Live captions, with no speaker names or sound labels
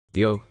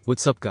Yo,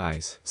 what's up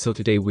guys? So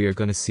today we are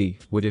gonna see,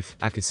 what if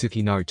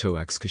Akatsuki Naruto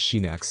x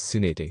Kushina x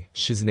Tsunade,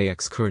 Shizune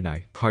x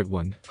Kurenai, part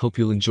 1. Hope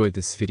you'll enjoy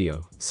this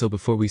video. So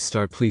before we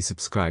start, please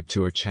subscribe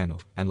to our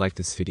channel, and like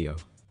this video.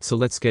 So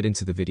let's get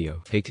into the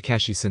video. Hey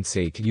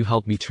Kakashi-sensei, can you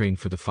help me train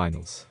for the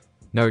finals?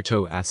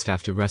 Naruto asked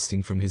after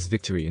resting from his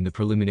victory in the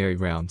preliminary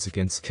rounds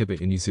against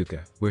Kiba and Izuka,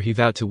 where he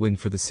vowed to win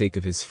for the sake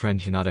of his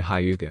friend Hinata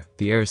Hyuga,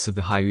 the heiress of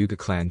the Hyuga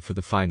clan, for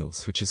the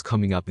finals, which is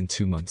coming up in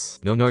 2 months.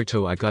 No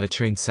Naruto, I gotta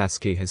train.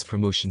 Sasuke has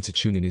promotion to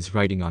Chunin is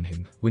riding on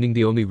him. Winning,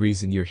 the only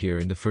reason you're here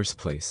in the first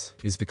place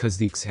is because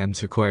the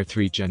exams require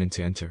 3 genin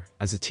to enter.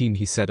 As a teen,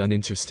 he said,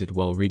 uninterested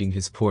while reading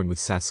his porn with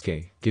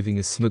Sasuke, giving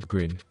a smug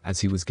grin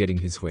as he was getting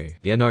his way.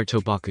 Yeah,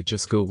 Naruto Baka,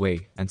 just go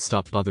away and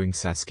stop bothering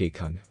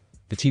Sasuke-kun.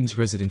 The team's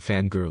resident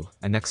fangirl,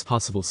 and next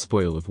possible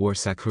spoil of war,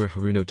 Sakura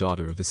Haruno,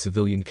 daughter of the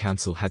civilian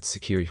council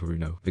Hatsukiri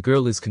Haruno. The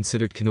girl is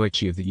considered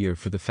Kunoichi of the year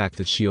for the fact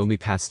that she only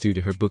passed due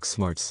to her book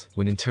smarts,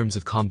 when in terms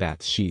of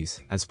combat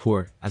she's as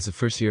poor as a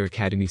first-year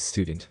academy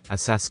student,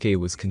 as Sasuke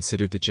was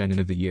considered the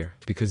genin of the year,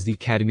 because the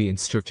academy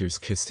instructors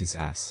kissed his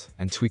ass,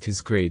 and tweaked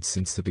his grades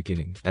since the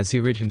beginning. As he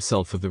rid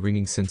himself of the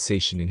ringing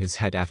sensation in his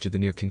head after the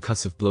near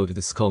concussive blow to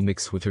the skull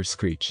mixed with her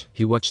screech,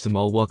 he watched them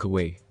all walk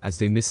away, as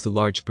they missed the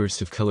large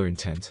burst of killer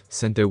intent,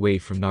 sent their way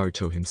from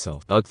Naruto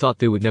himself. Ugh, thought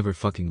they would never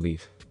fucking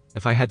leave.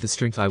 If I had the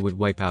strength, I would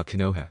wipe out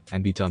Konoha,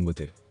 and be done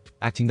with it.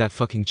 Acting that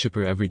fucking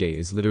chipper every day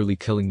is literally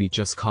killing me.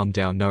 Just calm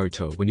down,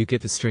 Naruto. When you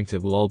get the strength,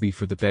 it will all be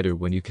for the better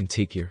when you can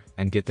take here,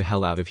 and get the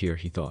hell out of here,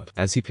 he thought.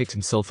 As he picked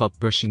himself up,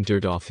 brushing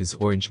dirt off his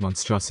orange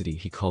monstrosity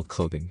he called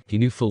clothing. He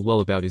knew full well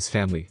about his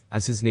family,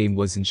 as his name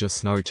wasn't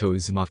just Naruto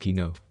Uzumaki,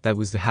 no. That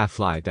was the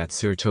half-lie that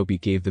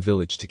Sarutobi gave the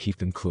village to keep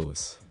them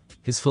clueless.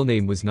 His full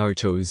name was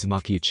Naruto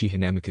Uzumaki Uchiha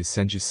Namikaze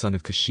Senju, son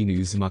of Kushina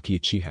Uzumaki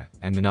Uchiha,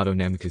 and Minato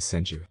Namikaze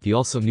Senju. He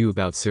also knew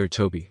about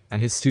Sarutobi,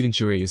 and his student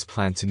Jiraiya's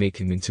plan to make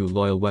him into a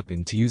loyal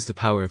weapon to use the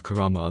power of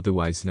Kurama,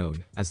 otherwise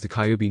known as the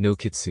Kyuubi no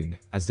Kitsune,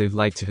 as they've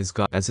lied to his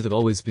god, as it had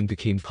always been,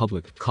 became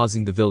public,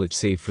 causing the village,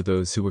 save for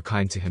those who were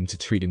kind to him, to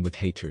treat him with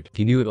hatred.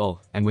 He knew it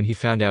all, and when he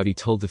found out, he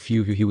told the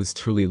few who he was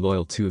truly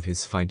loyal to of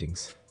his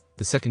findings.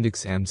 The second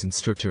exams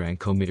instructor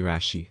Anko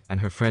Mitarashi, and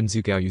her friend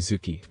Zugao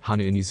Yuzuki,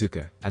 Hana and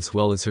Izuka, as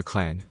well as her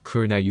clan,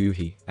 Kurenai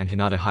Yuhi, and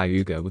Hinata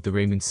Hyuga, with the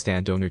ramen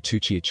stand owner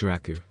Tuchi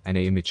Ichiraku, and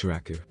Aim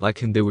Ichiraku. Like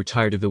him, they were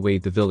tired of the way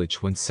the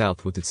village went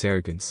south with its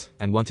arrogance,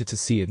 and wanted to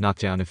see it knock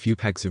down a few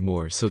pegs or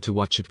more, so to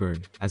watch it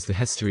burn, as the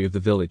history of the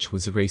village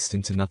was erased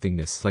into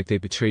nothingness, like they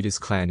betrayed his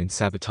clan in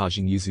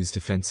sabotaging Yuzu's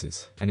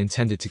defenses, and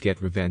intended to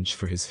get revenge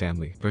for his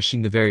family.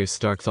 Brushing the various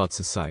dark thoughts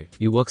aside,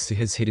 he walks to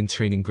his hidden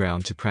training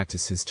ground to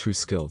practice his true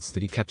skills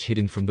that he kept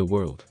hidden from the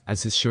world,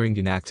 as his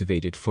Sharingan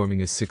activated,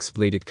 forming a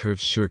 6-bladed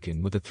curved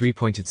shuriken with a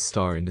 3-pointed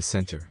star in the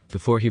center.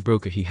 Before he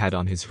broke it, he had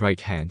on his right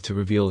hand to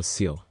reveal a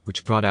seal,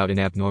 which brought out an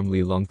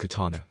abnormally long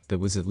katana that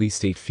was at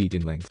least 8 feet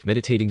in length.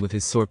 Meditating with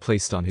his sword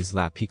placed on his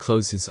lap, he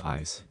closed his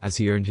eyes as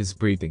he earned his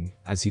breathing,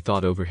 as he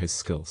thought over his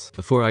skills.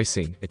 Before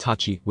Ising,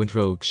 Itachi went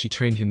rogue. She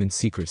trained him in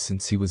secret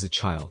since he was a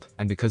child,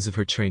 and because of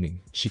her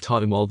training, she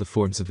taught him all the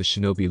forms of the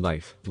shinobi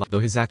life, though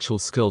his actual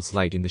skills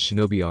lied in the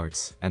shinobi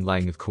arts, and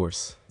lying, of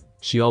course.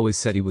 She always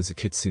said he was a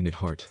kitsune at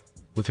heart.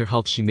 With her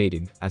help, she made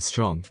him as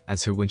strong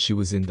as her when she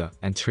was in the,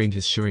 and trained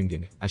his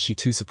Sharingan, as she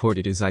too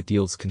supported his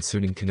ideals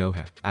concerning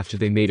Konoha, after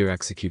they made her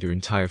execute her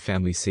entire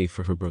family save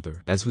for her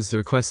brother. As was the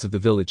request of the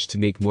village to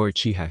make more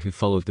Uchiha who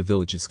followed the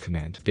village's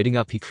command. Getting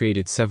up, he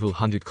created several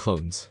hundred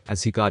clones,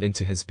 as he got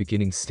into his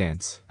beginning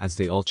stance, as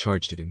they all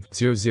charged at him.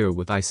 0-0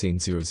 with Isane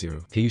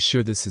 0-0. Are you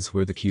sure this is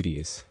where the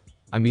cutie is?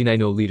 I mean, I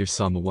know leader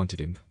Sama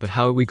wanted him, but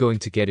how are we going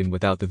to get him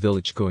without the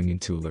village going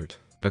into alert?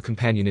 A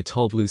companion, a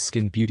tall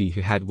blue-skinned beauty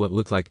who had what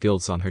looked like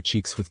gills on her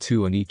cheeks with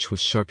 2 on each,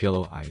 with sharp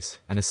yellow eyes,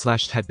 and a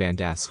slashed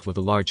headband, asked with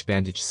a large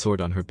bandaged sword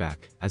on her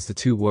back. As the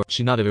two wore,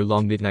 she nodded, her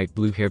long midnight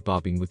blue hair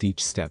bobbing with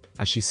each step,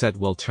 as she said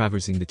while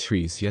traversing the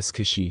trees, yes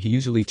Kishi, he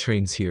usually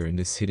trains here in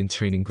this hidden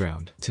training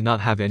ground, to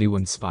not have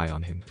anyone spy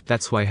on him.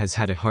 That's why has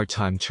had a hard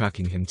time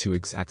tracking him to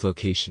exact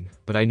location,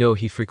 but I know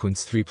he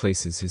frequents 3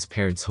 places, his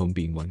parents' home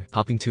being one.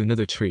 Hopping to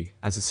another tree,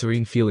 as a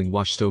serene feeling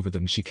washed over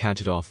them, she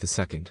counted off the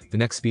second, the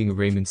next being a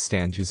ramen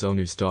stand whose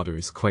owner's daughter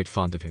is quite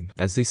fond of him.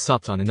 As they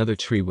stopped on another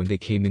tree when they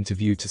came into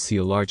view to see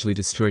a largely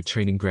destroyed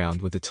training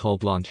ground with a tall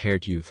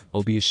blonde-haired youth,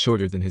 albeit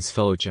shorter than his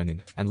fellow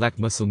genin, and lacked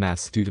muscle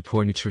mass due to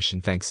poor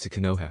nutrition thanks to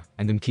Konoha,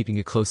 and them keeping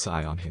a close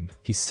eye on him.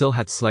 He still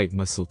had slight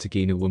muscle to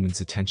gain a woman's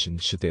attention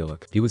should they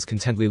look. He was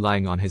contentedly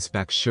lying on his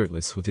back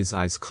shirtless with his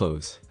eyes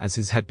closed, as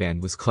his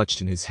headband was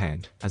clutched in his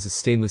hand, as a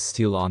stainless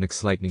steel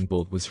onyx lightning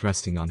bolt was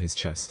resting on his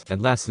chest.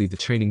 And lastly, the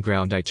training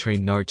ground I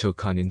trained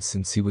Naruto-kun in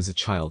since he was a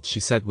child,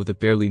 she said with a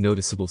barely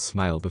noticeable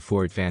smile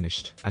before it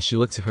vanished, as she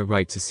looked to her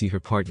right to see her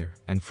partner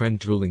and friend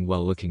drooling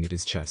while looking at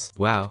his chest.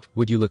 Wow,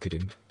 would you look at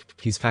him?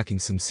 He's packing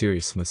some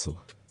serious muscle.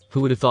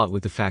 Who would have thought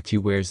with the fact he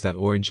wears that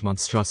orange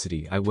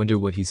monstrosity? I wonder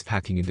what he's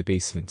packing in the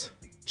basement,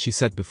 she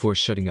said before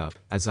shutting up,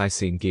 as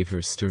Isane gave her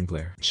a stern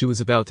glare. She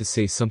was about to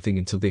say something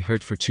until they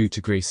heard for two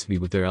to grace me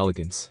with their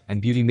elegance,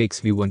 and beauty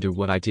makes me wonder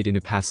what I did in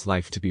a past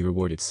life to be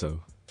rewarded so.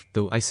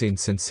 Though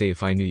Isen-sensei,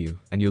 if I knew you,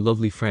 and your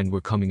lovely friend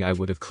were coming, I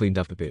would have cleaned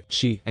up a bit.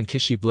 She and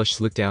Kishi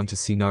blushed, looked down to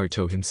see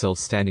Naruto himself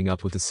standing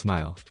up with a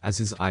smile, as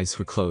his eyes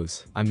were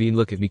closed. I mean,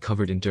 look at me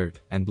covered in dirt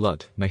and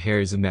blood. My hair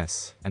is a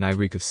mess, and I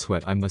reek of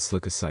sweat. I must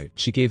look a sight.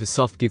 She gave a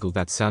soft giggle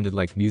that sounded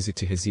like music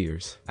to his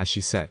ears, as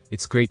she said,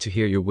 "It's great to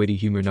hear your witty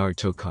humor,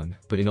 Naruto-kun,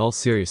 but in all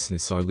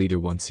seriousness, our leader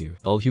wants you."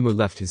 All humor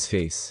left his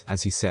face,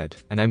 as he said,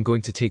 "And I'm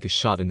going to take a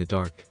shot in the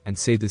dark, and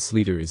say this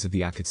leader is of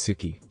the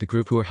Akatsuki, the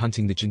group who are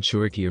hunting the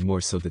Jinchuriki, or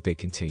more so that they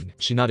contain."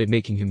 She nodded,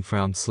 making him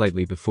frown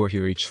slightly before he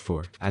reached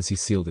for, as he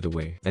sealed it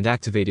away, and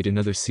activated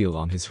another seal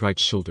on his right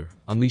shoulder,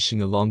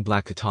 unleashing a long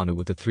black katana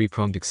with the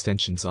three-pronged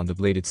extensions on the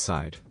bladed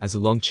side, as a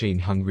long chain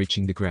hung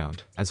reaching the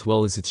ground, as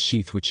well as its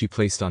sheath, which he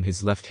placed on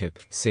his left hip,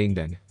 saying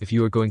then, "If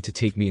you are going to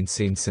take me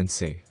insane,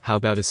 sensei, how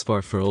about a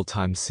spar for old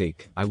time's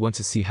sake? I want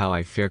to see how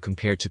I fare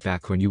compared to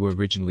back when you were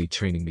originally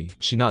training me."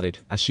 She nodded,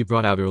 as she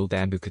brought out her old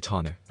bamboo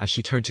katana, as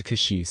she turned to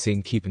Kishi,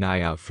 saying, "Keep an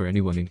eye out for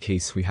anyone in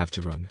case we have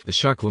to run." The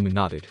shark woman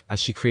nodded, as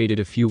she created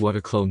a few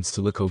water clones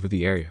to look over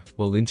the area,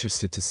 well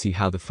interested to see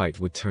how the fight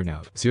would turn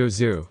out.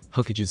 00,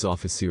 Hokage's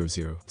office.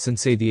 00.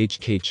 Sensei, the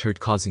HK heard,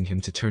 causing him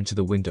to turn to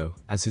the window,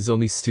 as his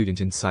only student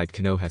inside,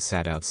 Konoha,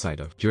 sat outside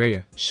of.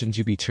 "Jiraiya, shouldn't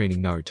you be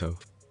training Naruto?"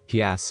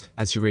 he asked,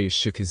 as Jiraiya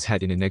shook his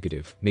head in a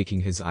negative,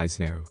 making his eyes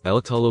narrow. "I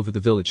looked all over the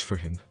village for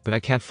him, but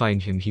I can't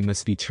find him. He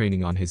must be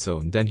training on his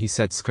own." Then he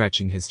said,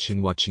 scratching his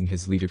chin, watching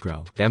his leader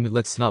growl. "Damn it,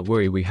 let's not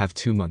worry, we have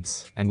 2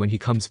 months, and when he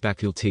comes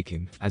back you'll take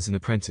him as an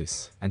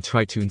apprentice, and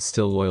try to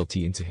instill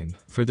loyalty into him,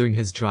 furthering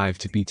his drive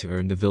to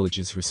earn the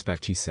village's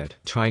respect," he said,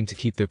 trying to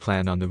keep their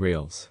plan on the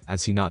rails,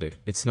 as he nodded.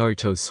 "It's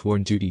Naruto's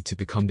sworn duty to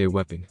become their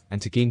weapon,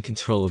 and to gain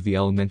control of the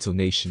elemental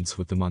nations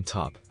with them on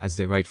top, as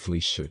they rightfully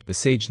should." The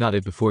sage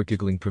nodded before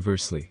giggling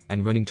perversely,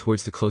 and running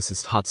towards the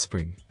closest hot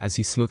spring, as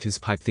he smoked his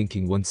pipe,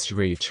 thinking, once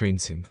Jiraiya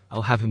trains him,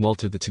 I'll have him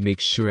alter the to make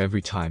sure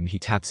every time he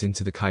taps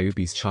into the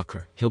Kyuubi's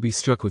chakra, he'll be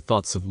struck with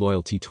thoughts of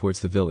loyalty towards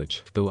the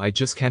village. Though I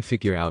just can't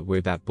figure out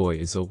where that boy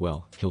is. Oh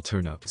well, he'll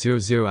turn up.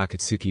 00,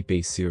 Akatsuki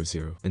base.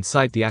 00.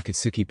 Inside the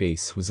Akatsuki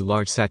base was a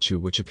large statue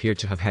which appeared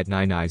to have had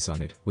 9 eyes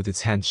on it, with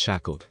its hands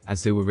shackled,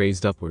 as they were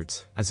raised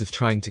upwards, as if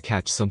trying to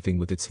catch something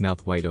with its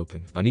mouth wide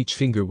open. On each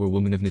finger were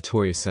women of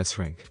notorious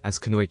S-rank, as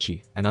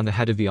Kunoichi, and on the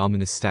head of the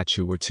ominous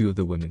statue were 2 of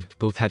the women.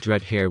 Both had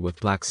red hair with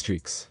black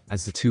streaks,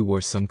 as the 2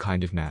 wore some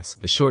kind of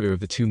mask. The shorter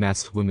of the 2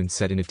 masked women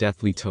said in a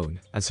deathly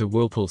tone, as her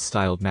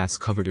whirlpool-styled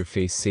mask covered her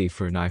face save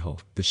for an eyehole,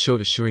 "The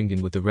Shota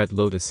Sharingan with a red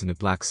lotus and a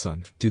black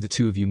sun. Do the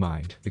 2 of you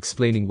mind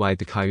explaining why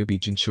the Kyuubi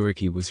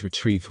Jinchuriki was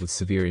retrieved with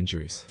severe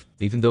injuries?"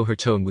 Even though her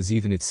tone was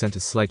even, it sent a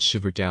slight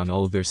shiver down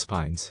all of their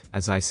spines,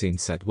 as Isen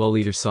said, "Well,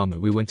 Leader Sama,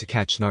 we went to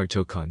catch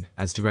Naruto-kun,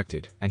 as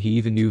directed, and he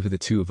even knew who the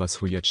 2 of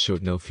us were, yet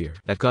showed no fear."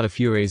 That got a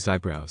few raised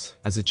eyebrows,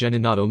 as the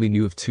Genin not only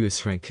knew of 2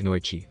 S-rank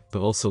Kunoichi,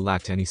 but also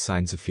lacked any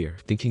signs of fear.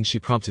 Thinking she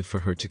prompted for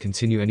her to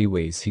continue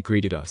anyways, "He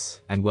greeted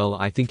us, and well,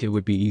 I think it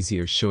would be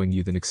easier showing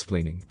you than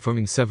explaining."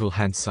 Forming several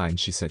hand signs,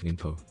 she said,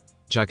 "Ninpo.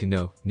 Jaken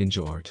no,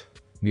 ninja art.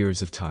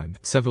 Mirrors of time."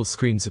 Several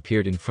screens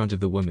appeared in front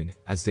of the women,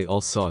 as they all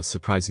saw a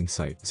surprising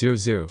sight.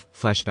 00,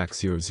 flashback.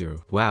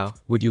 00. "Wow,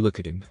 would you look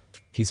at him?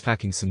 He's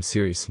packing some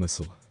serious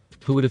muscle.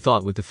 Who would have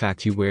thought with the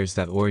fact he wears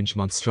that orange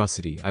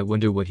monstrosity? I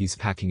wonder what he's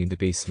packing in the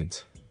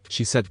basement,"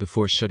 she said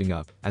before shutting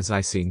up, as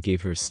Isen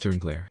gave her a stern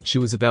glare. She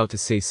was about to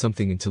say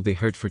something until they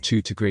heard, "For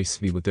 2 to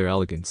grace me with their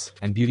elegance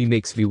and beauty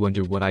makes me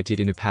wonder what I did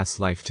in a past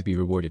life to be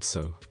rewarded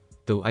so.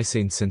 Though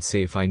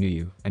Isen-sensei, if I knew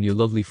you, and your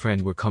lovely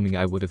friend were coming,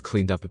 I would have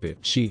cleaned up a bit."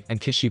 She and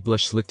Kishi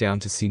blushed, looked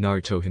down to see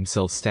Naruto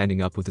himself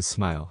standing up with a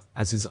smile,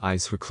 as his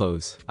eyes were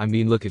closed. "I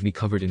mean, look at me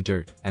covered in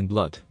dirt and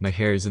blood. My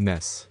hair is a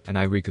mess, and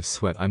I reek of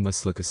sweat. I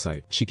must look a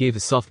sight." She gave a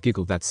soft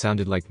giggle that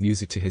sounded like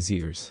music to his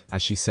ears,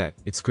 as she said,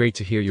 "It's great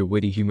to hear your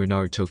witty humor,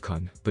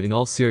 Naruto-kun, but in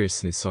all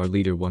seriousness, our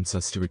leader wants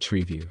us to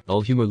retrieve you."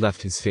 All humor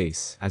left his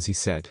face, as he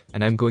said,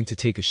 "And I'm going to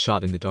take a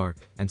shot in the dark,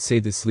 and say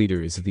this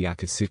leader is of the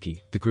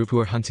Akatsuki, the group who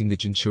are hunting the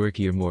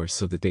Jinchuriki, or more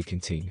so that they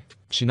contain."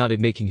 She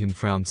nodded, making him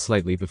frown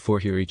slightly before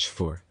he reached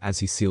for, as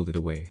he sealed it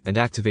away, and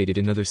activated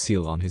another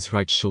seal on his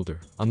right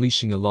shoulder,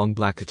 unleashing a long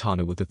black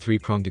katana with the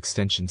 3-pronged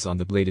extensions on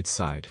the bladed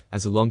side,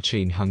 as a long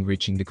chain hung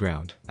reaching the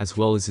ground, as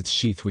well as its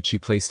sheath, which he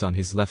placed on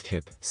his left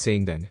hip,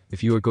 saying then,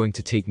 "If you are going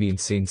to take me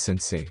insane,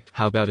 sensei,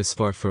 how about a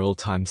spar for old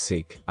time's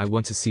sake? I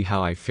want to see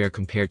how I fare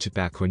compared to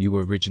back when you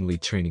were originally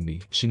training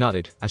me." She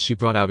nodded, as she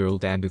brought out her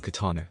old bamboo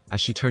katana,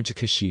 as she turned to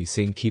Kishi,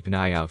 saying, "Keep an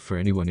eye out for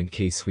anyone in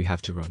case we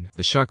have to run."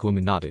 The shark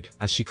woman nodded,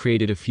 as she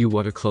created a few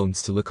water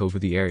clones to look over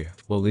the area,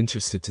 well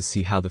interested to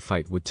see how the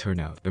fight would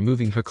turn out.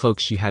 Removing her cloak,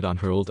 she had on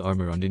her old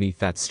armor underneath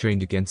that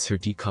strained against her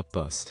D-cup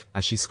bust,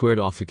 as she squared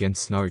off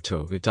against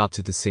Naruto, who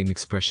adopted the same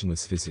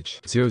expressionless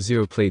visage.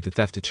 00 played the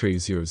theft Atreyu.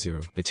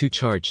 00. The 2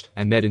 charged,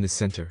 and met in the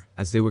center,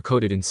 as they were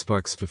coated in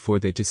sparks before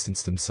they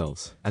distanced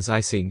themselves, as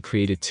Isen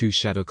created 2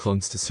 shadow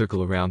clones to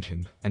circle around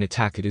him, and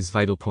attack at his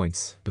vital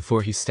points,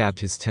 before he stabbed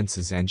his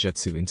Tensa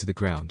Zangetsu into the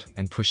ground,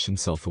 and pushed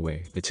himself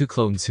away. The 2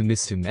 clones who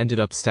missed him ended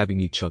up stabbing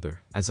each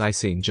other, as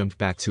Isen jumped jumped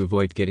back to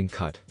avoid getting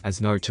cut, as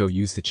Naruto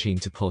used the chain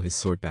to pull his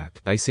sword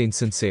back.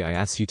 Daisen-sensei, I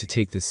asked you to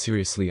take this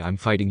seriously. I'm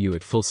fighting you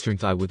at full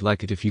strength. I would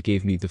like it if you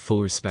gave me the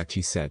full respect,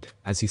 he said,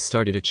 as he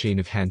started a chain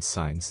of hand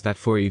signs that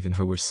for even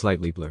her were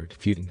slightly blurred.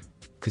 Fuden.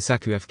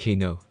 Kusaku FK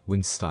no,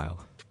 wind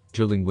style.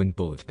 Drilling wind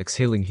bullet.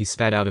 Exhaling, he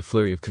spat out a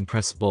flurry of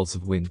compressed balls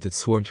of wind that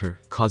swarmed her,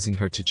 causing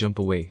her to jump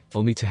away,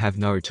 only to have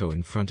Naruto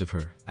in front of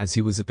her, as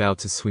he was about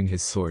to swing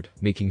his sword,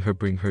 making her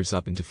bring hers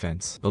up in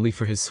defense, only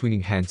for his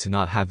swinging hand to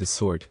not have the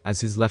sword,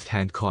 as his left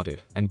hand caught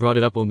it, and brought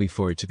it up only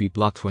for it to be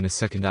blocked when a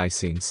second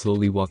Aisane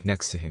slowly walked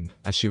next to him,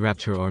 as she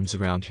wrapped her arms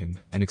around him,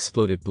 and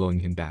exploded, blowing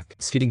him back.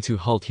 Skidding to a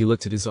halt, he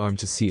looked at his arm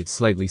to see it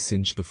slightly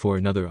singed before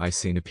another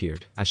Aisane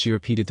appeared, as she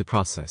repeated the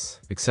process,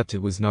 except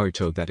it was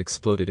Naruto that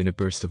exploded in a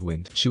burst of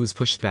wind. She was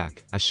pushed back,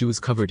 as she was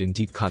covered in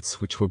deep cuts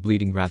which were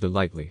bleeding rather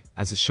lightly,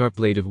 as a sharp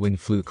blade of wind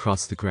flew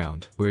across the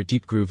ground, where a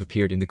deep groove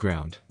appeared in the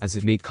ground. As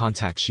it made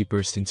contact, she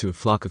burst into a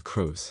flock of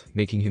crows,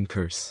 making him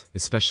curse,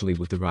 especially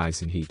with the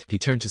rise in heat. He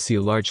turned to see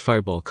a large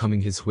fireball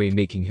coming his way,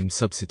 making him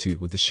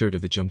substitute with the shirt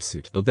of a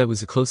jumpsuit. Though that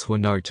was a close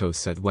one, Naruto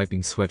said,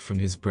 wiping sweat from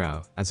his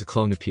brow, as a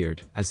clone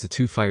appeared, as the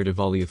two fired a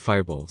volley of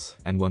fireballs,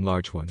 and one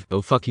large one.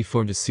 Oh fuck, he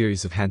formed a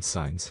series of hand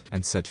signs,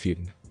 and said,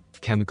 Fuden.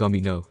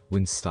 Kamigami no,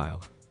 wind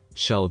style.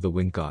 Shell of the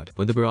wind god.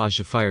 When the barrage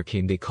of fire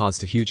came, they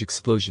caused a huge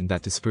explosion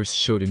that dispersed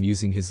Shoten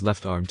using his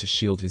left arm to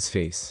shield his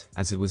face,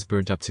 as it was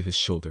burnt up to his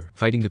shoulder.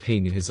 Fighting the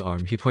pain in his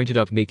arm, he pointed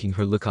up, making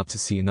her look up to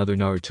see another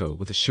Naruto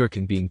with a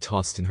shuriken being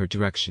tossed in her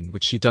direction,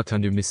 which she ducked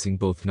under, missing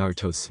both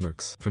Naruto's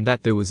smirks. From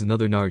that, there was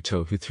another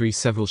Naruto who threw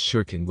several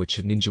shuriken which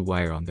had ninja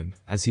wire on them,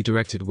 as he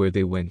directed where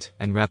they went,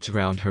 and wrapped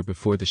around her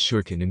before the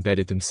shuriken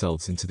embedded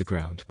themselves into the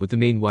ground. With the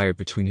main wire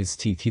between his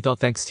teeth, he thought,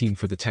 thanks team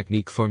for the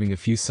technique. Forming a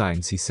few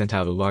signs, he sent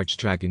out a large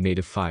dragon made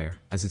of fire,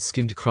 as it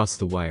skimmed across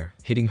the wire,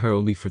 hitting her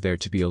only for there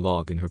to be a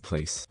log in her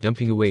place.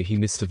 Dumping away, he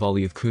missed a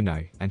volley of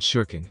kunai and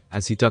shuriken,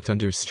 as he ducked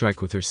under a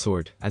strike with her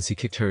sword, as he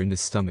kicked her in the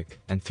stomach,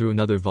 and threw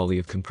another volley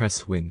of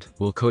compressed wind.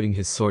 While coating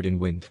his sword in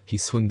wind, he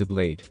swung the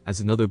blade, as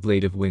another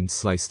blade of wind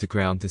sliced the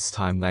ground, this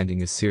time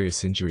landing a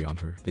serious injury on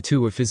her. The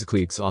two were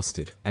physically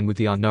exhausted, and with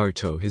the on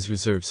Naruto, his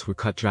reserves were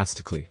cut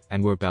drastically,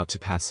 and were about to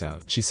pass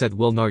out. She said,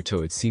 well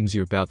Naruto, it seems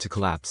you're about to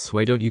collapse.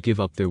 Why don't you give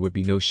up? There would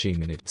be no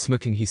shame in it.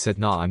 Smirking, he said,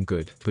 nah, I'm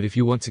good, but if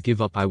you want to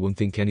give up, I won't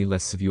think any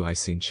less of you,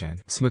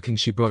 Aisane-chan. Smirking,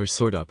 she brought her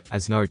sword up,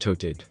 as Naruto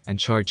did, and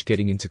charged,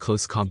 getting into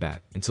close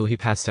combat, until he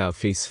passed out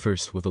face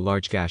first with a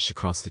large gash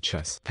across the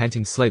chest.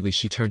 Panting slightly,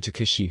 she turned to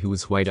Kishi, who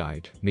was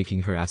wide-eyed,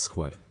 making her ask,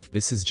 what?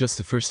 This is just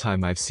the first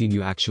time I've seen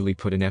you actually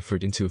put an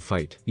effort into a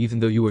fight, even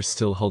though you are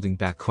still holding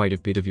back quite a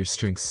bit of your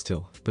strength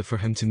still. But for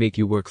him to make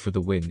you work for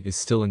the win is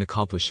still an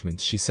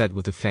accomplishment, she said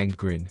with a fanged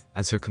grin,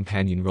 as her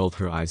companion rolled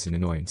her eyes in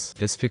annoyance.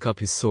 Just pick up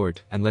his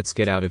sword, and let's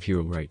get out of here,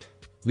 alright?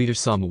 Leader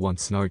Sama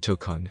wants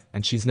Naruto-kun,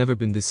 and she's never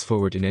been this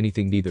forward in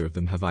anything. Neither of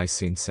them have,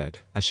 Aisane said,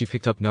 as she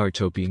picked up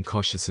Naruto, being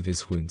cautious of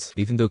his wounds.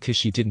 Even though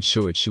Kishi didn't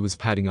show it, she was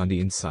patting on the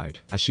inside,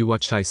 as she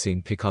watched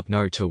Aisane pick up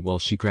Naruto while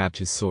she grabbed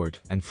his sword,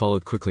 and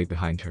followed quickly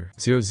behind her.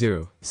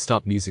 00,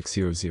 stop music.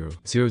 00, 00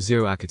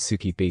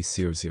 Akatsuki base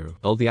 00.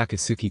 All the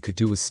Akatsuki could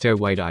do was stare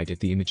wide-eyed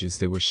at the images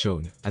they were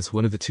shown, as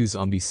one of the two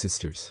zombie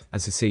sisters,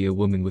 as to say a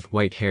woman with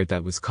white hair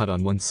that was cut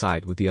on one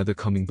side with the other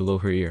coming below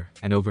her ear,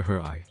 and over her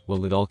eye,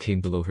 while it all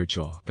came below her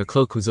jaw. Her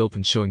cloak was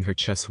open, showing her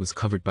chest was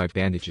covered by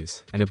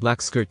bandages, and a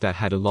black skirt that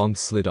had a long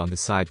slit on the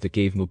side that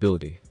gave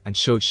mobility, and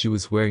showed she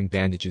was wearing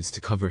bandages to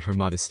cover her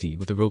modesty,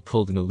 with a rope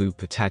pulled in a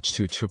loop attached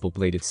to a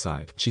triple-bladed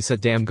side. She said,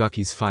 damn,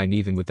 Gaki's fine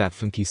even with that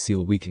funky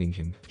seal weakening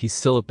him. He's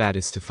still a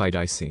badass to fight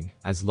Aisane,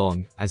 as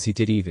long as he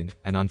did even,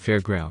 and on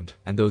fair ground,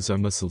 and those are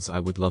muscles I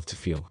would love to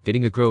feel.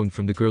 Getting a groan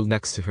from the girl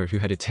next to her, who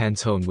had a tan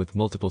tone with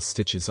multiple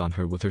stitches on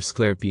her, with her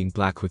sclare being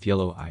black with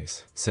yellow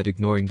eyes, said,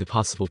 ignoring the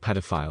possible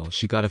pedophile,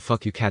 she got a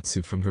fuck you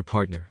katsu from her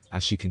partner,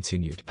 as she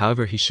continued.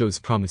 However, he shows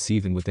promise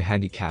even with the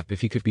handicap.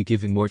 If he could be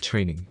given more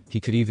training, he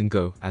could even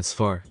go as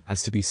far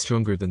as to be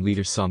stronger than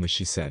Leader Sama,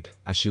 she said,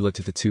 as she looked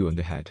at the two on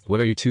the head. What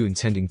are you two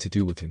intending to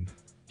do with him?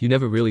 You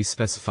never really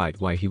specified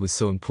why he was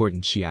so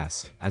important, she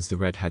asked, as the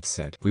redhead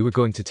said. We were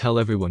going to tell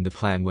everyone the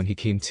plan when he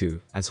came to,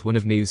 as one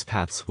of Mayu's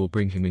paths will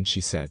bring him in, she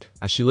said,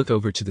 as she looked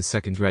over to the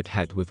second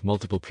redhead with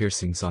multiple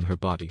piercings on her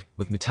body,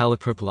 with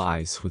metallic purple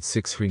eyes with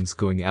 6 rings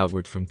going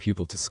outward from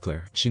pupil to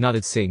sclera. She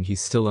nodded, saying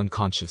he's still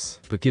unconscious,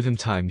 but give him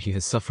time, he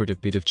has suffered a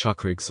bit of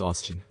chakra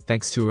exhaustion,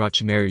 thanks to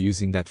Orochimaru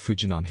using that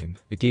Fujin on him.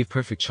 It gave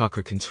perfect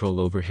chakra control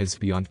over his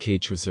beyond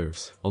cage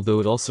reserves, although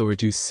it also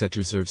reduced set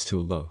reserves to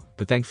a low,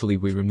 but thankfully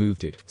we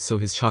removed it, so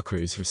his chakra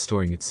is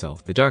restoring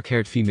itself. The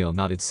dark-haired female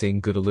nodded, saying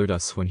good, alert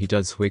us when he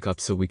does wake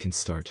up so we can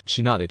start.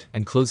 She nodded,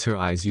 and closed her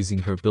eyes, using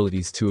her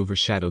abilities to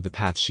overshadow the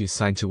path she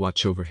assigned to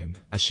watch over him,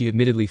 as she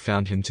admittedly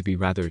found him to be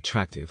rather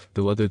attractive,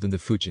 though other than the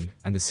Fujin,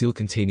 and the seal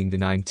containing the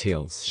 9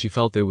 tails, she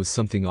felt there was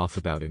something off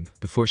about him,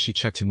 before she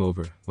checked him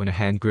over, when a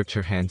hand gripped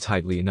her hand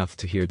tightly enough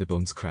to hear the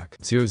bones crack.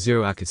 00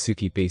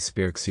 Akatsuki base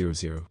barrack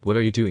 00. What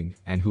are you doing,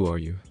 and who are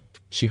you?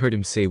 She heard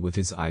him say with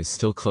his eyes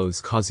still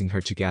closed, causing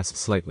her to gasp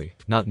slightly,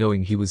 not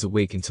knowing he was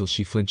awake until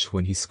she flinched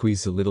when he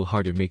squeezed a little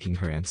harder, making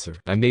her answer.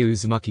 I'm Mayu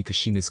Uzumaki,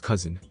 Kushina's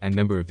cousin, and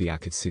member of the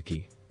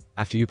Akatsuki.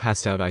 After you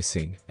passed out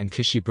Ising, and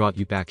Kishi brought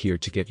you back here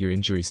to get your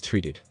injuries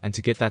treated, and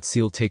to get that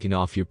seal taken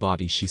off your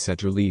body, she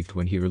said, relieved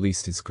when he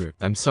released his grip.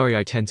 I'm sorry,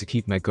 I tend to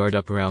keep my guard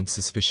up around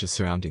suspicious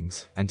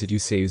surroundings. And did you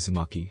say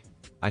Uzumaki?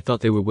 I thought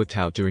they were whipped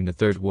out during the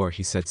Third War,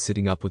 he said,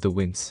 sitting up with a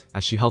wince,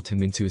 as she helped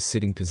him into a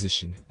sitting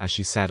position, as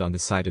she sat on the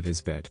side of his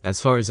bed. As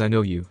far as I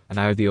know, you and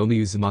I are the only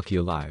Uzumaki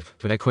alive,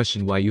 but I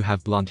question why you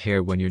have blonde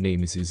hair when your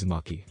name is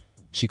Uzumaki.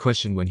 She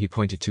questioned when he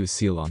pointed to a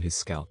seal on his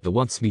scalp. That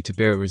wants me to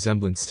bear a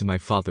resemblance to my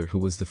father, who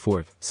was the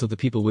fourth, so the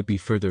people would be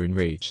further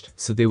enraged,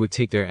 so they would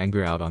take their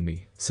anger out on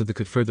me, so they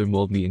could further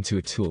mold me into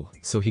a tool,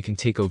 so he can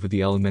take over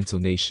the elemental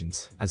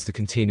nations, as the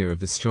container of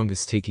the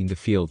strongest taking the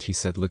field, he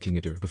said, looking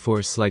at her, before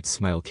a slight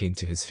smile came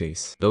to his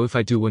face. Though if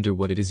I do wonder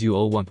what it is you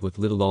all want with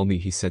little Almi,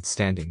 he said,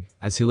 standing,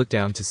 as he looked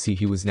down to see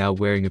he was now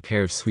wearing a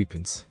pair of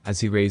sweepants,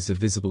 as he raised a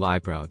visible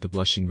eyebrow at the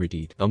blushing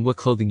Radid. What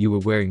clothing you were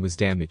wearing was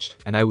damaged,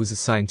 and I was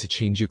assigned to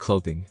change your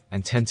clothing,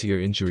 and tend to your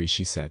injury,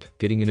 she said,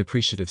 getting an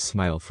appreciative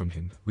smile from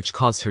him, which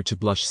caused her to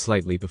blush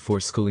slightly before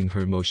schooling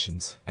her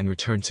emotions, and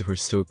return to her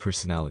stoic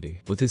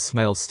personality. With his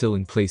smile still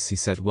in place, he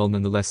said, well,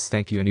 nonetheless,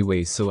 thank you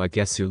anyways, so I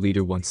guess your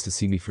leader wants to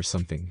see me for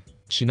something.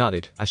 She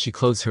nodded, as she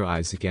closed her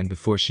eyes again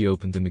before she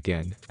opened them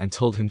again, and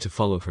told him to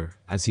follow her,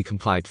 as he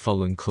complied,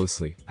 following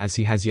closely, as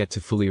he has yet to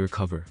fully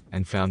recover,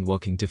 and found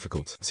walking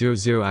difficult. 00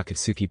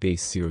 Akatsuki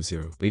base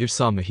 00. Leader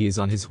Sama, he is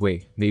on his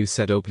way, Mayu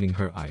said, opening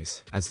her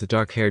eyes, as the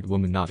dark-haired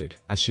woman nodded,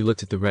 as she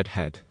looked at the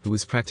redhead, who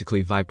was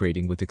practically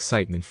vibrating with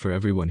excitement for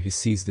everyone who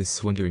sees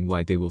this, wondering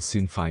why they will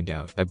soon find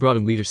out. I brought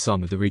him, Leader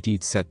Sama, the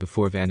Radid said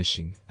before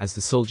vanishing, as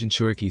the Soul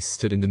Jinchuriki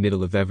stood in the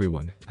middle of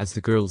everyone, as the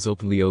girls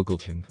openly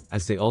ogled him,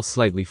 as they all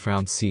slightly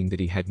frowned seeing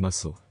that he had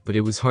muscle, but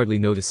it was hardly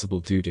noticeable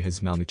due to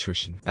his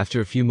malnutrition.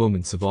 After a few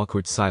moments of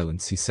awkward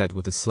silence, he said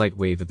with a slight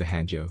wave of the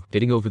hand, yo.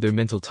 Getting over their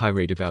mental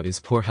tirade about his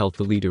poor health,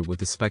 the leader with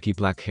the spiky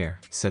black hair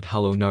said,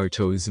 hello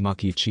Naruto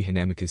Uzumaki Uchiha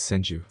Namikaze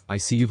Senju. I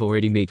see you've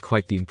already made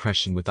quite the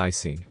impression with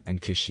Ising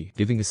and Kishi.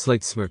 Giving a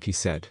slight smirk, he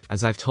said,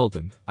 as I've told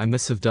them, I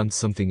must have done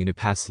something in a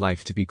past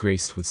life to be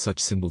graced with such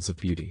symbols of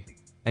beauty.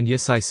 And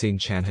yes,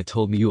 Ising-chan had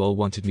told me you all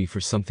wanted me for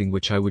something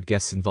which I would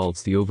guess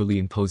involves the overly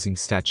imposing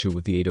statue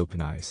with the 8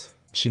 open eyes.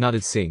 She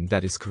nodded, saying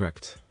that is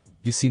correct.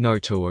 You see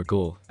Naruto, our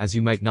goal, as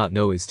you might not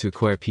know, is to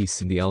acquire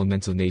peace in the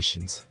elemental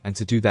nations, and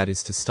to do that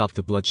is to stop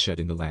the bloodshed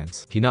in the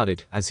lands. He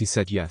nodded, as he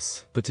said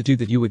yes, but to do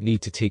that you would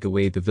need to take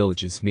away the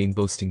village's main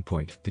boasting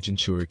point, the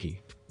Jinchuriki.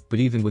 But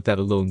even with that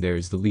alone, there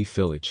is the Leaf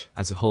Village,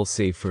 as a whole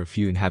save for a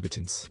few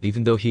inhabitants.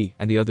 Even though he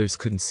and the others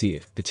couldn't see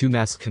it, the two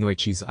masked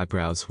Kunoichi's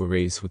eyebrows were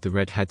raised with the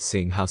red head,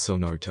 saying, how so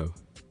Naruto?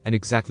 And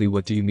exactly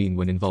what do you mean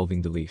when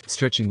involving the leaf?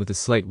 Stretching with a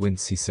slight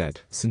wince, he said,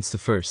 since the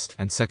first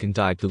and second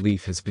died, the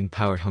leaf has been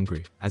power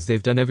hungry, as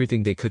they've done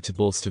everything they could to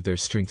bolster their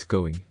strength,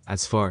 going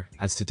as far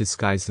as to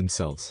disguise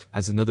themselves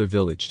as another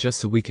village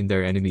just to weaken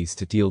their enemies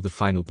to deal the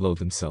final blow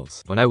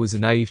themselves. When I was a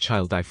naive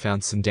child, I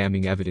found some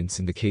damning evidence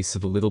in the case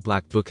of a little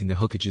black book in the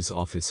Hokage's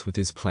office with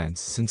his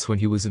plans since when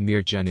he was a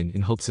mere genin,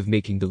 in hopes of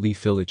making the Leaf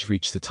Village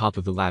reach the top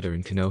of the ladder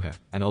in Konoha,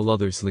 and all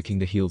others licking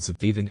the heels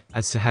of, even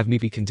as to have me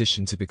be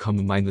conditioned to become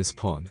a mindless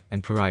pawn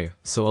and pariah.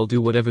 So I'll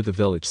do whatever the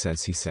village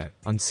says, he said,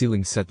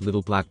 unsealing said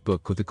little black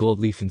book with a gold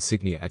leaf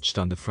insignia etched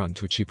on the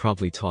front, which he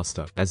probably tossed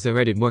up. As they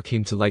read it, more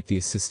came to light, the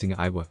assisting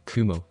Iwa,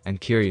 Kumo, and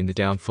Kiri in the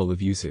downfall of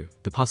Yuzu,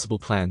 the possible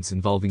plans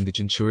involving the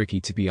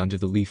Jinchuriki to be under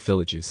the Leaf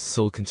Village's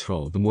sole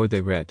control. The more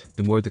they read,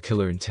 the more the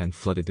killer intent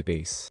flooded the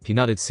base. He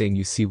nodded, saying,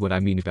 you see what I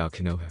mean about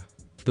Konoha.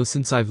 Though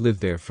since I've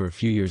lived there for a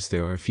few years,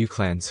 there are a few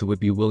clans who would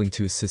be willing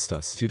to assist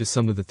us due to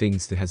some of the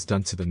things that has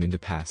done to them in the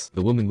past.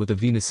 The woman with a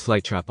Venus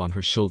flytrap on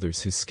her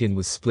shoulders, whose skin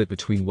was split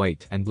between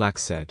white and black,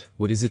 said,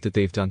 what is it that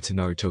they've done to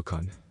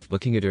Naruto-kun?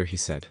 Looking at her, he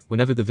said,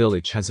 whenever the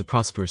village has a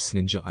prosperous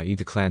ninja, i.e.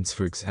 the clans,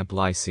 for example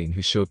Ising,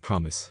 who showed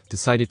promise,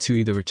 decided to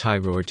either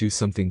retire or do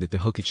something that the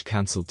Hokage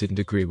Council didn't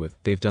agree with,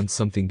 they've done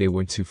something they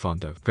weren't too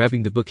fond of.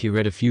 Grabbing the book, he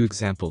read a few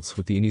examples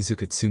with the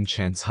Inizuka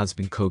Tsun-chan's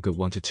husband Koga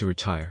wanted to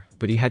retire,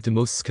 but he had the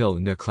most skill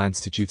in their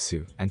clan's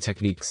jutsu and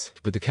techniques,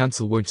 but the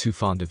council weren't too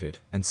fond of it,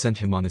 and sent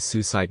him on a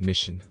suicide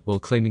mission. While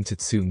claiming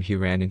Tatsumi, he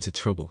ran into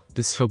trouble,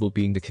 this trouble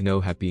being the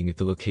Konoha being at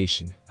the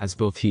location, as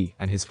both he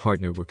and his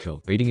partner were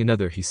killed. Reading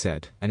another, he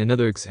said, and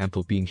another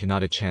example being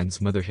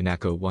Hinata-chan's mother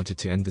Hinako wanted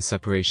to end the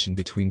separation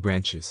between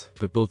branches,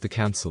 but both the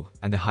council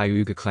and the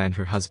Hyuga clan,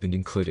 her husband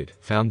included,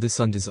 found this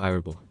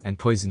undesirable, and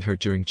poisoned her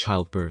during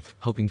childbirth,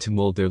 hoping to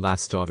mold their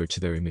last daughter to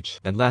their image.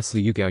 And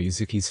lastly, Yugao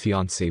Yuzuki's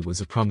fiancé was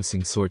a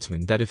promising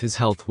swordsman that, if his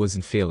health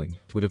wasn't failing,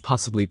 would have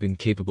possibly been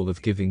capable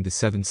of giving the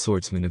 7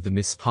 swordsmen of the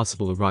Miss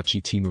possible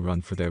Orochi team a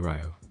run for their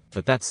Ryo.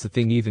 But that's the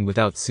thing, even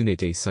without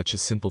Tsunade, such a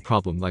simple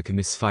problem like a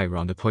misfire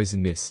on a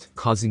poison mist,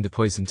 causing the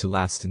poison to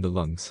last in the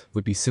lungs,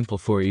 would be simple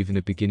for even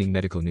a beginning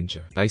medical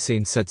ninja.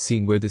 Daisen said,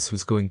 seeing where this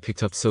was going,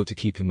 picked up so to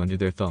keep him under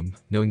their thumb,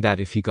 knowing that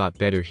if he got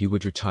better he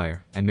would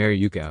retire, and marry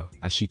Yugao,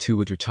 as she too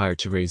would retire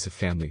to raise a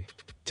family.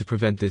 To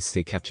prevent this,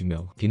 they kept him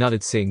ill. He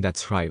nodded, saying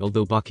that's right,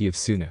 although Baki of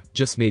Suna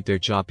just made their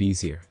job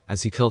easier,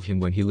 as he killed him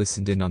when he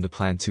listened in on the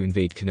plan to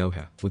invade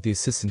Konoha, with the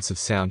assistance of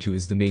Sound, who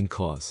is the main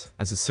cause,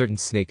 as a certain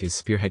snake is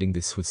spearheading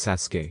this with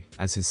Sasuke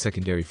as his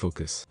secondary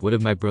focus. What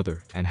of my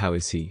brother, and how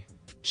is he?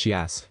 she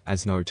asked,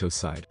 as Naruto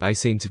sighed. I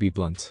seem to be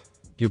blunt.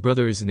 Your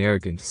brother is an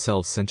arrogant,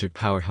 self-centered,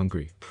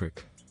 power-hungry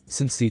prick.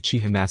 Since the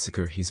Uchiha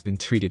massacre, he's been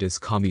treated as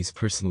Kami's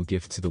personal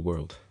gift to the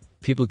world.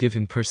 People give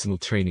him personal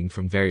training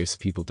from various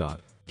people.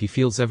 He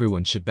feels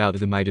everyone should bow to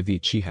the might of the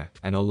Uchiha,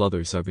 and all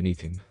others are beneath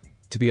him.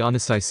 To be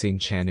honest, I saying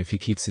Chan, if he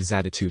keeps his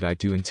attitude, I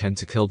do intend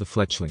to kill the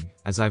fledgling,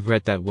 as I've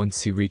read that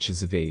once he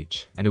reaches of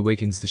age and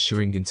awakens the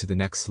Sharingan to the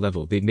next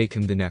level, they'd make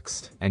him the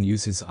next, and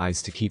use his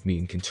eyes to keep me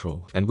in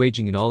control. And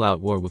waging an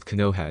all-out war with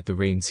Konoha at the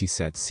reins, he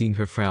said, seeing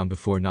her frown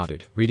before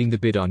nodded, reading the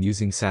bid on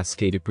using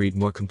Sasuke to breed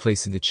more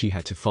complacent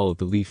Uchiha to follow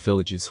the Leaf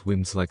Village's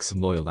whims like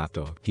some loyal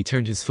lapdog. He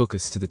turned his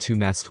focus to the two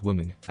masked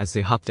women, as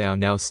they hopped down,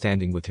 now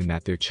standing with him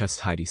at their chest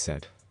height. He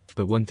said,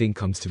 but one thing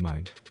comes to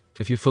mind.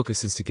 If your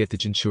focus is to get the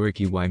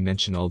Jinchuriki, why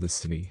mention all this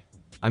to me?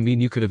 I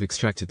mean, you could have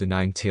extracted the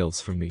 9 tails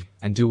from me,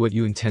 and do what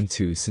you intend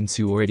to, since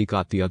you already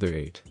got the other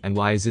 8. And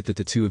why is it that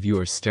the two of you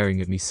are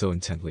staring at me so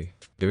intently?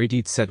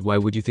 Veridid said, why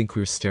would you think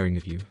we're staring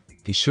at you?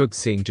 He shrugged,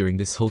 saying, during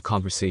this whole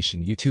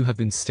conversation you two have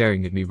been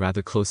staring at me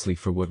rather closely.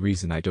 For what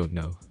reason I don't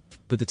know.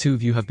 But the two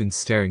of you have been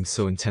staring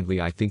so intently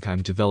I think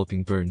I'm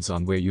developing burns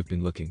on where you've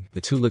been looking.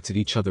 The two looked at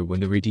each other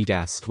when Veridid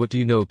asked, what do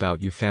you know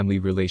about your family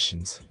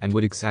relations, and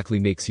what exactly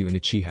makes you an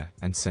Uchiha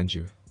and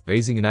Senju?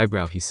 Raising an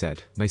eyebrow, he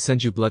said, my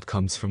Senju blood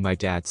comes from my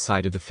dad's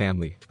side of the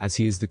family, as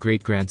he is the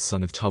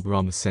great-grandson of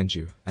Tobirama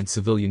Senju, and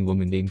civilian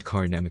woman named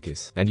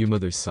Karanamikis. And your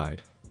mother's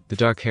side? The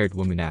dark-haired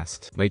woman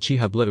asked. My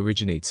Uchiha blood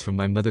originates from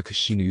my mother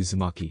Kushina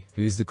Uzumaki,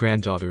 who is the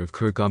granddaughter of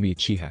Kurogami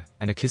Uchiha,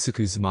 and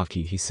Akatsuki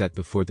Uzumaki, he said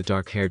before the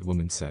dark-haired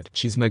woman said.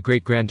 She's my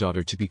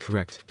great-granddaughter to be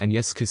correct, and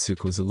yes,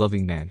 Kisuke was a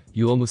loving man.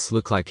 You almost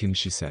look like him,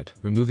 she said,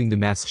 removing the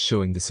mask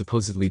showing the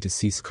supposedly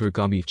deceased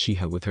Kurogami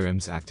Uchiha with her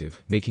M's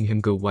active, making him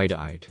go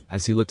wide-eyed,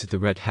 as he looked at the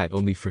red hat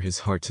only for his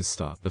heart to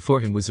stop. Before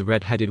him was a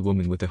red-headed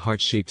woman with a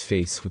heart-shaped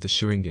face with a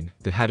Sharingan,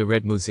 that had a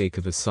red mosaic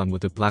of a sun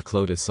with a black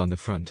lotus on the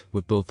front,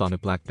 with both on a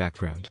black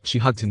background. She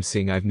hugged him,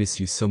 saying, I've missed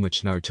you so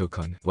much,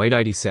 Naruto-kun.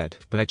 Wide-eyed, he said,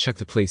 but I checked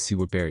the place you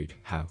were buried.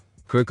 How?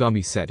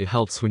 Kurogami said, it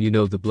helps when you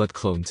know the blood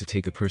clone to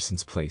take a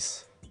person's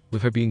place.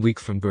 With her being weak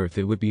from birth,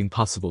 it would be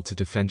impossible to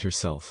defend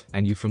herself,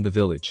 and you from the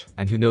village,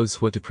 and who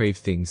knows what depraved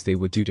things they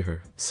would do to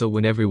her. So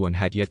when everyone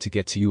had yet to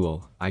get to you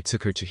all, I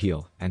took her to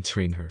heal and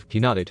train her. He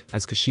nodded,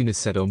 as Kushina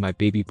said, oh my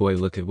baby boy,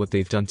 look at what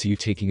they've done to you,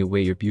 taking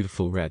away your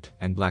beautiful red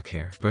and black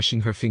hair.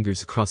 Brushing her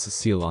fingers across the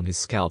seal on his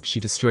scalp, she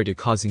destroyed it,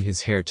 causing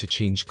his hair to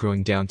change,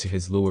 growing down to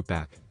his lower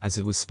back, as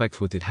it was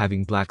specked with it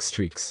having black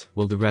streaks,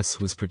 while the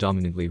rest was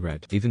predominantly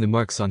red. Even the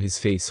marks on his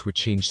face were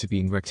changed to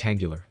being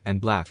rectangular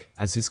and black,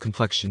 as his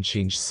complexion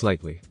changed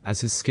slightly,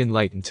 as his skin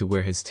lightened to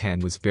where his tan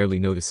was barely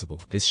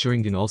noticeable. His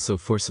Sharingan also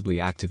forcibly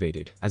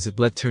activated, as it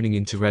bled, turning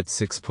into red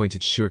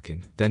 6-pointed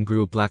shuriken, then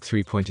grew a black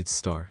 3-pointed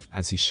star,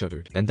 as he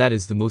shuddered. And that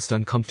is the most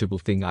uncomfortable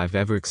thing I've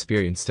ever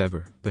experienced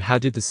ever. But how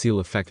did the seal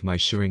affect my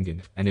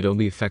Sharingan, and it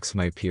only affects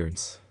my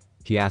appearance?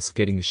 He asked,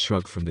 getting a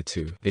shrug from the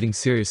two. Getting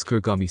serious,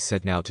 Kurogami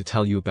said, now to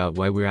tell you about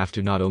why we're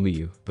after not only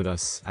you, but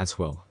us, as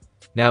well.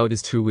 Now it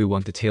is true we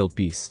want the tailed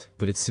beast,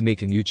 but it's to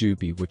make a new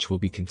Jubi which will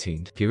be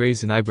contained. He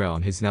raised an eyebrow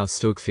on his now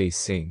stoic face,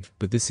 saying,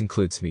 but this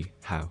includes me.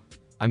 How?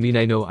 I mean,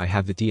 I know I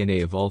have the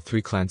DNA of all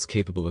 3 clans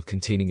capable of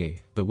containing a,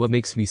 but what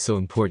makes me so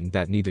important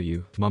that neither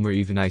you, Mom, or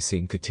even I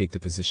saying could take the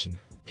position?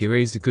 He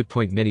raised a good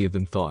point, many of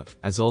them thought,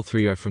 as all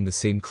 3 are from the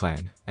same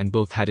clan, and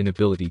both had an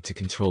ability to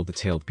control the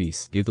tailed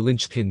beast. You're the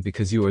linchpin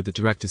because you are the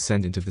direct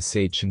descendant of the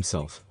sage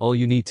himself. All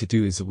you need to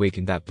do is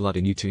awaken that blood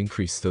in you to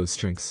increase those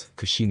strengths,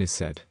 Kushina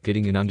said,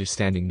 getting an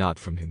understanding nod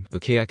from him.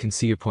 Okay, I can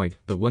see your point,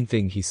 but one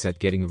thing, he said,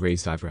 getting a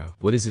raised eyebrow.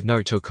 What is it,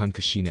 Naruto-kun?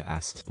 Kushina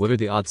asked. What are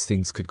the odds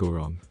things could go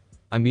wrong?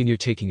 I mean, you're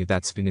taking it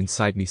that's been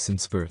inside me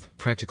since birth,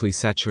 practically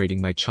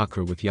saturating my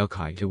chakra with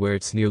Yokai to where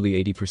it's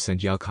nearly 80%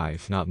 Yokai,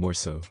 if not more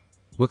so.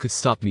 What could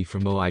stop me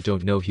from, oh, I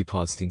don't know, he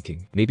paused,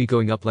 thinking. Maybe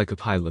going up like a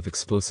pile of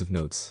explosive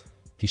notes.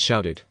 He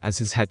shouted, as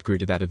his head grew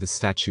out of the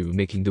statue,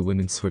 making the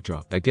women's sweat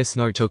drop. I guess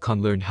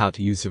Naruto-kun learned how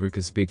to use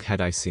Iruka's big head,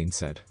 Isane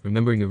said,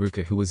 remembering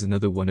Iruka, who was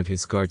another one of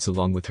his guards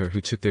along with her, who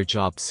took their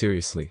job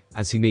seriously,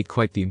 as he made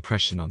quite the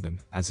impression on them,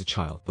 as a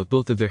child. But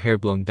both of their hair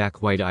blown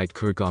back, wide-eyed,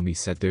 Kurogami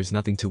said, there's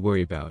nothing to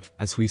worry about,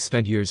 as we've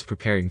spent years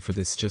preparing for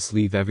this, just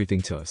leave everything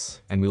to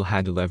us, and we'll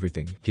handle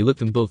everything. He looked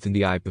them both in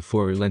the eye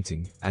before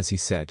relenting, as he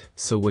said,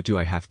 so what do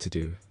I have to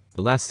do?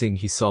 The last thing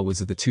he saw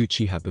was of the two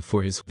Uchiha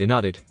before his. They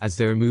nodded, as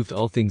they removed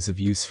all things of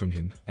use from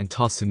him, and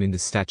tossed him in the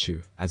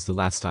statue, as the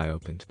last eye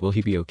opened. Will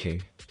he be okay?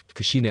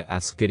 Kushina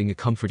asked, getting a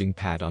comforting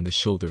pat on the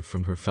shoulder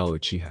from her fellow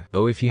Uchiha.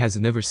 Oh, if he has a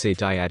never say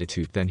die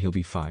attitude, then he'll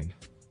be fine.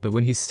 But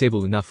when he's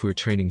stable enough, we're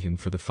training him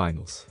for the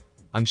finals.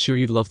 I'm sure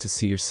you'd love to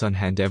see your son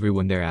hand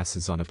everyone their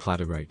asses on a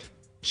platter, right?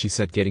 she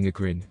said, getting a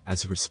grin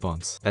as a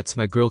response. That's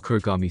my girl,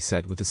 Kurogami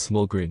said with a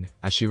small grin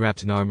as she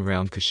wrapped an arm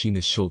around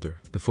Kushina's shoulder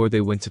before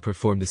they went to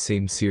perform the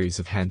same series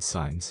of hand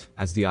signs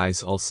as the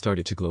eyes all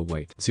started to glow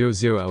white.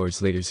 00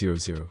 hours later.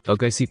 00.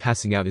 Ugh, I see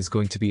passing out is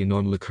going to be a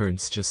normal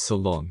occurrence just so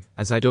long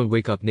as I don't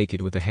wake up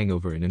naked with a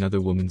hangover in another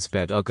woman's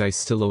bed. Ugh, I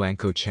still owe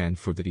Anko-chan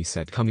for that, he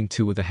said, coming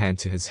to with a hand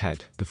to his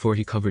head before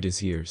he covered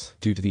his ears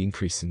due to the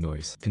increase in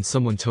noise. Can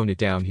someone tone it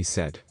down, he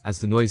said. As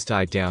the noise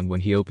died down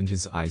when he opened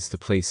his eyes, the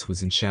place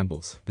was in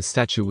shambles. The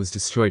statue was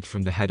destroyed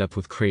from the head up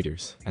with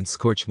craters and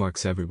scorch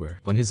marks everywhere.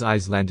 When his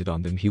eyes landed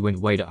on them, he went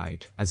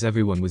wide-eyed as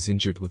everyone was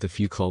injured with a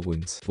few claw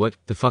wounds. What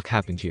the fuck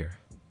happened here?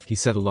 He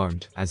said,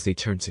 alarmed, as they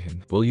turned to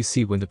him. Well, you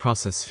see, when the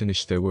process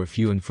finished there were a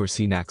few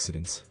unforeseen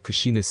accidents,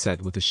 Kushina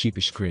said with a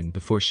sheepish grin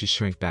before she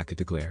shrank back at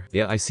the glare.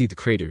 Yeah, I see the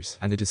craters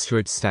and the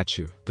destroyed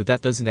statue, but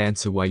that doesn't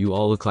answer why you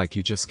all look like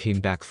you just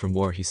came back from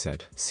war, he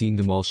said, seeing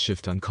them all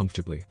shift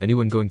uncomfortably.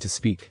 Anyone going to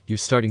speak? You're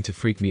starting to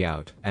freak me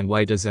out, and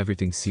why does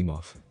everything seem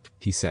off?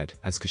 He said,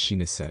 as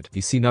Kushina said.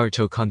 You see,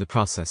 Naruto-kun, the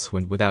process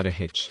went without a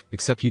hitch,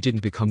 except you didn't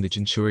become the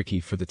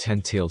Jinchuriki for the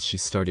 10 tails. She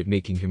started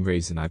making him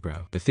raise an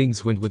eyebrow. The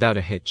things went without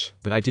a hitch,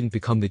 but I didn't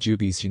become the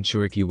Jubi's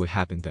Jinchuriki. What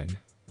happened then?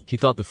 He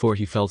thought before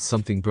he felt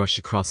something brush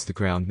across the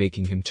ground,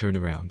 making him turn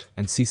around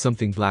and see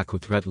something black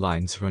with red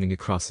lines running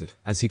across it.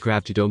 As he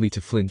grabbed it, only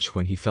to flinch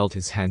when he felt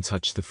his hand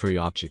touch the furry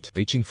object.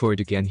 Reaching for it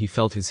again, he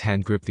felt his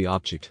hand grip the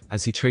object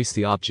as he traced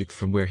the object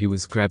from where he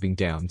was grabbing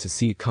down to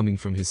see it coming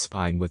from his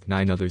spine with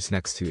 9 others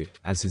next to it.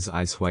 As his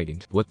eyes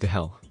widened, what the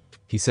hell?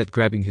 He said,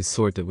 grabbing his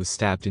sword that was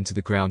stabbed into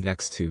the ground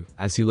next to.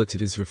 As he looked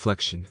at his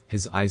reflection,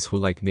 his eyes were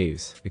like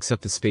maze,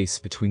 except the space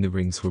between the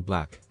rings were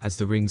black, as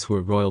the rings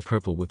were royal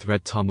purple with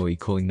red tomo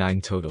equaling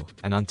 9 total,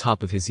 and on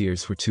top of his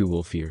ears were 2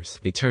 wolf ears.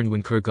 They turned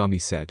when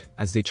Kurogami said,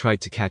 as they tried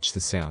to catch the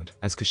sound.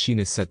 As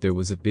Kushina said, there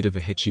was a bit of a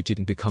hitch. You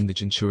didn't become the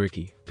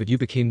Jinchuriki, but you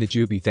became the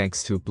Jubi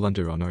thanks to a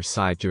blunder on our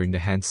side during the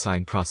hand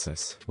sign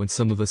process. When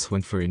some of us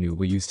went for Inu,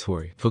 we used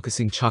Tori.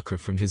 Focusing chakra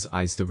from his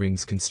eyes, the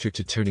rings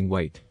constricted, turning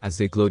white as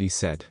they glowed. He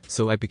said,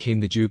 so I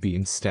became the Jubi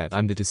instead.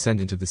 I'm the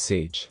descendant of the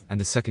sage and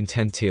the second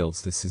 10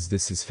 tails. This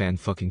is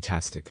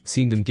fan-fucking-tastic.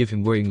 Seeing them give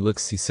him worrying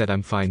looks, he said,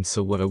 I'm fine,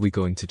 so what are we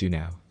going to do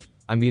now?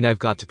 I mean, I've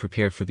got to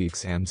prepare for the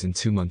exams in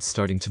 2 months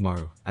starting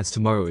tomorrow, as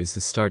tomorrow is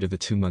the start of the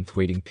 2-month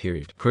waiting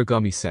period.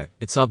 Kurogami said,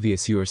 it's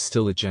obvious you are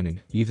still a genin,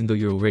 even though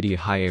you're already a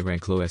high A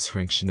rank low S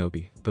rank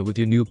shinobi, but with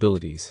your new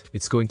abilities,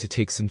 it's going to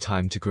take some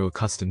time to grow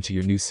accustomed to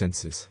your new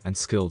senses and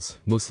skills,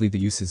 mostly the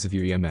uses of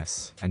your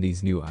EMS and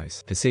these new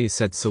eyes. Hisei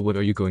said, so what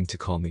are you going to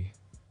call me?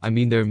 I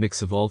mean, they're a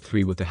mix of all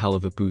 3 with a hell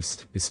of a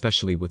boost,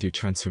 especially with your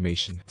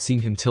transformation. Seeing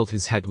him tilt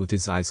his head with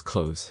his eyes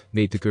closed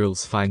made the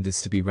girls find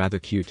this to be rather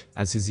cute,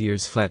 as his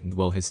ears flattened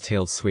while his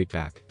tail swayed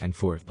back and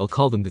forth. I'll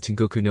call them the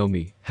Tengoku no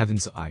Mi,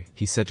 Heaven's Eye,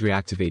 he said,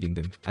 reactivating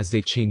them, as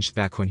they changed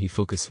back when he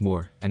focused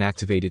more and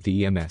activated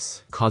the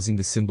EMS, causing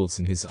the symbols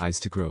in his eyes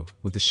to grow,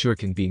 with the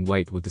shuriken being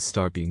white with the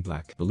star being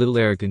black. A little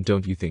arrogant,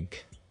 don't you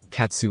think?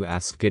 Katsu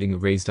asked, getting a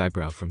raised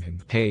eyebrow from him.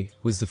 Hey,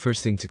 was the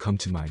first thing to come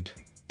to mind.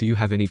 Do you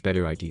have any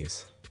better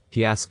ideas?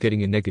 He asked,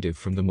 getting a negative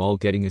from them all,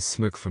 getting a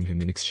smirk from him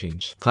in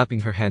exchange. Clapping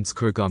her hands,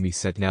 Kurogami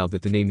said, now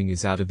that the naming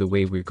is out of the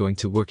way, we're going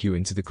to work you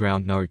into the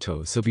ground,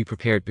 Naruto, so be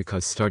prepared,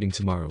 because starting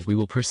tomorrow we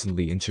will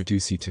personally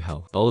introduce you to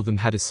hell. All of them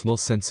had a small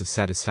sense of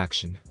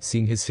satisfaction,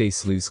 seeing his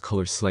face lose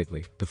color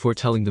slightly, before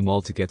telling them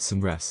all to get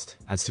some rest,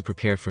 as to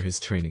prepare for his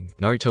training.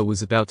 Naruto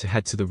was about to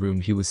head to the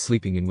room he was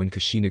sleeping in when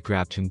Kushina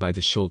grabbed him by the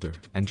shoulder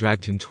and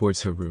dragged him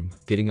towards her room,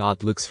 getting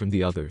odd looks from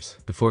the others,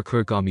 before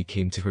Kurogami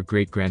came to her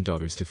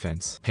great-granddaughter's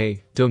defense.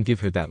 Hey, don't give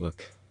her that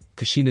look.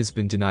 Kushina's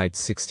been denied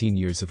 16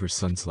 years of her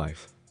son's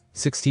life.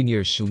 16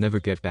 years she'll never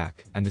get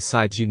back, and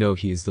besides, you know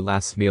he is the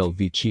last male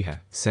v Chiha,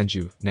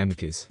 Senju,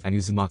 Namikaze, and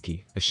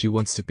Uzumaki. If she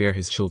wants to bear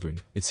his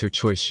children, it's her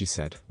choice, she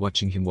said,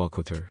 watching him walk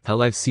with her.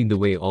 Hell, I've seen the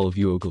way all of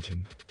you ogled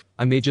him.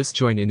 I may just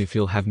join in if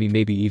you'll have me,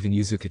 maybe even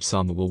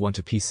Yuzuki-sama will want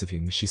a piece of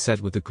him, she said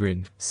with a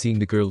grin, seeing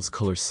the girl's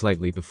color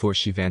slightly before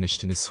she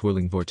vanished in a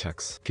swirling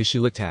vortex. Kishi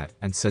looked at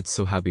and said,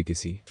 so how big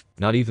is he?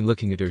 Not even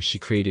looking at her, she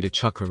created a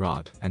chakra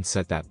rod and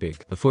said, that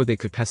big. Before they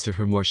could pester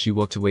her more, she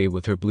walked away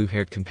with her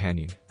blue-haired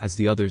companion, as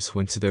the others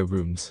went to their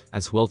rooms,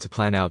 as well to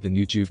plan out the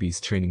new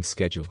Jubi's training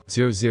schedule.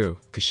 00,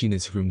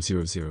 Kushina's room.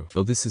 00.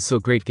 Oh, this is so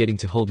great, getting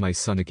to hold my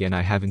son again.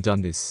 I haven't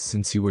done this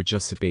since you were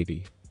just a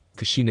baby.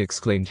 Kushina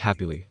exclaimed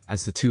happily,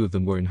 as the 2 of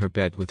them were in her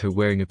bed with her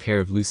wearing a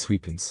pair of loose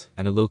sweepants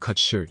and a low-cut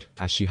shirt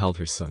as she held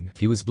her son.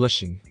 He was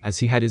blushing, as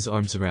he had his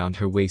arms around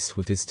her waist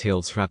with his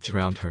tails wrapped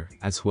around her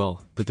as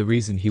well, but the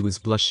reason he was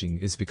blushing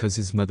is because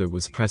his mother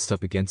was pressed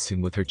up against him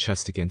with her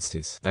chest against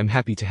his. I'm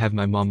happy to have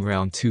my mom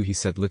around too, he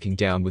said, looking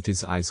down with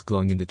his eyes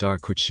glowing in the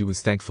dark, which she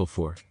was thankful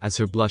for, as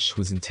her blush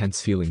was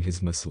intense, feeling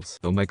his muscles.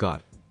 Oh my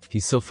god.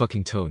 He's so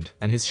fucking toned,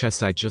 and his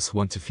chest, I just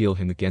want to feel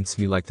him against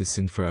me like this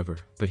in forever.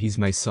 but he's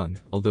my son,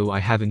 although I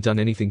haven't done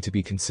anything to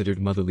be considered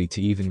motherly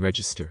to even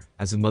register.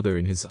 As a mother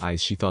in his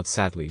eyes, she thought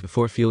sadly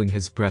before feeling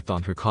his breath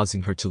on her,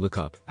 causing her to look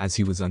up, as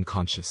he was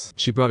unconscious.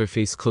 She brought her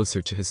face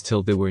closer to his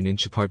till they were an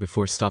inch apart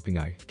before stopping.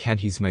 I can't,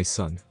 he's my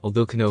son.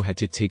 Although Konoha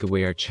did take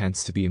away our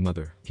chance to be a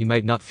mother, he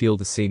might not feel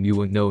the same. You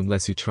won't know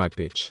unless you try,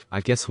 bitch. I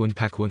guess one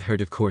pack won't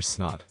hurt, of course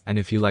not. And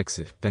if he likes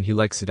it, then he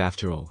likes it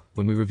after all.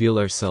 When we reveal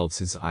ourselves,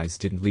 his eyes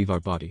didn't leave our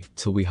body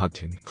till we hugged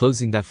him.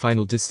 Closing that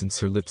final distance,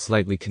 her lips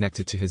lightly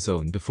connected to his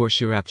own before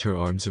she wrapped her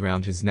arms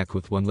around his neck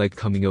with one leg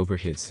coming over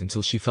his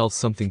until she felt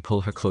something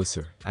pull her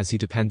closer, as he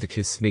deepened the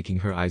kiss, making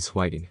her eyes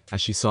widen.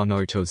 As she saw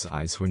Naruto's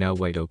eyes were now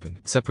wide open.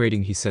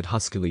 Separating, he said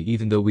huskily,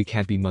 even though we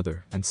can't be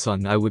mother and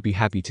son, I would be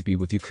happy to be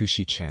with you,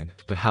 Kushi-chan,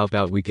 but how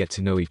about we get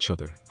to know each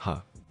other,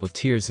 huh? With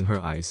tears in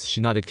her eyes,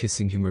 she nodded,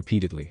 kissing him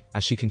repeatedly,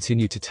 as she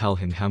continued to tell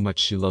him how much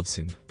she loves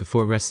him,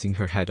 before resting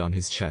her head on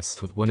his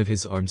chest with one of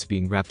his arms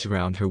being wrapped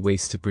around her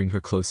waist to bring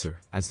her closer,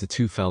 as the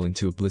two fell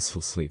into a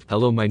blissful sleep.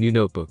 Hello, my new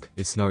notebook,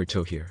 it's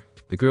Naruto here.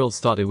 The girls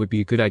thought it would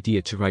be a good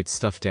idea to write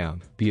stuff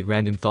down, be it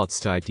random thoughts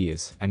to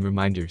ideas and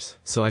reminders,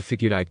 so I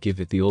figured I'd give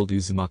it the old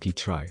Uzumaki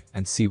try,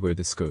 and see where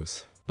this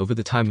goes. Over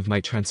the time of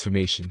my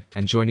transformation,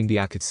 and joining the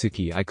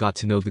Akatsuki, I got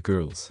to know the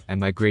girls,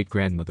 and my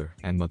great-grandmother,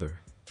 and mother.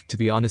 To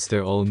be honest,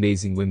 they're all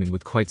amazing women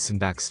with quite some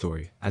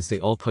backstory, as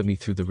they all put me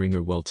through the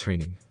ringer while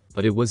training.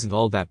 But it wasn't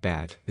all that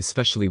bad,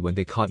 especially when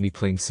they caught me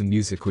playing some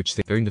music which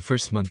they— During the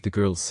first month the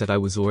girls said I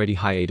was already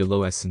high 8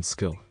 low S in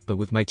skill, but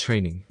with my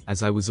training,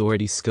 as I was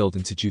already skilled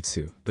into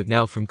jutsu. But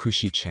now from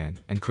Kushi-chan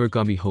and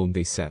Kurogami home,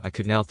 they said I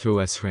could now throw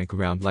S rank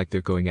around like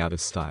they're going out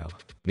of style.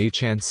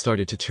 Mei-chan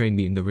started to train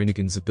me in the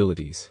Rinnegan's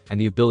abilities, and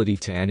the ability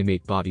to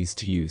animate bodies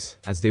to use,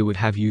 as they would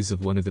have use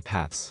of one of the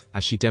paths,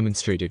 as she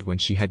demonstrated when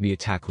she had me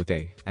attack with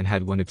A, and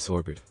had one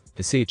absorbed.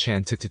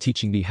 Hisei-chan took to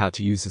teaching me how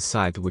to use a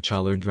scythe, which I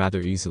learned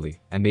rather easily,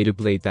 and made a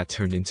blade that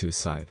turned into a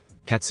scythe.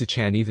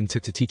 Katsu-chan even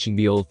took to teaching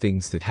me old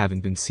things that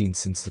haven't been seen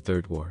since the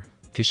Third War.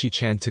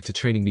 Kishi-chan took to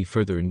training me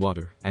further in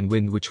water and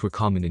wind, which were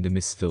common in the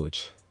Mist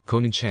Village.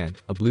 Konan-chan,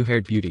 a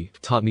blue-haired beauty,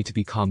 taught me to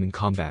be calm in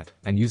combat,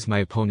 and use my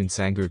opponent's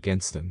anger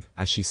against them.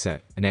 As she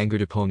said, an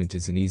angered opponent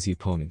is an easy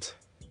opponent.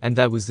 And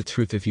that was the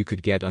truth. If you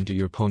could get under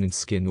your opponent's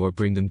skin or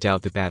bring them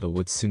down, the battle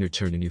would sooner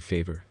turn in your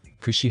favor.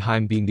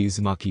 Kushi-hime, being the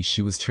Uzumaki,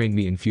 she was trained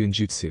me in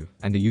Fuinjutsu,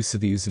 and the use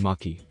of the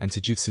Uzumaki, and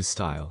Taijutsu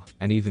style,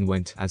 and even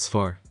went as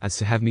far as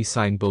to have me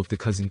sign both the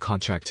cousin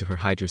contract to her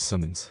Hydra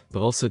summons,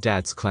 but also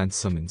dad's clan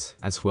summons,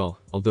 as well,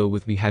 although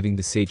with me having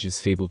the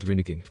sage's fabled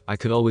Rinnegan, I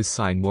could always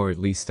sign more, at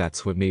least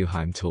that's what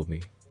Mayuhime told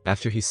me.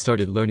 After he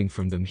started learning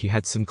from them, he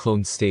had some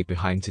clones stay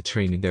behind to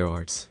train in their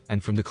arts,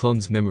 and from the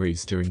clones'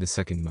 memories during the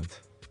second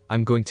month.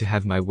 I'm going to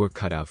have my work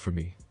cut out for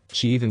me.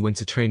 She even went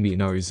to train me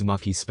in our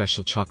Uzumaki's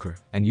special chakra,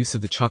 and use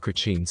of the chakra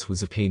chains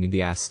was a pain in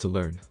the ass to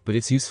learn, but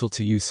it's useful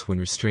to use when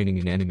restraining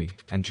an enemy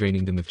and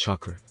draining them of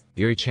chakra.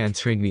 Yuri-chan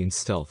trained me in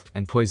stealth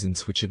and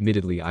poisons, which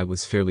admittedly I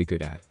was fairly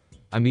good at.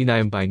 I mean, I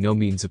am by no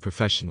means a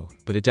professional,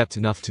 but adept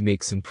enough to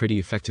make some pretty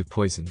effective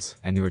poisons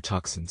and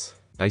neurotoxins.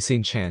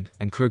 Daisen-chan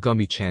and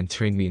Kurogami-chan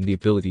trained me in the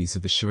abilities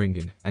of the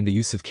Sharingan and the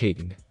use of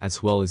Kaiten,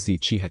 as well as the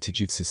Uchiha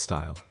Taijutsu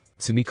style.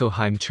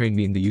 Sumiko-hime trained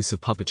me in the use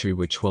of puppetry,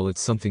 which, while it's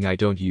something I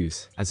don't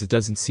use, as it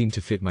doesn't seem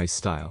to fit my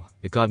style,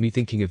 it got me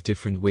thinking of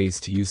different ways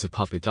to use a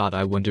puppet.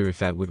 I wonder if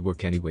that would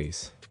work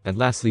anyways. And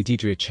lastly,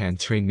 Deidre-chan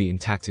trained me in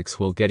tactics,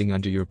 while getting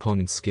under your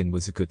opponent's skin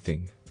was a good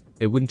thing.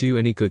 It wouldn't do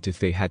any good if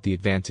they had the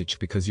advantage,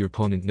 because your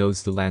opponent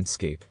knows the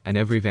landscape and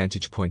every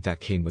vantage point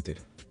that came with it.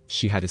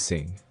 She had a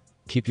saying: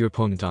 keep your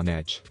opponent on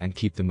edge and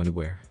keep them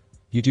unaware.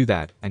 You do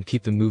that and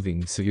keep them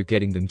moving, so you're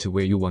getting them to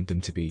where you want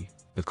them to be.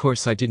 Of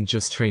course, I didn't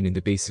just train in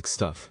the basic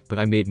stuff, but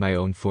I made my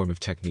own form of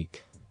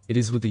technique. It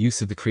is with the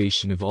use of the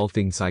creation of all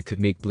things I could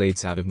make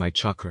blades out of my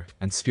chakra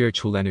and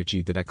spiritual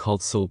energy that I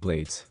called soul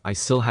blades. I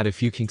still had a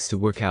few kinks to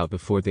work out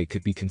before they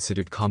could be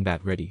considered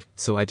combat ready,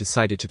 so I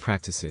decided to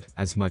practice it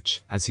as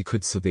much as he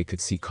could so they could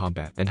see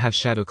combat, and have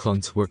shadow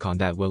clones work on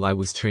that while I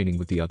was training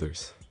with the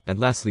others. And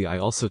lastly, I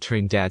also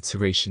trained Dad's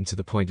Hiraishin to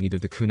the point neither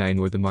the kunai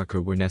nor the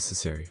marker were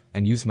necessary,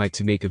 and used might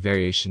to make a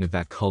variation of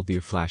that called the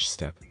flash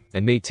step,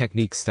 and made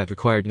techniques that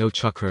required no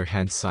chakra or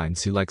hand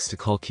signs he likes to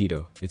call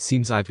Kido. It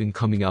seems I've been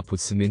coming up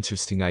with some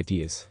interesting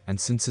ideas, and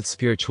since it's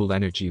spiritual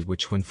energy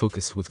which when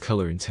focused with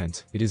color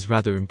intent, it is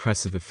rather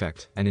impressive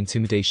effect, an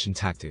intimidation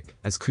tactic,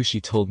 as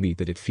Kushi told me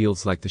that it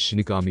feels like the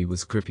Shinigami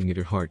was gripping at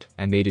her heart,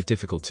 and made it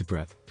difficult to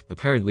breathe.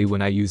 Apparently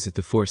when I use it,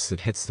 the force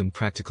that hits them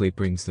practically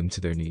brings them to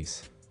their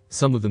knees.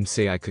 Some of them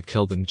say I could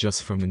kill them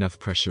just from enough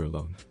pressure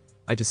alone.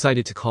 I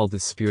decided to call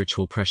this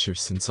spiritual pressure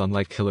since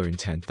unlike killer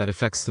intent that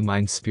affects the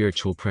mind,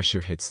 spiritual pressure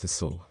hits the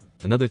soul.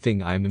 Another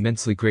thing I am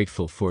immensely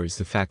grateful for is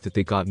the fact that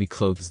they got me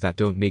clothes that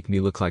don't make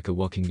me look like a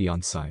walking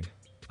neon sign.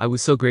 I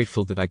was so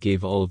grateful that I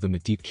gave all of them a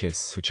deep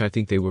kiss, which I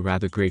think they were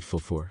rather grateful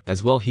for.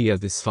 As well,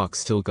 this fox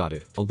still got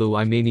it, although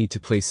I may need to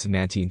place some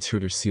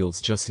anti-intruder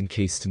seals just in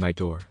case to my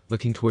door.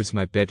 Looking towards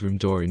my bedroom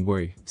door in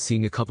worry,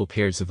 seeing a couple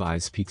pairs of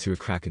eyes peek through a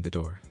crack in the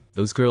door.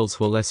 Those girls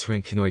while less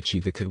rank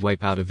Kinoichi that could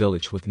wipe out a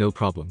village with no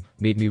problem,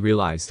 made me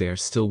realize they are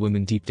still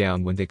women deep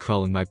down when they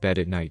crawl in my bed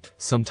at night,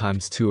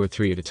 sometimes 2 or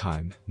 3 at a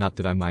time, not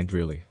that I mind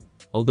really.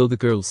 Although the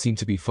girls seem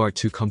to be far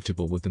too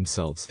comfortable with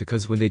themselves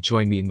because when they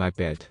join me in my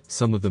bed,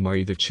 some of them are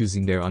either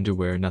choosing their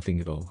underwear or nothing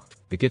at all.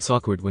 It gets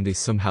awkward when they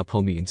somehow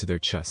pull me into their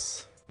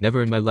chests.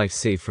 Never in my life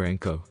save for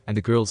Enko, and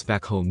the girls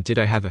back home did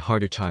I have a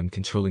harder time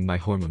controlling my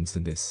hormones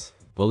than this.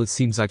 Well, it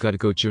seems I gotta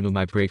go journal.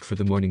 My break for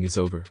the morning is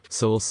over,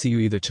 so I'll see you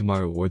either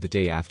tomorrow or the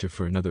day after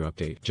for another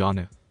update.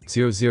 Jana.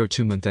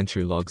 002 month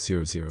entry log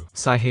 00.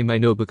 Sai hey my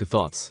notebook of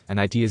thoughts and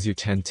ideas, your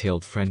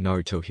 10-tailed friend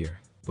Naruto here.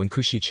 When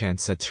Kushi-chan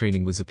said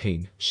training was a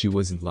pain, she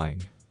wasn't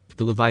lying.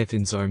 The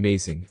Leviathans are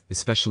amazing,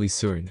 especially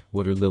Tsunade,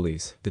 Water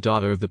Lilies, the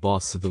daughter of the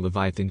boss of the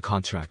Leviathan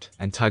contract,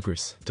 and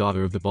Tigress,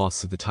 daughter of the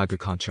boss of the Tiger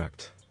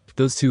contract.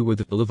 Those two were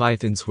the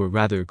Leviathans were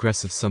rather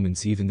aggressive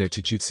summons. Even their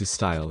Taijutsu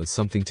style is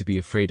something to be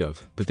afraid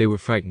of, but they were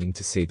frightening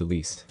to say the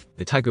least.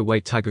 The Tiger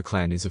White Tiger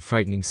clan is a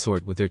frightening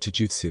sort with their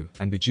Taijutsu,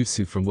 and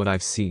Bijutsu from what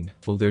I've seen,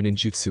 while their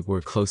ninjutsu were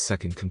a close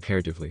second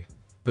comparatively.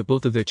 But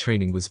both of their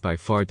training was by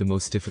far the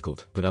most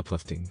difficult, but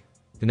uplifting.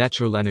 The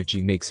natural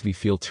energy makes me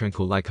feel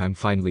tranquil, like I'm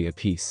finally at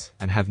peace,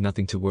 and have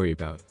nothing to worry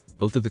about.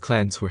 Both of the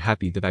clans were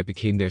happy that I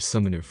became their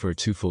summoner for a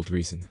twofold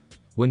reason.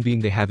 One being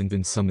they haven't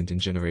been summoned in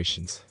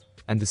generations.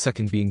 And the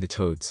second being the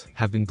Toads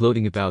have been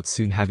gloating about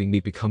soon having me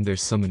become their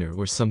summoner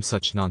or some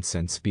such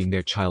nonsense, being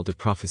their child of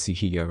prophecy.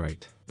 Yeah,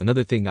 right.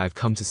 Another thing I've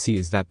come to see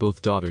is that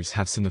both daughters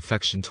have some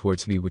affection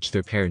towards me, which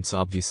their parents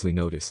obviously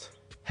noticed.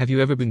 Have you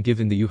ever been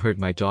given the "you hurt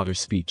my daughter"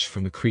 speech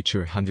from a creature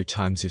 100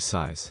 times your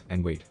size?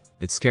 And wait,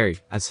 it's scary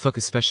as fuck,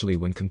 especially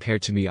when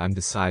compared to me. I'm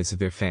the size of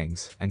their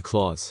fangs and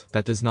claws.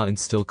 That does not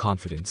instill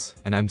confidence,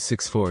 and I'm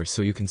 6'4",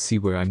 so you can see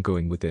where I'm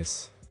going with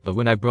this. But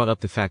when I brought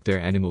up the fact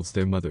their animals,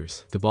 their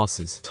mothers, the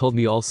bosses, told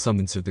me all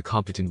summons of the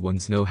competent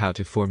ones know how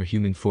to form a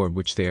human form,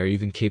 which they are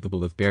even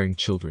capable of bearing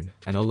children,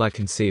 and all I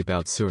can say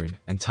about Tsunade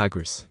and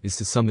Tigress is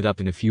to sum it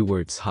up in a few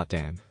words: hot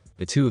damn.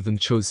 The two of them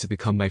chose to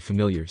become my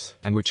familiars,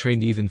 and were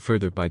trained even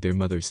further by their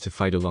mothers to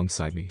fight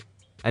alongside me.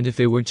 And if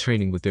they weren't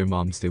training with their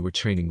moms, they were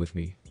training with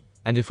me.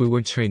 And if we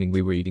weren't training,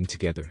 we were eating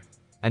together.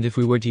 And if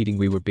we weren't eating,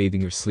 we were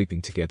bathing or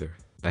sleeping together.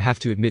 I have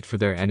to admit, for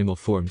their animal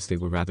forms they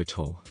were rather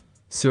tall.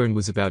 Tsunade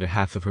was about a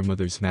half of her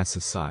mother's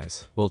massive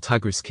size, while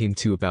Tigress came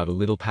to about a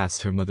little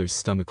past her mother's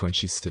stomach when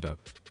she stood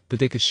up. But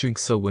they could shrink,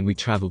 so when we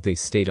traveled they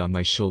stayed on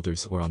my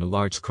shoulders or on a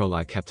large curl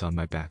I kept on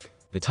my back.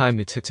 The time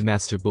it took to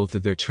master both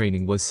of their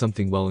training was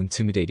something well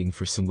intimidating.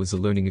 For some was a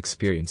learning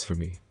experience for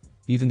me.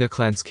 Even their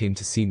clans came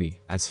to see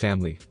me as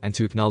family, and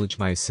to acknowledge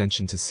my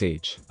ascension to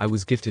sage. I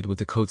was gifted with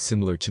a coat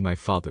similar to my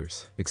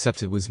father's,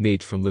 except it was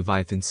made from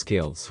Leviathan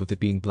scales, with it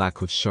being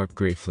black with sharp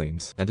grey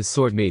flames, and a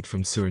sword made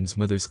from Tsunade's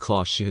mother's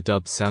claw she had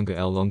dubbed Sanga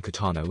El Long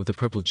Katana, with a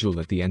purple jewel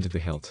at the end of the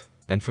hilt.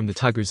 And from the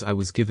tigers I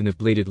was given a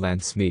bladed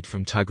lance made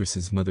from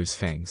Tigress's mother's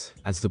fangs,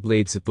 as the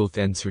blades at both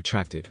ends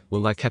retracted,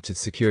 while I kept it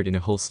secured in a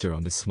holster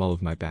on the small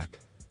of my back.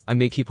 I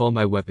may keep all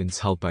my weapons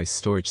held by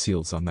storage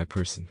seals on my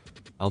person.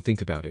 I'll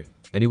think about it.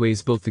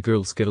 Anyways, both the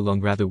girls get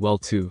along rather well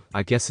too.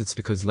 I guess it's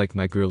because, like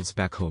my girls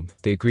back home,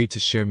 they agreed to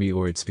share me,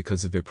 or it's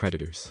because of their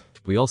predators.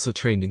 We also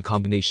trained in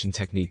combination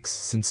techniques,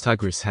 since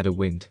Tigress had a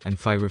wind and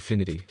fire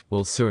affinity,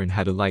 while Tsunade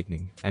had a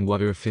lightning and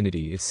water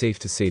affinity. It's safe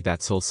to say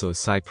that's also a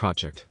side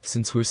project,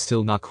 since we're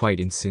still not quite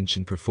in sync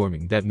in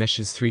performing that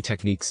meshes 3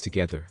 techniques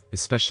together,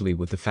 especially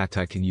with the fact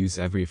I can use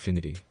every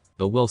affinity.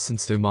 But well,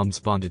 since their moms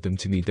bonded them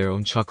to me, their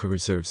own chakra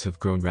reserves have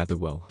grown rather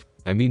well.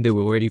 I mean, they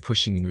were already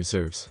pushing in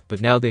reserves,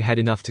 but now they had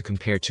enough to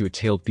compare to a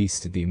tailed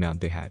beast in the amount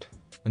they had.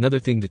 Another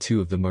thing, the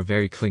two of them are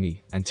very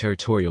clingy and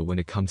territorial when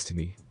it comes to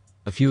me.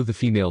 A few of the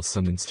female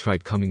summons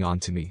tried coming on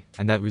to me,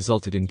 and that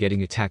resulted in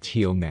getting attacked.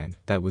 Hyo man,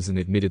 that was an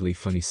admittedly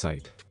funny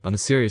sight. On a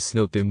serious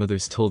note, their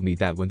mothers told me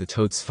that when the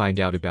Toads find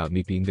out about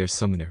me being their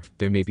summoner,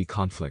 there may be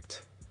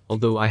conflict.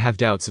 Although I have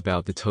doubts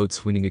about the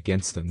Toads winning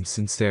against them,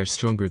 since they are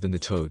stronger than the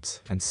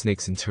Toads and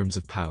snakes in terms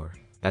of power.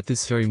 At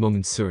this very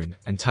moment, Tsunade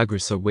and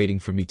Tigress are waiting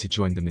for me to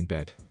join them in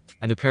bed.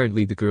 And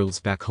apparently the girls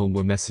back home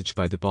were messaged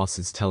by the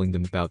bosses telling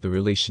them about the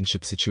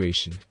relationship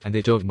situation, and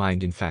they don't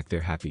mind, in fact they're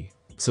happy.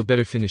 So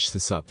better finish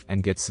this up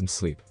and get some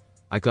sleep.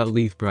 I gotta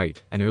leave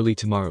bright and early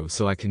tomorrow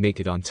so I can make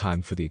it on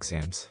time for the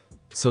exams.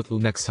 So till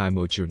next time,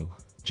 oh journal.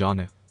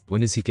 Jana,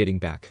 when is he getting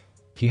back?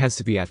 He has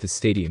to be at the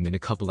stadium in a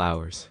couple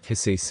hours,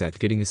 Hisei said,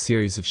 getting a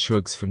series of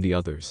shrugs from the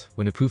others,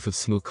 when a poof of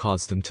smoke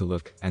caused them to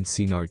look and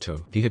see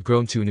Naruto. He had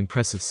grown to an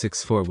impressive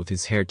 6'4", with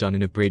his hair done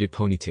in a braided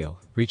ponytail,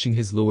 reaching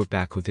his lower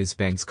back, with his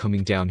bangs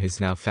coming down his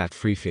now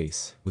fat-free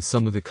face, with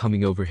some of it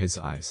coming over his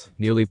eyes,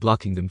 nearly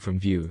blocking them from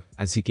view,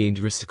 as he gained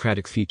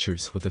aristocratic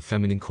features with a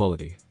feminine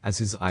quality, as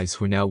his eyes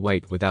were now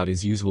white without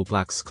his usual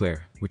black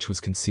sclare, which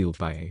was concealed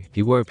by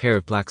he wore a pair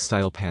of black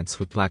style pants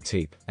with black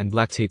tape, and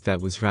black tape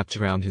that was wrapped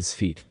around his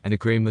feet, and a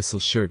grey muscle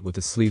shirt with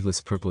a sleeveless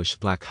purplish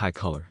black high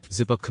collar,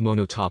 zip-up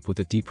kimono top with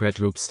a deep red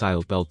rope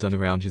style belt done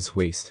around his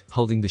waist,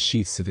 holding the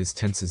sheaths of his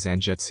tensa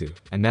zanjetsu,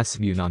 and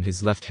Masamune on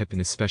his left hip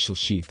in a special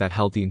sheath that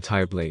held the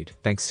entire blade,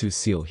 thanks to a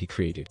seal he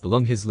created.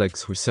 Along his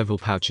legs were several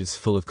pouches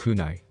full of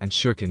kunai, and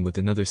shuriken with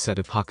another set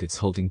of pockets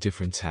holding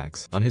different tags.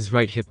 axe. On his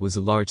right hip was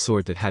a large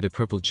sword that had a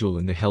purple jewel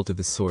in the hilt of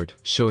the sword,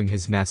 showing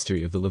his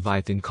mastery of the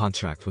Leviathan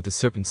contract with a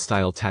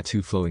serpent-style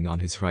tattoo flowing on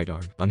his right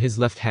arm. On his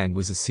left hand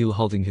was a seal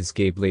holding his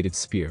gay-bladed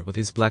spear with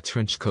his black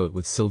trench coat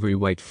with silvery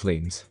white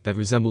flames that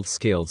resembled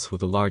scales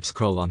with a large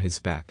scroll on his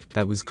back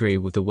that was grey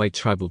with the white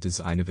tribal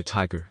design of a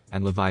tiger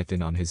and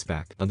Leviathan on his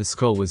back. On the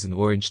scroll was an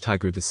orange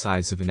tiger the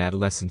size of an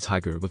adolescent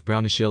tiger with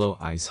brownish-yellow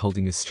eyes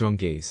holding a strong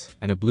gaze,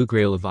 and a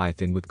blue-grey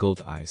Leviathan with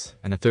gold eyes,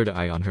 and a third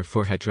eye on her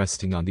forehead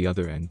resting on the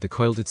other end that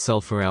coiled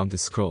itself around the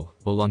scroll,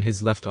 while on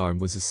his left arm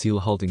was a seal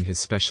holding his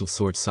special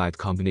sword-side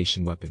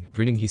combination weapon.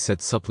 Grinning he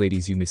said, "Sup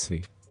ladies, you miss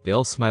me?" They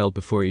all smiled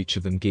before each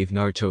of them gave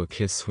Naruto a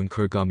kiss when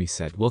Kurogami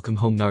said, "Welcome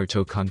home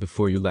Naruto-kun,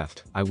 before you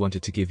left, I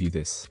wanted to give you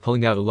this."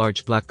 Pulling out a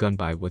large black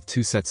gunbai with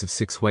 2 sets of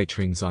 6 white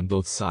rings on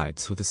both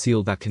sides with a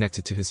seal that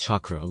connected to his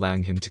chakra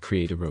allowing him to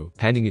create a robe.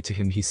 Handing it to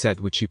him he said,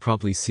 which he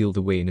promptly sealed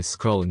away in a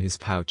scroll in his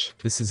pouch,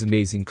 "This is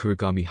amazing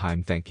Kurogami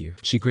Haim, thank you."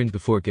 She grinned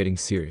before getting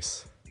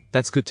serious.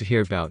 "That's good to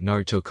hear about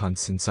Naruto-kun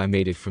since I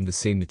made it from the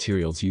same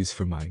materials used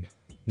for mine.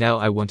 Now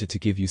I wanted to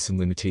give you some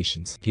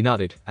limitations." He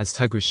nodded, as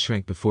Tigress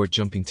shrank before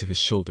jumping to his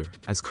shoulder,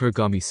 as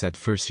Kurogami said,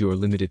 "First you are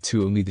limited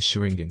to only the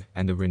Sharingan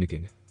and the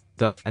Rinnegan.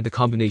 And the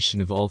combination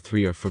of all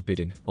 3 are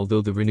forbidden, although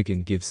the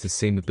Rinnegan gives the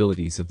same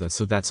abilities of the,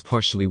 so that's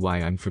partially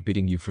why I'm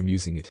forbidding you from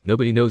using it.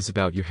 Nobody knows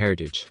about your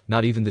heritage,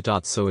 not even the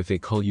dots, so if they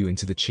call you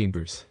into the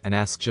chambers and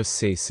ask, just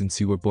say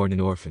since you were born an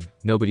orphan,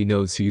 nobody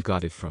knows who you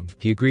got it from."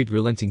 He agreed,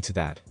 relenting to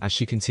that, as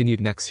she continued,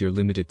 "Next you're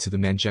limited to the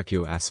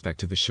Mangekyo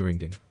aspect of the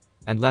Sharingan.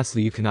 And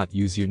lastly, you cannot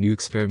use your new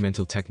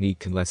experimental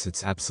technique unless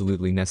it's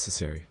absolutely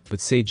necessary, but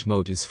Sage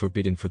Mode is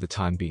forbidden for the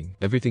time being.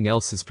 Everything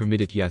else is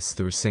permitted, yes,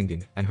 the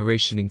Rasengan and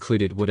Haraishin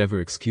included,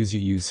 whatever excuse you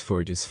use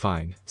for it is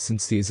fine,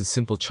 since the is a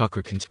simple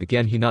chakra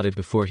Again he nodded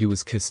before he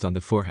was kissed on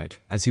the forehead,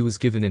 as he was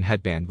given a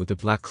headband with a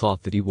black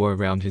cloth that he wore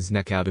around his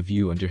neck out of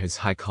view under his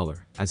high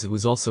collar, as it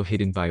was also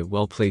hidden by a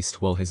well-placed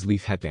his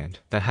leaf headband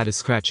that had a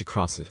scratch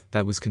across it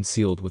that was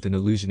concealed with an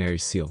illusionary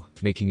seal,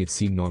 making it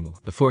seem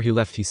normal. Before he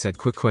left he said,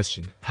 "Quick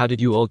question, how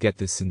did you all get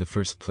this in the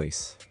first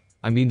place?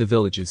 I mean, the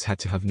villagers had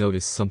to have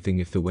noticed something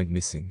if they went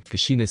missing."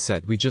 Kushina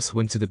said, "We just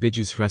went to the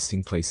Biju's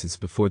resting places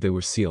before they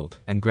were sealed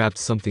and grabbed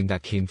something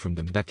that came from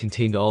them that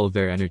contained all of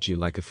their energy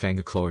like a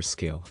fangaclaw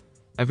scale.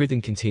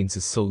 Everything contains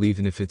a soul,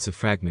 even if it's a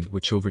fragment,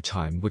 which over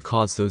time would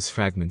cause those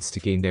fragments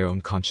to gain their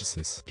own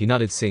consciousness." He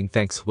nodded saying,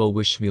 "Thanks, well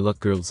wish me luck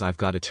girls, I've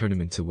got a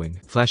tournament to win."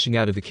 Flashing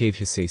out of the cave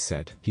Hisei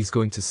said, "He's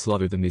going to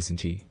slaughter them,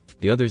 isn't he?"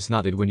 The others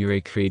nodded when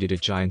Yurei created a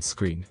giant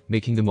screen,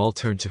 making them all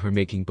turn to her,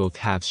 making both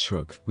halves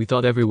shrug. "We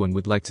thought everyone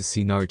would like to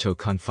see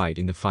Naruto-kun fight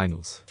in the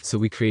finals, so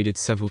we created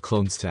several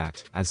clones to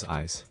act as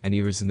eyes and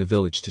ears in the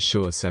village to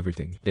show us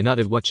everything." They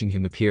nodded, watching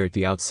him appear at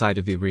the outside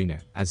of the arena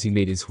as he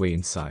made his way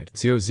inside.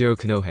 00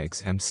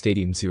 Konoha's M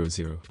Stadium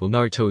 00. Will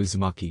Naruto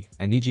Uzumaki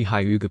and Niji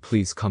Hyuga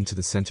please come to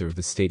the center of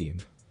the stadium?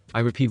 I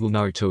repeat, will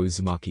Naruto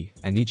Uzumaki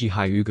and Niji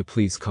Hyuga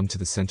please come to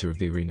the center of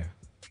the arena?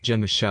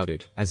 Genma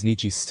shouted, as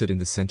Niji stood in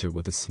the center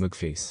with a smug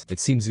face. It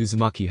seems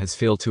Uzumaki has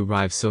failed to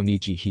arrive, so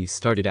Niji he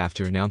started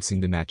after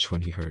announcing the match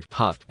when he heard,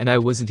 "Ha, and I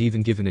wasn't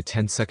even given a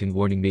 10-second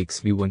warning.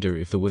 Makes me wonder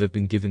if they would have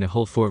been given a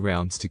whole 4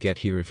 rounds to get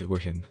here if it were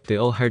him." They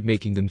all heard,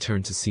 making them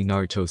turn to see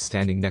Naruto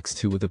standing next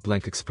to with a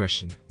blank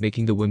expression,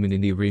 making the women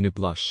in the arena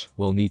blush,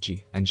 while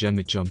Niji and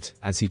Genma jumped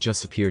as he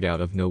just appeared out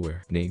of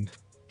nowhere. "Name?"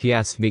 he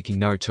asked, making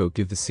Naruto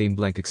give the same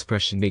blank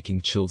expression,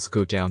 making chills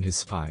go down his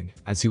spine,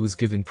 as he was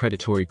given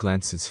predatory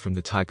glances from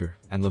the tiger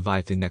and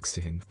Leviathan next to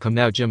him. "Come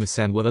now,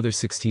 Gemma-san, what other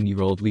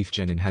 16-year-old leaf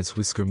genin has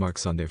whisker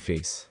marks on their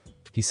face?"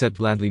 he said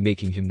blandly,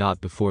 making him nod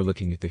before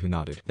looking at the who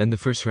nodded. "Then the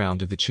first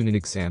round of the Chunin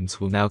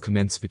exams will now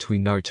commence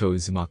between Naruto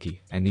Uzumaki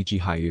and Niji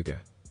Hyuga.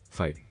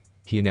 Fight,"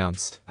 he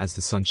announced, as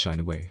the sun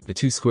shined away. The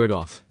two squared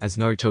off, as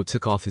Naruto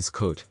took off his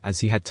coat, as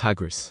he had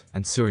Tigress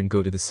and Surin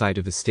go to the side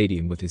of the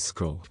stadium with his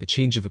scroll. "The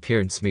change of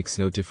appearance makes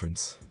no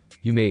difference.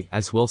 You may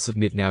as well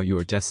submit now. You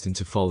are destined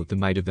to fall at the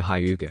might of the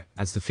Hyuga,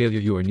 as the failure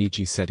you are,"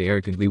 Niji said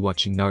arrogantly,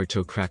 watching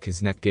Naruto crack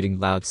his neck, getting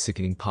loud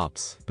sickening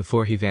pops,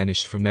 before he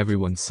vanished from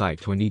everyone's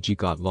sight when Niji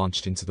got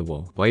launched into the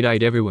wall.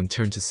 Wide-eyed everyone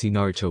turned to see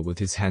Naruto with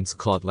his hands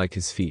clawed like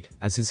his feet,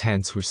 as his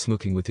hands were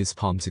smoking with his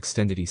palms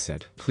extended. He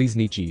said, "Please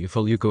Niji, if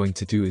all you're going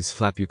to do is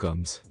flap your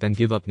gums, then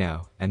give up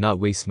now, and not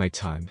waste my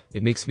time.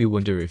 It makes me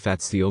wonder if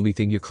that's the only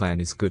thing your clan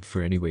is good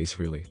for anyways,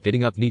 really."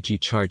 Getting up, Niji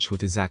charged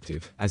with his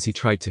active, as he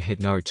tried to hit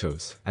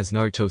Naruto's, as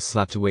Naruto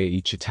slapped away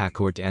each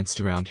attack or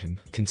danced around him,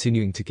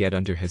 continuing to get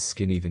under his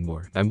skin even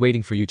more. "I'm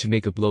waiting for you to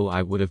make a blow.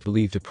 I would have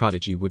believed a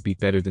prodigy would be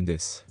better than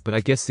this, but I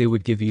guess they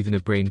would give even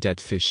a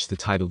brain-dead fish the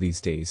title these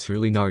days,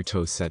 really,"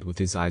 Naruto said with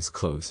his eyes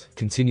closed,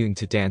 continuing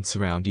to dance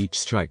around each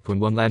strike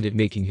when one landed,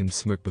 making him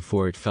smirk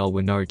before it fell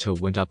when Naruto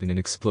went up in an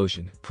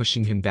explosion,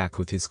 pushing him back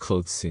with his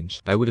clothes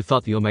singed. "I would have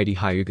thought the almighty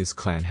Hyuga's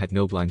clan had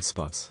no blind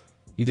spots.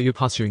 Either you're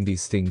posturing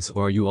these things,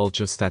 or are you all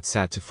just that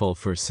sad to fall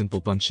for a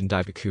simple bunch in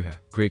Daibakuha?"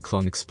 Great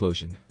Clone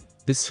explosion.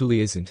 "This truly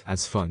isn't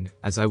as fun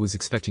as I was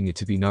expecting it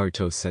to be,"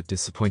 Naruto said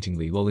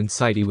disappointingly, while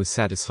inside he was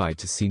satisfied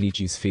to see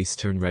Niji's face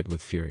turn red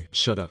with fury.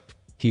 "Shut up,"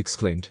 he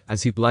exclaimed,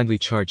 as he blindly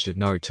charged at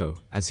Naruto,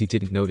 as he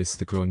didn't notice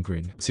the growing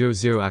grin.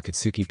 00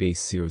 Akatsuki base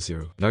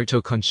 00.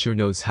 Naruto-kun sure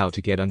knows how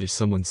to get under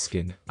someone's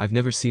skin. I've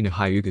never seen a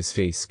Hyuga's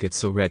face get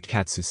so red,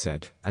 Katsu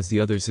said, as the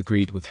others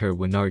agreed with her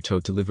when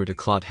Naruto delivered a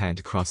clawed hand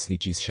across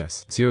Niji's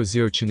chest.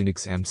 00 Chunin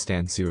exam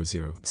stand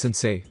 00.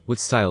 Sensei, what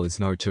style is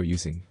Naruto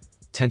using?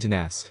 Tenten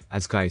asked,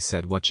 as Guy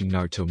said watching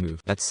Naruto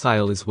move. That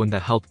style is one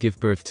that helped give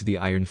birth to the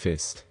Iron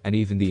Fist, and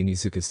even the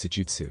Inizuka's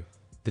Taijutsu.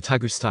 The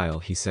tiger style,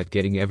 he said,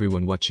 getting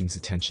everyone watching's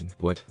attention.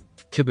 What?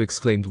 Kiba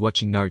exclaimed,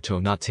 watching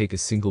Naruto not take a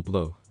single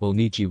blow, while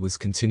Niji was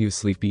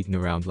continuously beaten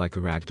around like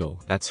a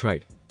ragdoll. That's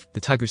right. The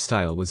tiger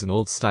style was an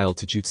old style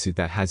Taijutsu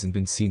that hasn't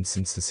been seen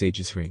since the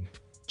Sage's Ring.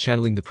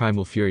 Channeling the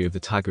primal fury of the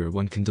tiger,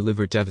 one can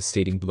deliver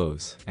devastating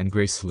blows and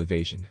graceful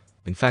evasion.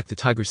 In fact, the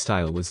tiger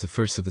style was the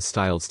first of the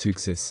styles to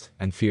exist,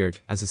 and feared,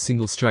 as a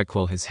single strike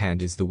while his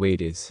hand is the way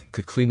it is,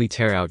 could cleanly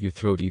tear out your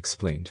throat, he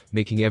explained,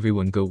 making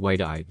everyone go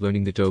wide-eyed.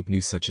 Learning the dope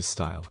knew such a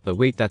style. But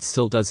wait, that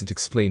still doesn't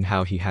explain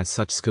how he has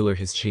such skill or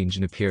his change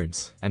in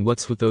appearance. And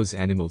what's with those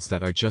animals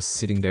that are just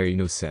sitting there,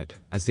 Ino said,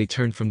 as they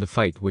turned from the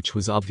fight, which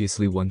was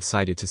obviously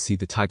one-sided, to see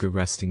the tiger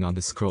resting on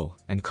the scroll,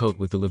 and coat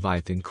with the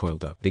leviathan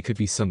coiled up. They could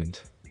be summoned.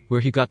 Where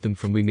he got them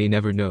from we may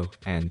never know,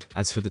 and,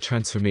 as for the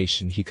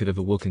transformation, he could have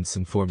awoken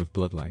some form of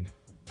bloodline.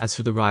 As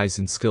for the rise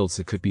in skills,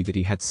 it could be that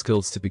he had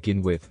skills to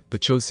begin with,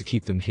 but chose to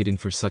keep them hidden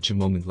for such a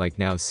moment like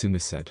now, Suma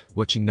said,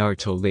 watching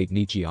Naruto lay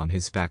Niji on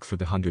his back for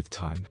the 100th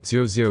time.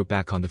 00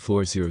 back on the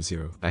floor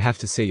 00. I have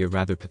to say you're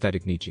rather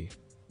pathetic, Niji.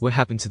 What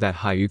happened to that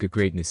Hyuga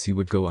greatness you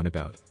would go on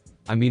about?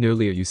 I mean,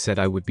 earlier you said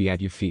I would be at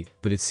your feet,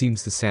 but it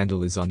seems the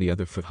sandal is on the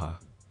other foot, huh?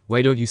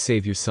 Why don't you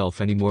save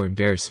yourself any more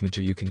embarrassment,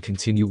 or you can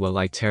continue while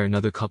I tear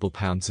another couple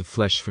pounds of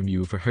flesh from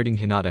you for hurting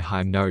Hinata.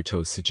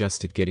 Naruto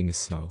suggested, getting a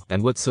snow.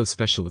 And what's so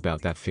special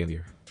about that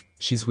failure?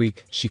 She's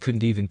weak, she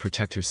couldn't even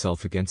protect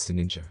herself against a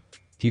ninja.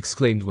 He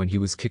exclaimed when he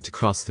was kicked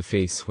across the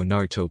face when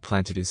Naruto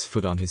planted his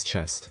foot on his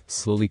chest,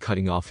 slowly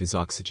cutting off his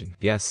oxygen.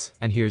 Yes,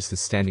 and here's the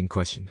standing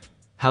question.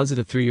 How's it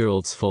a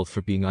 3-year-old's fault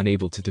for being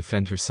unable to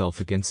defend herself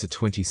against a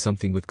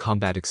 20-something with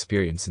combat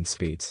experience in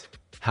spades?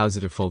 How's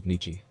it her fault,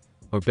 Niji?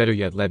 Or better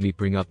yet, let me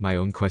bring up my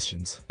own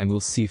questions, and we'll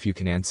see if you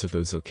can answer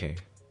those, okay?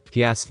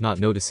 He asked, not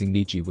noticing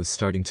Niji was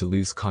starting to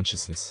lose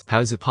consciousness. How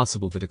is it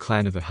possible that a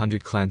clan of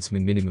 100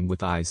 clansmen minimum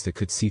with eyes that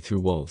could see through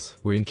walls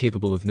were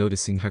incapable of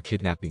noticing her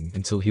kidnapping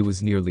until he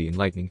was nearly in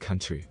Lightning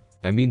Country?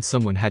 I mean,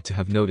 someone had to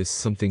have noticed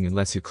something,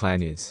 unless your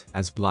clan is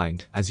as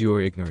blind as you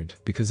are ignorant,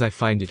 because I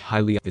find it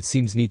highly. It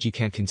seems Niji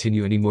can't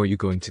continue anymore. You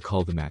going to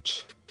call the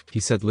match? He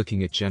said,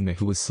 looking at Genma,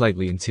 who was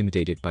slightly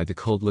intimidated by the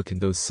cold look in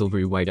those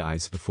silvery white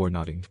eyes, before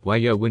nodding. Why,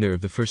 yeah, winner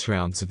of the first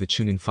rounds of the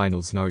Chunin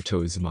finals,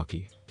 Naruto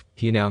Uzumaki,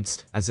 he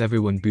announced, as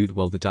everyone booed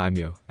while the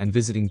daimyo and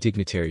visiting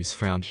dignitaries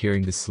frowned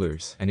hearing the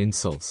slurs and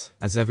insults,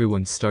 as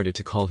everyone started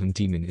to call him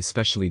demon,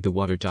 especially the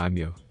water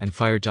daimyo and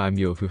fire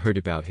daimyo, who heard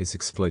about his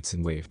exploits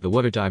and waved. The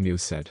water daimyo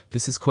said,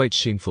 this is quite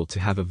shameful to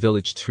have a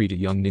village treat a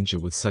young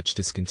ninja with such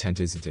discontent,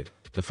 isn't it?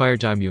 The fire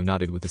daimyo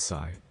nodded with a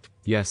sigh.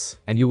 Yes,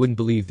 and you wouldn't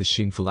believe the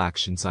shameful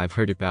actions I've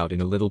heard about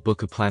in a little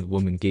book a plant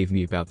woman gave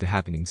me about the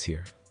happenings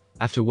here.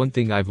 After one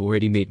thing, I've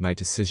already made my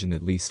decision,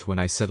 at least when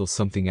I settle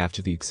something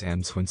after the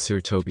exams, when Sir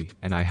Toby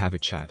and I have a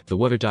chat. The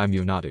water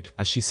daimyo nodded,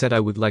 as she said,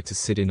 I would like to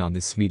sit in on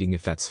this meeting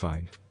if that's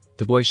fine.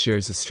 The boy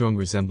shares a strong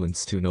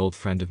resemblance to an old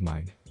friend of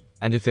mine.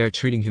 And if they're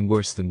treating him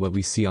worse than what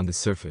we see on the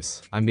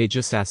surface, I may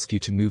just ask you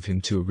to move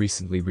him to a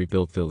recently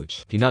rebuilt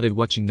village. He nodded,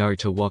 watching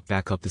Naruto walk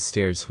back up the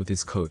stairs with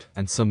his coat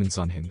and summons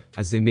on him,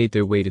 as they made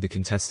their way to the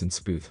contestants'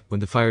 booth,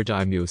 when the fire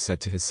daimyo said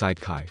to his side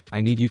Kai,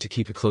 I need you to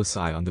keep a close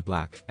eye on the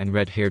black and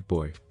red-haired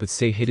boy, but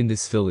stay hidden.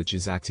 This village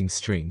is acting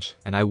strange,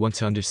 and I want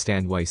to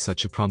understand why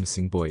such a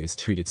promising boy is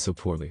treated so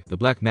poorly. The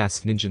black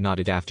masked ninja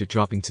nodded after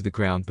dropping to the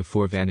ground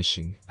before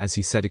vanishing, as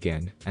he said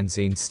again, and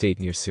Zane stayed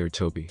near Sir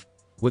Toby.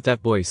 What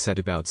that boy said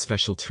about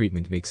special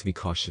treatment makes me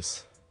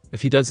cautious.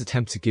 If he does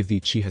attempt to give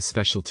the Uchiha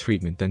special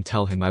treatment, then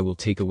tell him I will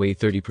take away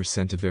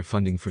 30% of their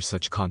funding for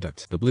such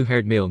conduct. The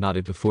blue-haired male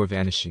nodded before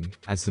vanishing,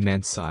 as the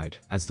man sighed,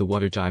 as the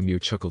water daimyo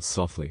chuckled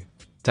softly.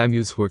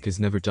 Daimyo's work is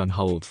never done,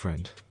 huh, old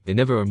friend? They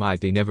never are,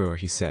 they never are,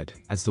 he said,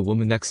 as the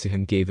woman next to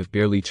him gave a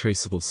barely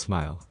traceable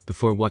smile,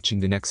 before watching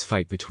the next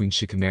fight between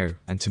Shikamaru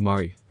and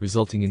Tamari,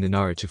 resulting in the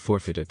Nara to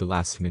forfeit at the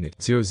last minute.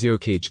 00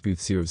 Cage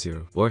Booth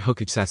 00. Or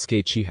Hokage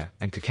Sasuke Uchiha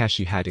and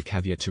Kakashi had a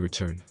caveat to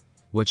return.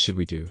 What should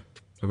we do?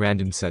 A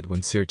random said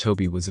when Sir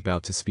Toby was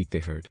about to speak. They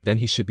heard. Then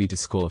he should be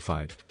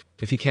disqualified.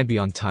 If he can't be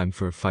on time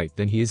for a fight,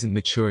 then he isn't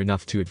mature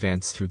enough to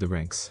advance through the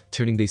ranks.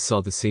 Turning, they saw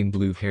the same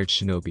blue-haired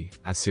shinobi,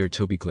 as Sir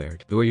Toby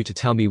glared. Who are you to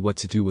tell me what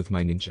to do with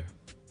my ninja?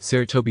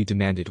 Sir Toby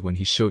demanded when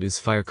he showed his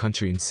Fire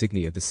Country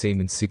insignia, the same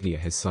insignia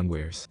his son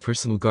wears.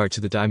 Personal guard to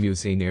the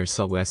daimyo's Ain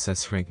Sawa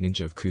SS rank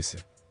ninja of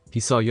Kusa.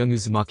 He saw young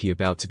Uzumaki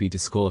about to be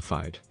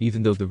disqualified,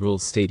 even though the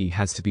rules state he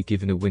has to be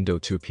given a window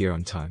to appear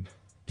on time.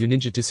 Your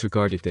ninja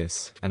disregarded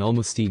this, and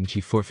almost deemed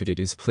he forfeited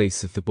his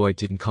place if the boy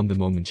didn't come the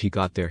moment he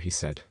got there, he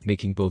said,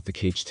 making both the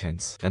cage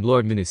tense. And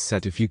Lord Minas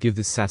said if you give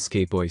this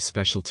Sasuke boy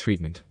special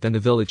treatment, then the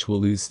village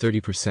will lose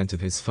 30%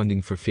 of his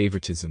funding for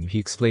favoritism, he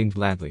explained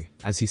blandly,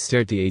 as he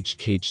stared the aged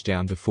cage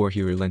down before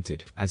he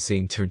relented, as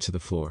Zane turned to the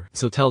floor.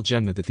 So tell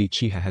Genma that the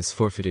Uchiha has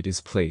forfeited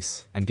his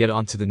place, and get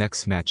on to the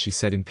next match, he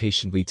said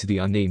impatiently to the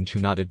unnamed who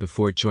nodded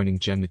before joining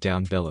Genma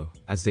down below,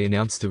 as they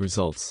announced the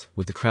results,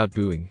 with the crowd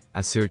booing,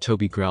 as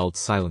Sarutobi growled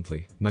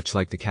silently, much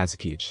like the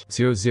Kazuki.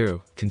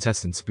 00,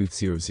 contestants booth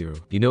 00.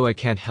 You know I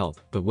can't help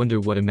but wonder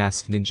what a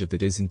masked ninja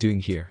that isn't doing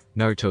here,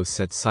 Naruto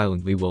said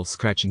silently while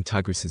scratching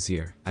Tigress's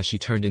ear, as she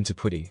turned into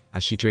putty,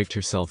 as she draped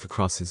herself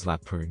across his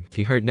lap purring.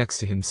 He heard next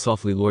to him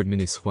softly, Lord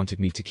Minas wanted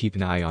me to keep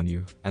an eye on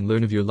you, and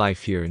learn of your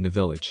life here in the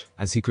village,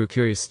 as he grew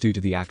curious due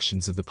to the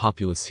actions of the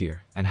populace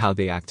here, and how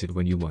they acted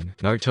when you won.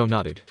 Naruto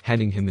nodded,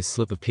 handing him a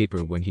slip of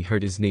paper when he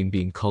heard his name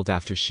being called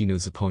after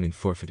Shino's opponent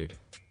forfeited.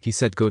 He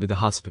said go to the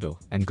hospital,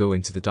 and go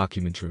into the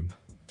document room.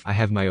 I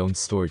have my own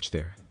storage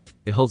there.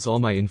 It holds all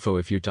my info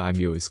if your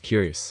daimyo is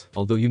curious,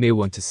 although you may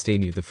want to stay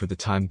near for the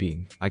time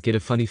being. I get a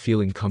funny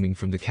feeling coming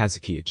from the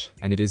Kazuki,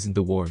 and it isn't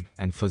the warm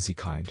and fuzzy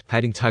kind.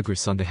 Patting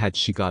Tigress on the head,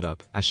 she got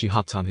up, as she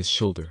hopped on his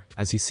shoulder,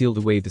 as he sealed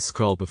away the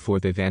scrawl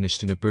before they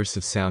vanished in a burst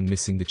of sound,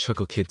 missing the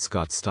Chuckle Kid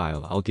Scott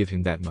style, I'll give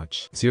him that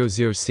much.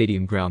 00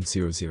 Stadium Ground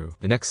 00.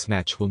 The next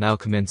match will now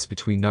commence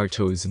between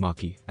Naruto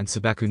Uzumaki and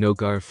Sabaku no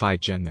Garifai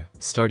Genma,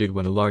 started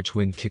when a large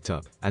wind kicked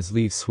up, as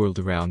leaves swirled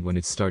around when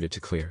it started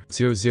to clear.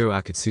 00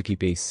 Akatsuki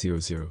base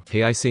 00.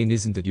 Hey, I say,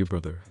 isn't that your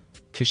brother?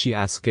 Kishi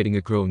asked, getting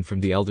a groan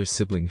from the elder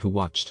sibling who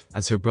watched,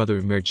 as her brother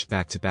emerged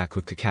back to back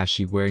with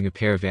Kakashi wearing a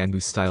pair of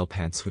Anbu-style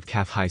pants with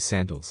calf-high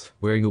sandals,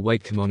 wearing a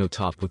white kimono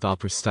top with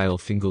opera-style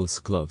fingerless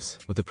gloves,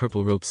 with a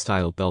purple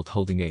rope-style belt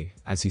holding a,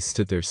 as he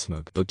stood there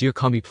smug. Oh dear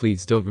Kami,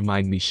 please don't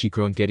remind me, she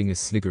groaned, getting a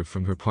snigger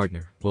from her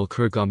partner, while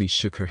Kurogami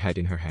shook her head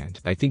in her hand.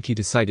 I think he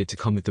decided to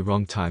come at the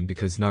wrong time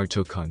because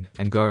Naruto-kun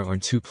and Gaara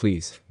aren't too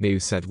pleased,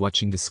 Mayu said,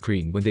 watching the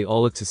screen when they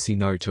all looked to see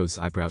Naruto's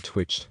eyebrow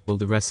twitched, while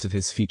the rest of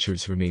his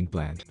features remained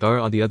bland.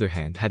 Gaara, on the other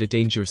hand, had a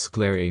dangerous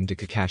glare aimed at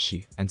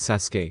Kakashi and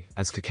Sasuke,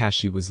 as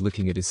Kakashi was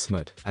looking at his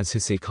smut, as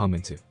Hisei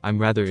commented, I'm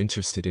rather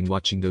interested in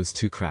watching those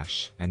two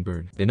crash and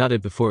burn. They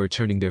nodded before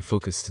returning their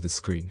focus to the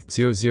screen.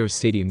 00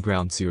 Stadium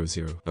Ground 00.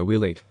 Are we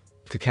late?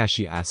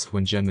 Kakashi asked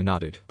when Genma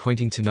nodded,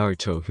 pointing to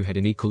Naruto who had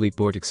an equally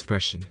bored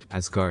expression,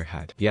 as Gaara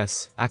had.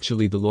 Yes,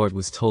 actually the Lord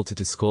was told to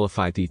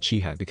disqualify the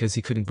Uchiha because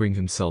he couldn't bring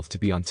himself to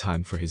be on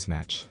time for his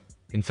match.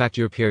 In fact,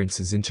 your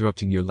appearance is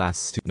interrupting your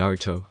last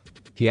Naruto?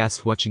 He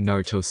asked, watching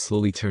Naruto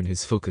slowly turn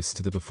his focus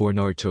to the before.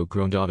 Naruto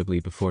groaned audibly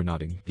before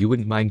nodding. You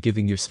wouldn't mind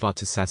giving your spot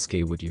to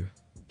Sasuke, would you?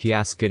 He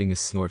asked, getting a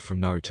snort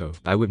from Naruto.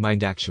 I would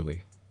mind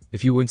actually.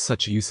 If you weren't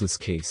such a useless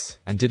case,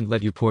 and didn't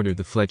let your partner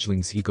the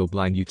fledgling's ego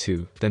blind you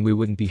too, then we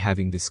wouldn't be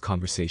having this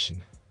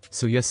conversation.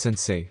 So yes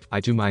sensei, I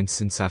do mind,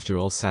 since after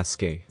all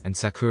Sasuke and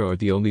Sakura are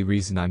the only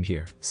reason I'm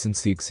here,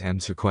 since the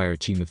exams require a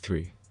team of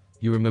 3.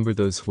 You remember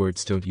those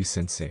words, don't you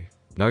sensei?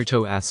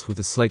 Naruto asked with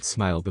a slight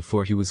smile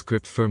before he was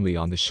gripped firmly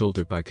on the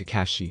shoulder by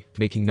Kakashi,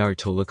 making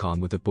Naruto look on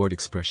with a bored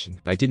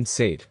expression. I didn't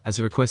say it as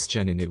a request,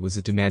 Genin, it was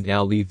a demand.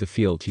 I'll leave the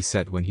field, he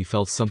said when he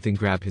felt something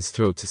grab his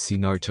throat to see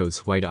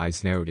Naruto's white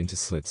eyes narrowed into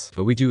slits.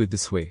 But we do it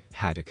this way,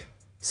 Haddock.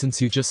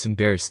 Since you just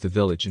embarrassed the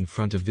village in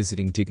front of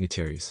visiting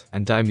dignitaries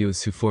and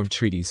daimyos who formed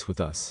treaties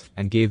with us,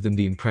 and gave them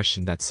the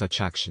impression that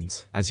such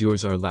actions as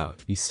yours are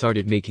allowed, he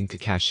started making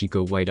Kakashi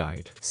go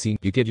wide-eyed. See,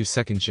 you get your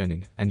second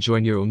genin, and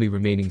join your only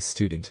remaining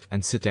student,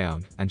 and sit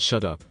down, and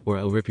shut up, or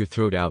I'll rip your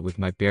throat out with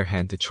my bare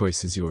hand. The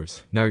choice is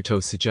yours,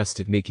 Naruto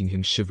suggested, making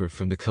him shiver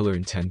from the color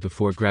intent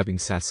before grabbing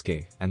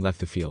Sasuke, and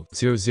left the field.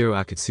 00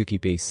 Akatsuki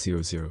base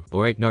 00.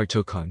 Alright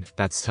Naruto-kun,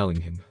 that's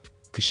telling him.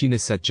 Kushina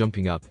said,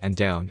 jumping up and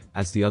down,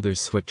 as the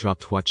others' sweat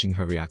dropped watching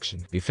her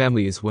reaction. Your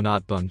family is one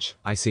odd bunch,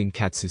 Issei and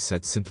Katsu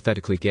said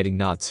sympathetically, getting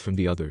nods from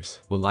the others,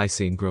 while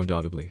Issei groaned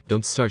audibly.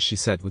 Don't start, she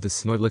said with a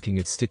snort, looking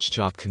at Stitch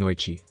Job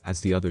Kunoichi, as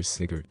the others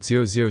sniggered.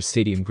 00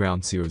 Stadium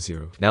Ground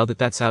 00. Now that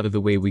that's out of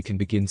the way, we can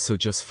begin, so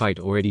just fight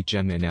already,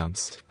 Genma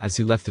announced, as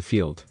he left the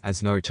field,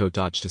 as Naruto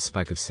dodged a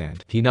spike of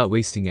sand. He not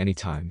wasting any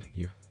time,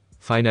 you.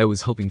 Fine, I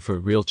was hoping for a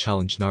real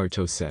challenge,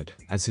 Naruto said,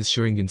 as his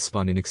Sharingan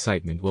spun in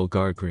excitement while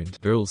Gaara grinned.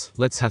 Girls,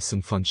 let's have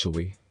some fun, shall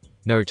we?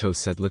 Naruto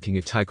said, looking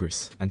at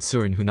Tigress and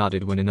Surin, who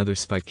nodded when another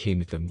spike came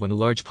at them when a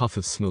large puff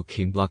of smoke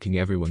came, blocking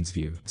everyone's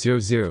view.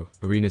 00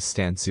 Arena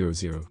Stand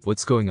 00.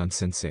 What's going on,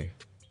 sensei?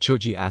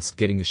 Choji asked,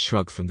 getting a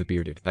shrug from the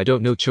bearded. I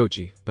don't know,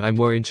 Choji, but I'm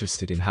more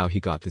interested in how he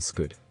got this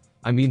good.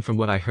 I mean, from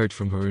what I heard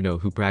from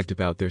Haruno, who bragged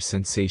about their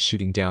sensei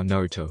shooting down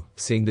Naruto,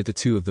 saying that the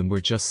two of them were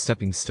just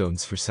stepping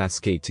stones for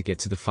Sasuke to get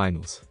to the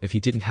finals, if he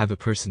didn't have a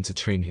person to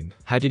train him.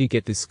 How did he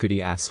get this good,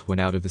 he asked when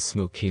out of the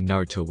smoke came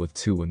Naruto with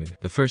 2 women.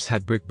 The first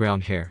had brick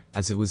brown hair,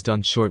 as it was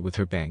done short with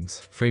her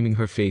bangs, framing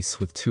her face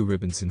with 2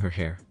 ribbons in her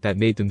hair, that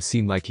made them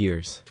seem like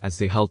ears, as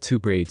they held 2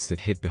 braids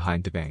that hid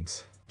behind the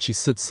bangs. She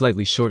stood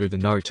slightly shorter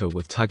than Naruto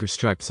with tiger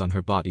stripes on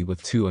her body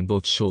with 2 on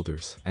both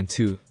shoulders, and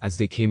 2, as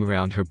they came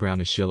around her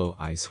brownish yellow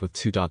eyes with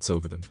 2 dots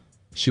over them.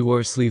 She wore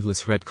a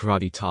sleeveless red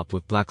karate top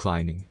with black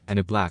lining, and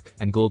a black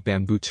and gold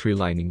bamboo tree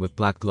lining with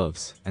black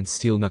gloves, and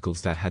steel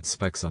knuckles that had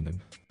spikes on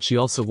them. She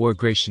also wore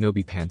gray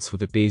shinobi pants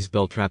with a beige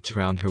belt wrapped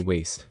around her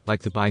waist,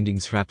 like the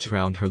bindings wrapped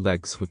around her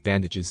legs with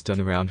bandages done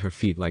around her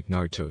feet like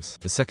Naruto's.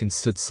 The second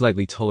stood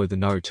slightly taller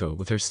than Naruto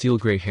with her steel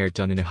gray hair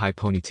done in a high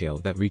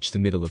ponytail that reached the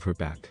middle of her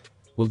back.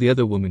 While the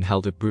other woman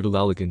held a brutal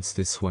elegance,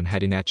 this one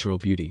had a natural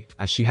beauty,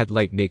 as she had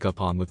light makeup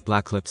on with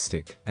black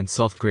lipstick and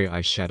soft gray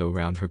eyeshadow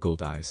around her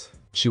gold eyes.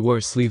 She wore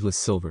a sleeveless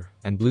silver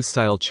and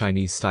blue-style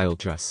Chinese-style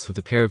dress with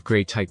a pair of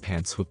gray tight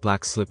pants with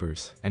black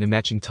slippers and a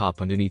matching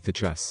top underneath the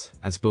dress,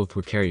 as both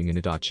were carrying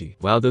an adachi.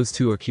 "Wow, those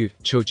two are cute,"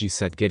 Choji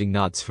said, getting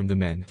nods from the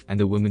men and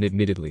the women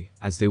admittedly,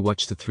 as they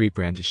watched the three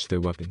brandish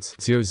their weapons.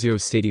 00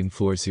 Stadium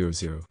Floor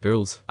 00.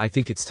 "Girls, I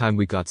think it's time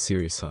we got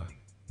serious, huh?"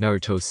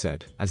 Naruto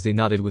said, as they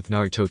nodded, with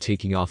Naruto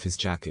taking off his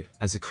jacket,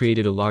 as it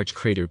created a large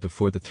crater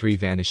before the three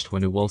vanished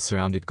when a wall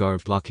surrounded Gar,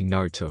 blocking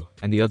Naruto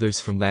and the others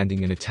from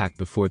landing an attack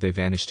before they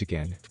vanished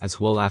again,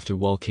 as wall after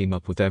wall came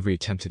up with every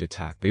attempted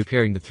attack.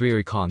 Preparing, the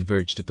three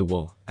converged at the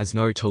wall, as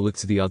Naruto looked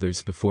to the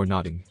others before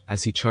nodding,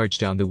 as he charged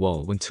down the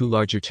wall when two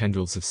larger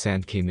tendrils of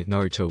sand came at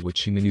Naruto,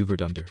 which he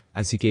maneuvered under,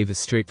 as he gave a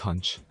straight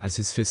punch, as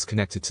his fist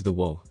connected to the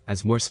wall,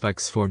 as more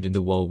spikes formed in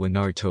the wall when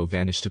Naruto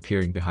vanished,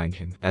 appearing behind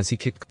him. As he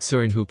kicked,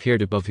 Tsuren, who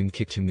appeared above him,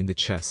 kicked him in the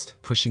chest,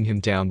 pushing him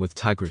down with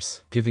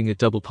Tigress, giving a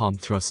double palm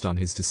thrust on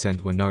his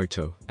descent when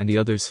Naruto and the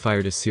others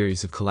fired a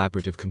series of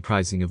collaborative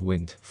comprising of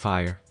wind,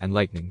 fire, and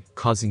lightning,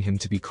 causing him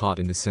to be caught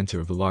in the center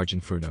of a large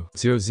inferno.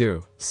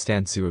 00,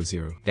 stand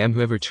 00. Damn,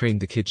 whoever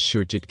trained the kid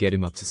sure did get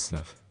him up to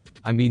snuff.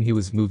 I mean, he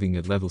was moving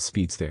at level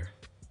speeds there.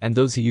 And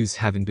those he used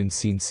haven't been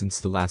seen since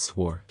the last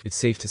war. It's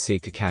safe to say,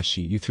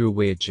 Kakashi, you threw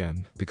away a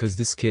gem, because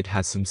this kid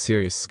has some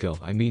serious skill.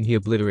 I mean, he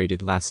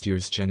obliterated last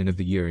year's Genin of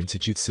the Year into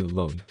Jutsu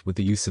alone, with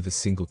the use of a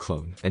single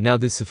clone. And now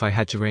this, if I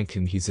had to rank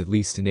him, he's at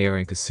least an A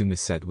rank, Asuma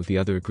said, with the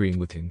other agreeing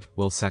with him,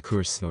 while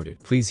Sakura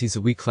snorted. Please, he's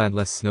a weak clan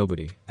less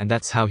nobody, and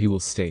that's how he will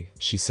stay,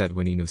 she said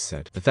when Ino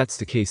said. If that's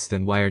the case,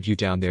 then why aren't you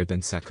down there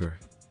then, Sakura?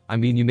 I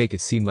mean, you make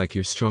it seem like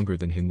you're stronger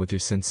than him with your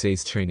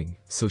sensei's training,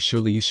 so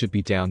surely you should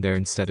be down there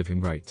instead of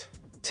him, right?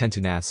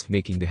 Tenten asked,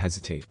 making the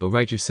hesitate. But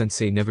right, your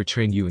sensei never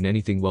trained you in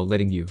anything while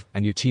letting you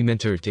and your team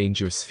enter a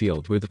dangerous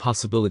field where the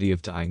possibility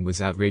of dying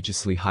was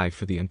outrageously high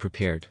for the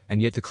unprepared,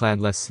 and yet the clan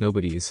less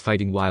nobody is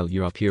fighting while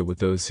you're up here with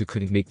those who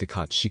couldn't make the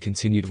cut. She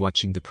continued,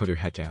 watching to put her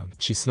head down.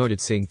 She snorted,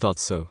 saying thought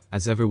so,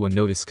 as everyone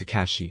noticed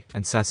Kakashi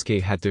and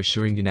Sasuke had their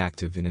Sharingan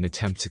active in an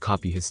attempt to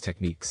copy his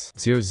techniques.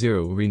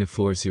 00 Arena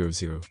Floor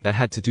 00. That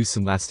had to do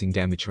some lasting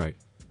damage, right?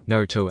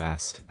 Naruto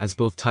asked, as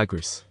both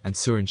Tigress and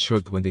Tsuren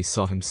shrugged when they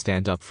saw him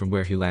stand up from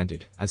where he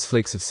landed, as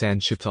flakes of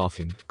sand chipped off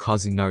him,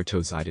 causing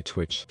Naruto's eye to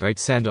twitch. Right,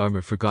 sand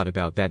armor, forgot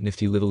about that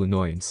nifty little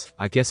annoyance.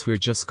 I guess we're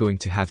just going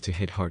to have to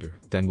hit harder,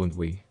 then won't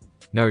we?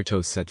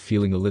 Naruto said,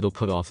 feeling a little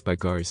put off by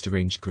Gar's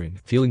deranged grin.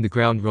 Feeling the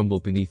ground rumble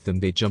beneath them,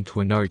 they jumped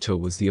when Naruto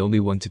was the only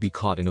one to be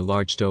caught in a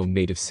large dome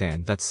made of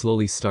sand that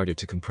slowly started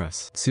to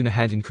compress.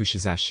 Tsunade in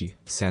Kushizashi,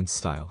 sand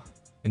style.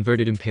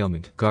 Inverted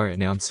impalement, Gar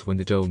announced when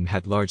the dome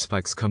had large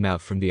spikes come out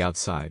from the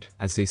outside,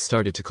 as they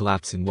started to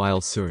collapse in while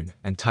Tsuren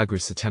and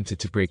Tigress attempted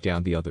to break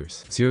down the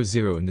others.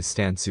 00 in the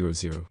stand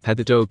 00. Had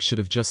the dog should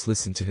have just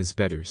listened to his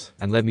betters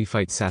and let me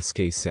fight,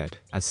 Sasuke said,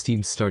 as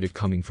steam started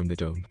coming from the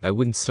dome. I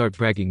wouldn't start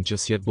bragging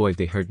just yet, boy,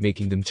 they heard,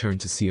 making them turn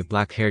to see a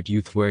black-haired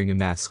youth wearing a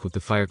mask with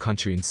the Fire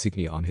Country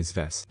insignia on his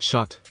vest.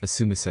 Shocked,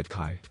 Asuma said,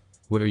 Kai.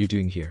 What are you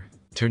doing here?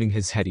 Turning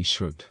his head, he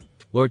shrugged.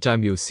 Lord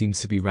Daimyo seems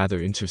to be rather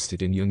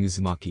interested in young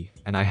Uzumaki,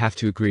 and I have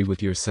to agree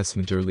with your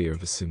assessment earlier of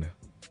Asuma.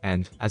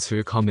 And, as for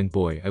your comment,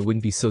 boy, I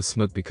wouldn't be so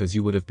smug because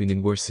you would have been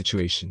in worse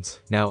situations.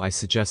 Now I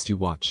suggest you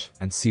watch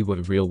and see what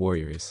a real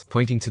warrior is.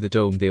 Pointing to the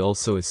dome, they all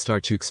saw it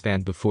start to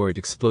expand before it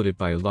exploded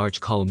by a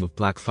large column of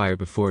black fire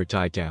before it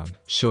died down,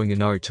 showing a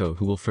Naruto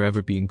who will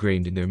forever be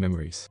ingrained in their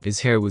memories. His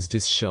hair was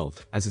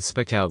disheveled, as it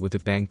specked out with a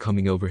bang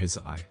coming over his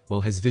eye,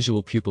 while his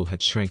visual pupil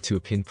had shrank to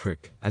a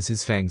pinprick, as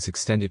his fangs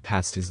extended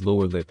past his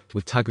lower lip,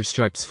 with tiger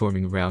stripes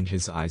forming around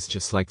his eyes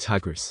just like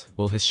Tigress,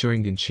 while his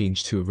Sharingan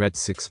changed to a red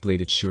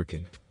six-bladed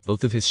shuriken.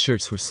 Both of his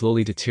shirts were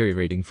slowly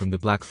deteriorating from the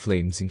black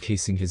flames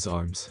encasing his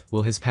arms,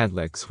 while his pant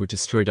legs were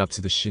destroyed up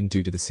to the shin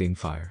due to the same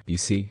fire. You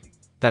see?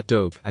 That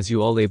dope, as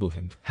you all label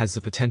him, has the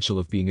potential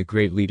of being a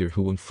great leader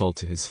who won't fall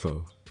to his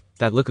foe.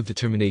 That look of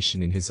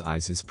determination in his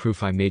eyes is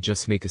proof. I may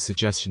just make a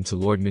suggestion to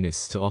Lord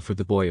Minas to offer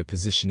the boy a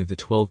position of the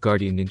 12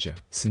 Guardian Ninja,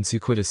 since you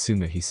quit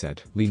Asuma, he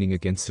said, leaning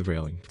against the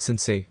railing.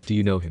 Sensei, do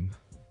you know him?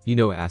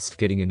 Ino asked,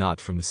 getting a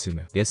nod from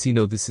Asuma. Yes,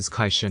 Ino, this is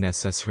Kai-shen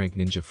SS rank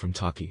ninja from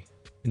Taki.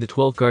 In the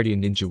 12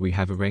 Guardian Ninja we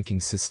have a ranking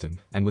system,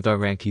 and with our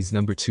rank he's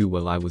number 2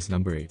 while I was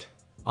number 8.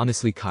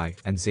 Honestly, Kai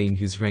and Zane,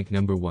 who's ranked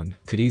number 1,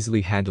 could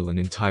easily handle an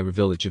entire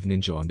village of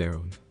ninja on their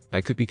own.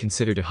 I could be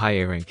considered a high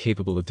A rank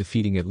capable of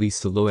defeating at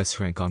least a low S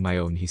rank on my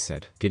own, he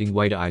said, getting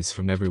wide eyes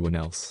from everyone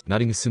else.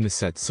 Nodding, Asuma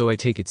said, so I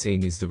take it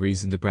Zane is the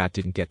reason the brat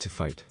didn't get to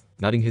fight.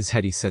 Nodding his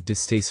head he said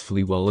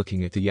distastefully while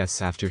looking at the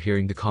yes after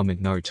hearing the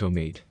comment Naruto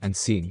made, and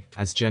seeing,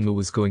 as Genma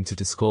was going to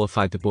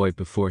disqualify the boy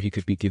before he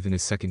could be given a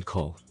second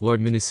call. Lord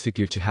Minas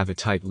figured to have a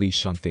tight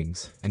leash on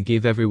things, and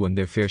gave everyone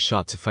their fair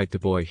shot to fight. The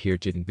boy here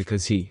didn't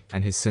because he,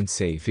 and his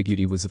sensei figured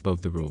he was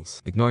above the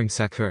rules. Ignoring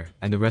Sakura,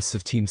 and the rest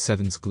of Team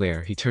 7's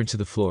glare he turned to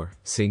the floor,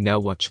 saying now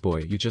watch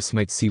boy you just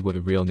might see what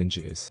a real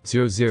ninja is.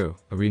 00,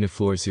 arena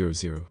floor 00.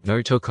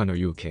 Naruto-kun are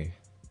you okay?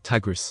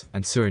 Tigress,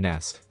 and Tsuren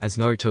asked, as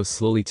Naruto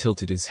slowly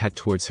tilted his head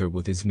towards her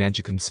with his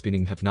magicum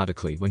spinning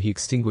hypnotically when he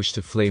extinguished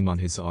a flame on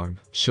his arm,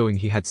 showing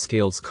he had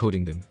scales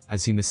coating them,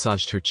 as he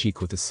massaged her cheek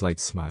with a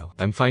slight smile.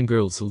 I'm fine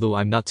girls, although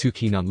I'm not too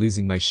keen on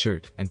losing my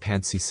shirt and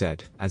pants, he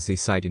said, as they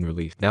sighed in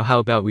relief. Now how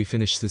about we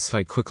finish this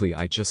fight quickly,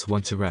 I just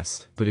want to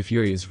rest. But if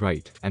Yuri is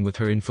right, and with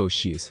her info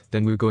she is,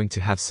 then we're going to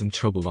have some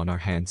trouble on our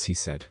hands, he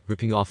said,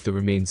 ripping off the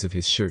remains of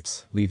his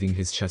shirts, leaving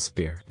his chest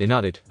bare. They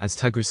nodded, as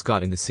Tigress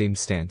got in the same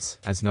stance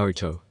as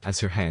Naruto, as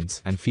her hands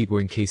and feet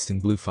were encased in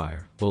blue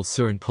fire, while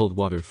Tsuren pulled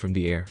water from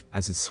the air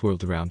as it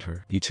swirled around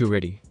her. You two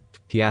ready?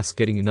 He asked,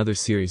 getting another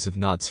series of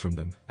nods from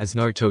them, as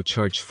Naruto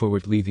charged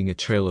forward leaving a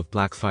trail of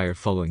black fire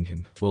following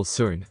him, while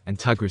Tsuren and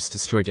Tigress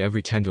destroyed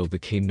every tendril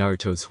that came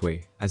Naruto's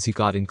way, as he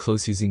got in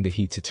close using the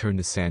heat to turn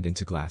the sand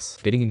into glass.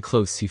 Getting in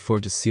close he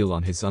formed a seal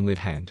on his unlit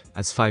hand,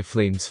 as 5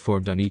 flames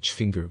formed on each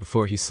finger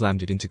before he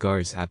slammed it into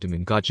Gaara's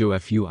abdomen. Gojo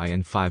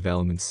Fuin 5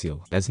 element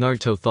seal. As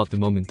Naruto thought the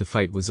moment the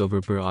fight was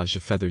over, barrage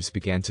of feathers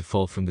began to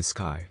fall from the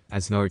sky,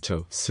 as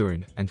Naruto,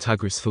 Tsuren, and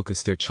Tigress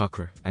focused their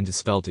chakra and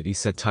dispelled it. He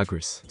said,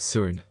 Tigress,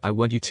 Tsuren, I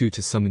want you two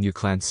to summon your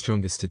clan's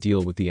strongest to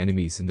deal with the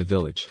enemies in the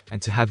village, and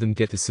to have them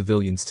get the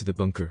civilians to the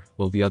bunker,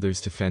 while the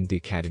others defend the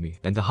academy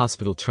and the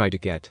hospital. Try to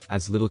get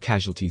as little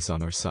casualties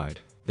on our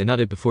side. They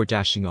nodded before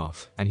dashing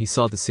off, and he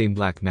saw the same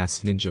black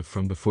masked ninja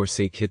from before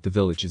Sake hit the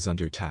village is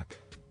under attack.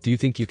 Do you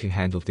think you can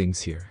handle things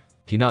here?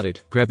 He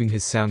nodded, grabbing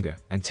his Sanga,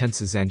 and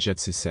Tensa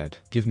Zangetsu said,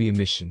 give me a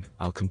mission,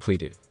 I'll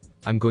complete it.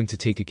 I'm going to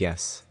take a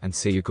guess, and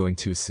say you're going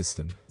to assist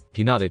them.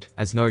 He nodded,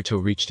 as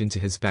Naruto reached into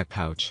his back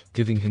pouch,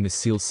 giving him a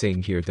seal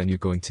saying here then you're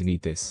going to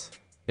need this.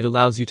 It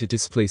allows you to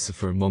displace it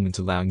for a moment,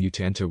 allowing you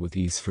to enter with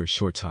ease for a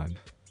short time.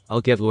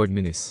 I'll get Lord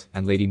Minas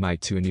and Lady Mai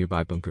to a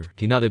nearby bunker.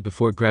 He nodded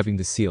before grabbing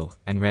the seal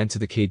and ran to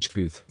the cage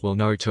booth, while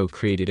Naruto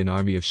created an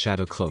army of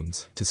shadow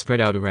clones to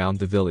spread out around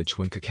the village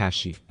when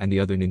Kakashi and the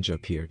other ninja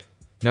appeared.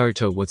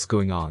 Naruto, what's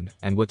going on,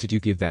 and what did you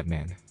give that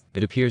man?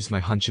 It appears my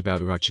hunch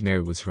about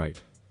Orochimaru was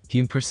right. He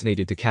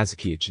impersonated the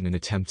Kazekage in an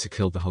attempt to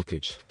kill the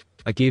Hokage.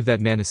 I gave that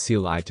man a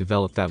seal I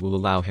developed that will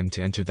allow him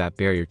to enter that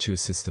barrier to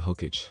assist the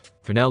Hokage.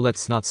 For now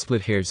let's not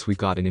split hairs, we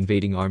got an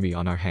invading army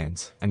on our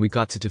hands, and we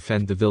got to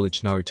defend the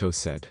village, Naruto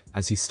said,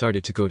 as he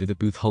started to go to the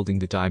booth holding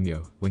the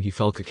daimyo, when he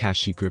felt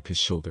Kakashi grip his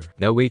shoulder.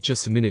 Now wait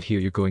just a minute here,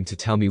 you're going to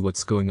tell me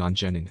what's going on,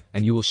 Genin,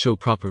 and you will show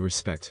proper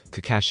respect,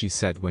 Kakashi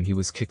said when he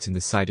was kicked in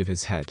the side of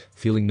his head,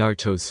 feeling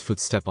Naruto's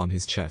footstep on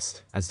his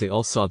chest, as they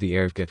all saw the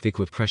air get thick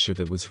with pressure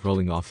that was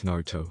rolling off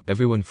Naruto.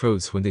 Everyone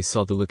froze when they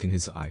saw the look in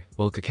his eye,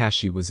 while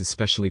Kakashi was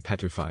especially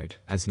petrified,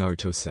 as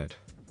Naruto said.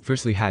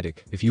 Firstly,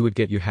 Haddock, if you would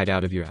get your head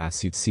out of your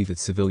ass you'd see that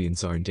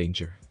civilians are in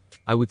danger.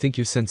 I would think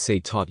your sensei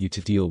taught you to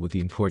deal with the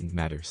important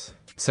matters.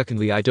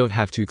 Secondly, I don't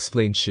have to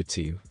explain shit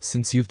to you,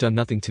 since you've done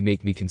nothing to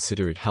make me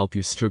consider it help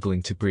you're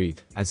struggling to breathe,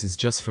 as is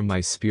just from my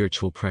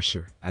spiritual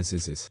pressure, as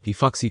is. He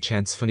Foxy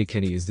chants funny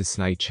Kenny, is this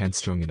night chant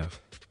strong enough?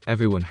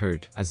 Everyone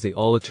heard, as they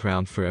all looked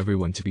around for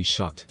everyone to be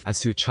shocked, as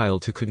to a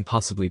child who couldn't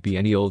possibly be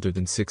any older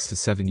than 6 to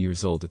 7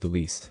 years old at the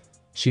least.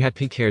 She had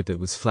pink hair that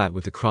was flat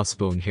with a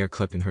crossbone hair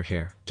clip in her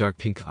hair, dark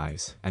pink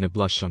eyes, and a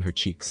blush on her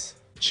cheeks.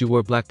 She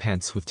wore black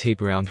pants with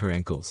tape around her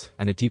ankles,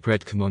 and a deep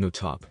red kimono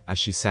top, as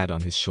she sat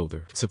on his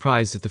shoulder.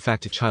 Surprised at the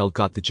fact a child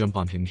got the jump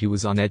on him, he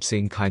was on edge,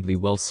 saying kindly,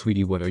 well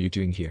sweetie, what are you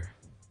doing here?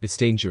 It's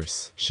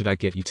dangerous, should I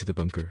get you to the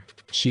bunker?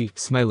 She,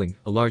 smiling,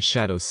 a large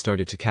shadow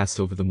started to cast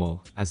over them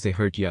all, as they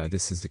heard, yeah,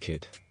 this is the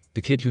kid.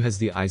 The kid who has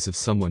the eyes of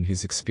someone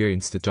who's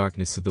experienced the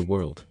darkness of the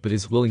world, but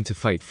is willing to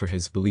fight for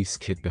his beliefs.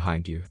 Kid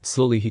behind you.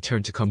 Slowly he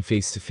turned to come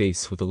face to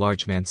face with a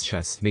large man's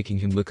chest, making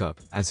him look up,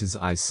 as his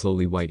eyes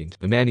slowly widened.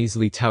 The man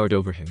easily towered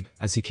over him,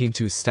 as he came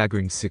to a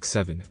staggering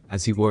 6'7",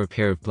 as he wore a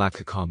pair of black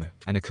hakama,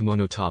 and a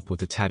kimono top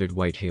with a tattered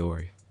white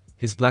haori.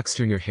 His black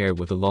stringer hair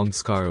with a long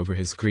scar over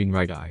his green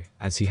right eye,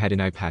 as he had an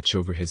eye patch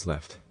over his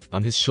left.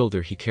 On his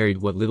shoulder he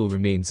carried what little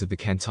remains of the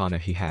katana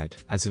he had,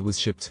 as it was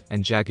chipped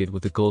and jagged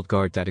with a gold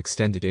guard that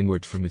extended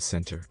inward from its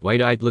center.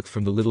 Wide-eyed look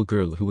from the little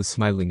girl who was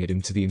smiling at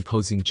him to the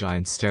imposing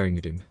giant staring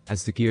at him.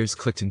 As the gears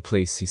clicked in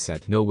place he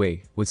said, no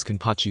way, what's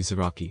Kenpachi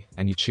Zaraki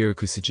and Yuichiro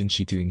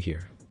Kusujinshi doing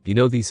here? You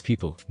know these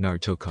people,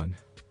 Naruto-kun?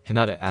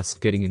 Hinata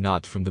asked, getting a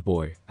nod from the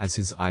boy, as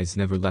his eyes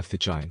never left the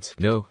giant.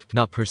 No,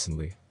 not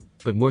personally.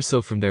 But more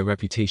so from their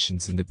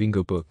reputations in the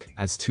bingo book,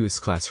 as to his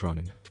class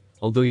Ronin.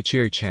 Although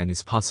Yuichiro-chan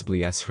is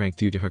possibly S-rank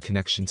due to her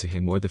connection to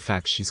him or the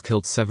fact she's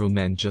killed several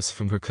men just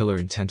from her killer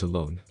intent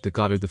alone, the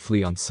god or the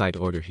flea on side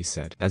order, he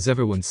said, as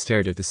everyone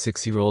stared at the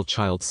 6-year-old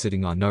child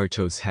sitting on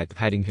Naruto's head,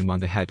 patting him on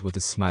the head with a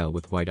smile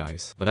with wide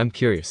eyes. But I'm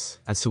curious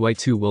as to why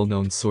two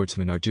well-known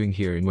swordsmen are doing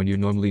here and when you're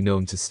normally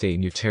known to stay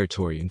in your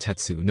territory in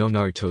Tetsu no,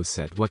 Naruto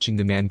said, watching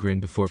the man grin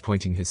before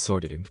pointing his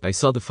sword at him. I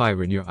saw the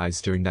fire in your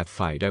eyes during that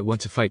fight. I want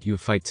to fight you, a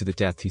fight to the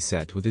death, he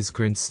said, with his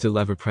grin still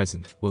ever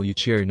present, while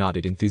Yuichiro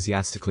nodded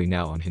enthusiastically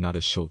now on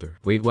Hinata's shoulder.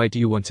 Wait, why do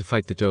you want to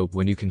fight the dope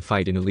when you can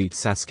fight an elite?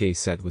 Sasuke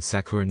said with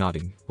Sakura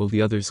nodding, while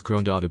the others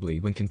groaned audibly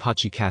when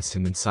Kenpachi cast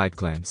him an side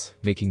glance,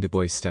 making the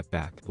boy step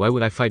back. Why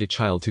would I fight a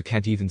child who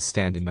can't even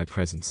stand in my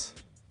presence?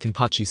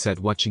 Kenpachi said,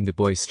 watching the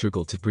boy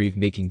struggle to breathe,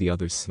 making the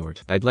others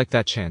snort. I'd like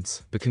that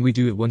chance, but can we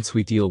do it once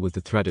we deal with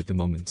the threat at the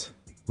moment?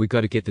 We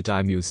gotta get the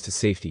daimyos to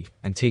safety,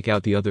 and take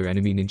out the other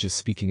enemy ninjas.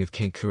 Speaking of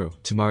Kankuro,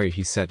 Temari,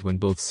 he said when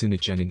both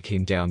Tsunade and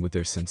came down with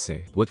their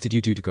sensei. What did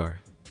you do to Gar?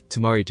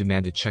 Temari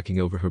demanded,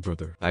 checking over her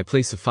brother. I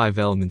placed a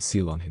 5-element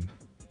seal on him.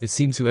 It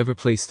seems whoever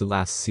placed the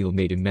last seal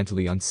made him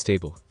mentally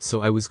unstable,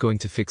 so I was going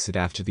to fix it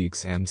after the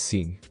exam,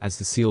 seeing as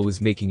the seal was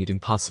making it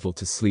impossible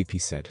to sleep, he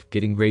said,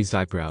 getting raised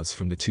eyebrows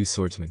from the two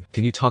swordsmen.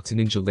 Can you talk to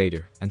ninja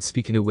later, and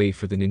speak in a way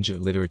for the ninja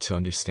illiterate to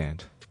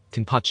understand?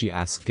 Kenpachi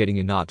asked, getting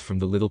a nod from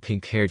the little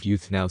pink-haired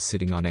youth now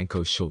sitting on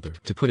Anko's shoulder.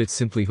 To put it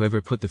simply,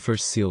 whoever put the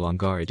first seal on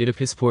Gar did a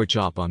piss-poor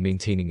job on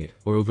maintaining it,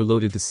 or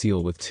overloaded the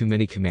seal with too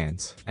many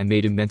commands, and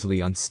made him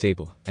mentally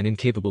unstable, and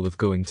incapable of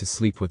going to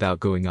sleep without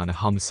going on a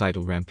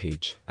homicidal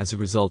rampage. As a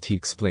result, he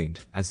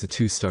explained, as the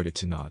two started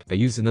to nod. I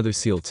used another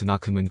seal to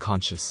knock him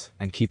unconscious,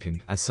 and keep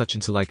him as such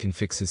until I can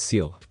fix his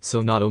seal,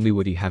 so not only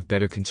would he have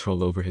better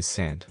control over his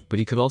sand, but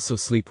he could also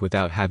sleep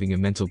without having a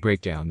mental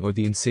breakdown or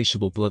the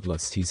insatiable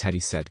bloodlust he's had,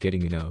 he said,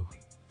 getting an O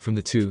from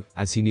the two,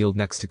 as he kneeled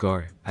next to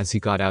Gar, as he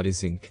got out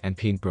his ink and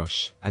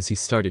paintbrush, as he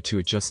started to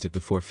adjust it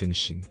before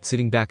finishing.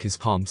 Sitting back, his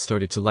palm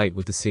started to light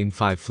with the same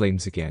 5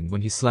 flames again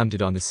when he slammed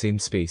it on the same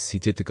space he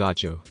did the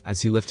Gajo,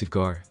 as he lifted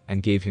Gar,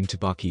 and gave him to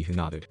Baki, who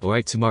nodded.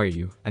 Alright Temari,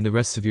 you and the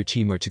rest of your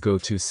team are to go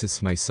to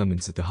assist my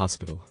summons at the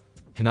hospital.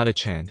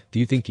 Hinata-chan, do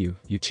you think you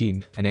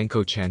team, and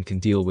Anko-chan can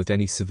deal with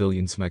any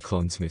civilians my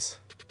clones miss?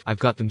 I've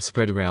got them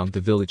spread around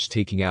the village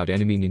taking out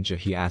enemy ninja,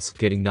 he asked,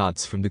 getting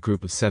nods from the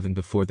group of 7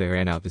 before they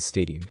ran out the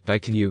stadium. Why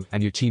can you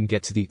and your team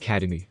get to the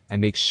academy, and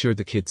make sure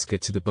the kids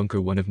get to the bunker?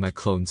 One of my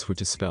clones were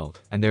dispelled,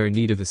 and they're in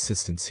need of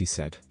assistance, he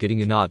said,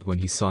 getting a nod when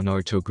he saw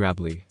Naruto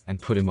grab Lee,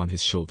 and put him on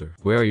his shoulder.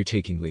 Where are you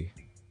taking Lee?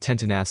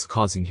 Tenten asked,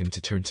 causing him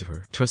to turn to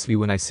her. Trust me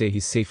when I say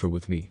he's safer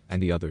with me,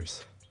 and the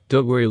others.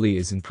 Don't worry, Lee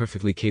is in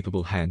perfectly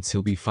capable hands,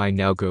 he'll be fine.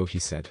 Now go, he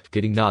said,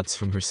 getting nods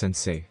from her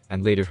sensei,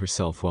 and later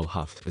herself while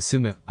huffed.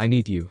 Asuma, I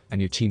need you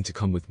and your team to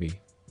come with me.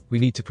 We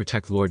need to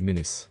protect Lord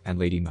Minas and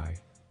Lady Mai.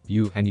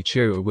 You and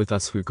Yuichiro are with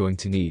us. We're going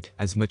to need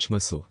as much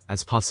muscle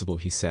as possible,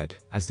 he said,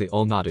 as they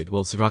all nodded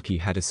while Zaraki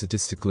had a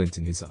sadistic glint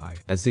in his eye.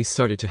 As they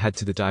started to head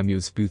to the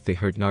daimyo's booth, they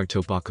heard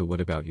Naruto. Baka,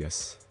 what about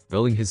yes?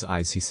 Rolling his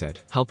eyes, he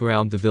said, help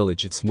around the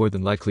village, it's more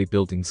than likely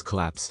buildings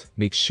collapsed.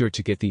 Make sure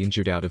to get the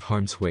injured out of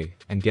harm's way,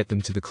 and get them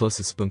to the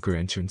closest bunker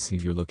entrance near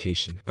your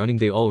location. Running,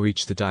 they all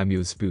reached the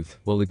daimyo's booth,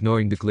 while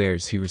ignoring the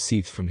glares he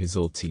received from his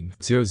old team.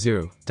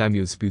 00,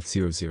 daimyo's booth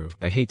 00.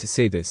 I hate to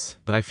say this,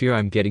 but I fear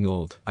I'm getting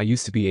old. I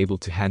used to be able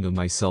to handle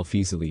myself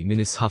easily,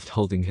 Minas huffed,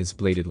 holding his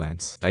bladed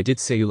lance. I did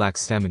say you lack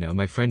stamina,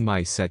 my friend,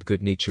 Mai said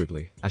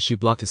good-naturedly, as she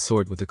blocked his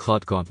sword with a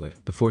clawed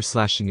gauntlet, before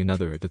slashing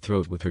another at the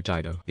throat with her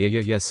Dido.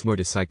 Yes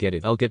Mortis, I get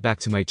it, I'll get back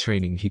to my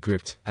training, he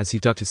gripped, as he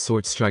ducked his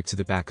sword strike to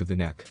the back of the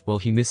neck, while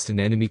he missed an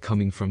enemy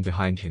coming from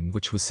behind him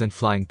which was sent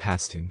flying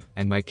past him,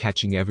 and Mai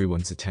catching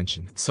everyone's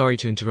attention. Sorry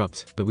to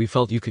interrupt, but we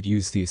felt you could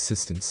use the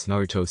assistance,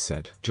 Naruto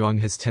said, drawing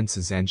his tense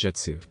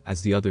Zangetsu,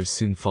 as the others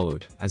soon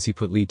followed, as he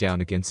put Lee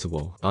down against the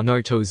wall.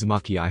 Naruto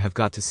Uzumaki, I have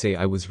got to say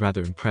I was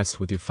rather impressed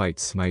with your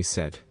fights, Mai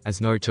said, as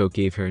Naruto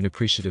gave her an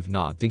appreciative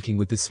nod, thinking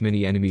with this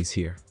many enemies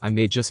here, I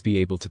may just be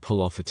able to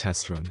pull off a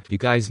test run. You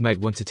guys might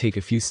want to take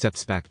a few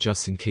steps back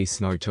just in case,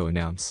 Naruto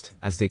announced,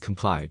 as they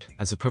complied,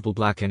 as a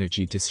purple-black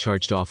energy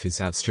discharged off his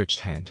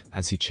outstretched hand,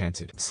 as he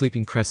chanted,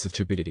 sleeping crest of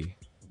turbidity,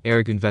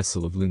 arrogant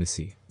vessel of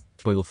lunacy,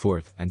 boil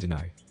forth and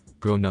deny,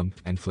 grow numb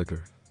and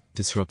flicker,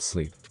 disrupt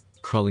sleep,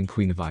 crawling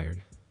queen of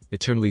iron,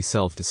 eternally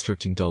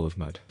self-destructing dull of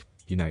mud,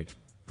 unite,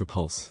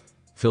 repulse,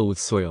 fill with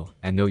soil,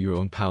 and know your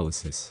own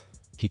powerlessness,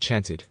 he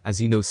chanted,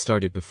 as Ino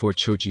started before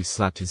Choji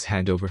slapped his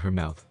hand over her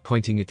mouth,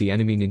 pointing at the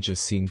enemy ninjas,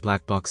 seeing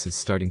black boxes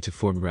starting to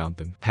form around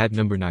them. Pad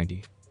number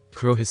 90.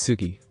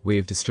 Kurohisugi, Way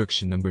of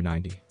Destruction number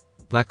 90.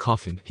 Black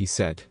Coffin, he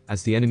said,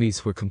 as the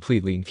enemies were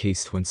completely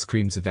encased when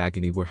screams of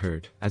agony were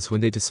heard, as when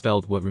they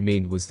dispelled what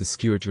remained was the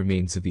skewered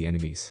remains of the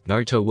enemies.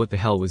 Naruto, what the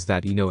hell was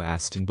that? Ino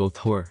asked in both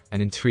horror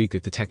and intrigue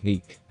at the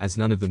technique, as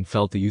none of them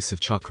felt the use of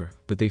chakra,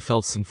 but they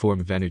felt some form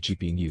of energy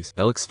being used.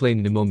 I'll explain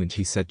in a moment,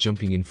 he said,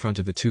 jumping in front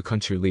of the two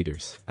country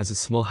leaders, as a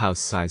small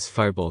house-sized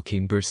fireball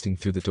came bursting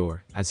through the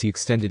door, as he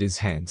extended his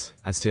hands,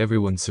 as to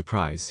everyone's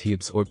surprise he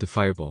absorbed the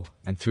fireball,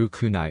 and threw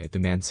kunai at the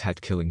man's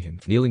head, killing him.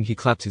 Kneeling, he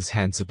clapped his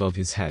hands above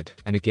his head,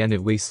 and again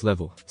at waist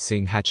level,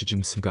 saying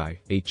Hachijim Sungai,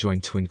 8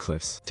 joined twin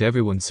cliffs. To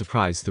everyone's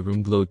surprise, the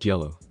room glowed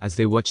yellow. As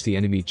they watched, the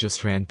enemy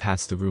just ran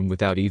past the room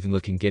without even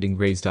looking, getting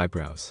raised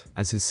eyebrows.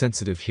 As his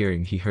sensitive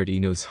hearing, he heard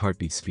Ino's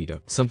heartbeat speed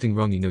up. Something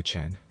wrong,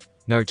 Ino-chan?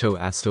 Naruto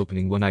asked,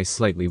 opening one eye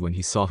slightly when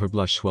he saw her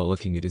blush while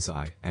looking at his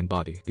eye and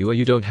body.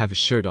 You don't have a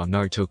shirt on,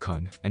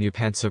 Naruto-kun, and your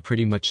pants are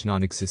pretty much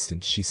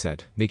non-existent, she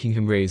said, making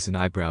him raise an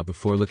eyebrow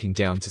before looking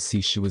down to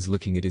see she was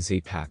looking at his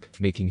 8-pack,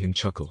 making him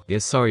chuckle.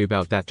 Yes, sorry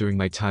about that. During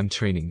my time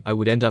training, I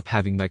would end up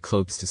having my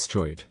clothes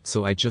destroyed,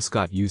 so I just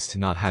got used to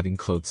not having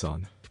clothes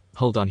on.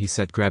 Hold on, he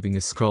said, grabbing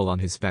a scroll on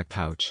his back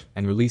pouch,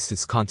 and released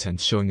its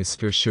contents, showing a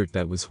spare shirt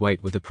that was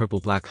white with a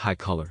purple-black high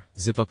collar,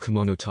 zip-up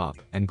kimono top,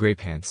 and gray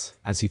pants,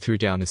 as he threw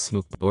down a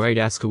smoke. Alright,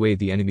 ask away,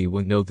 the enemy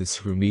won't know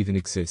this room even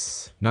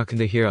exists. Nor can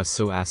they hear us,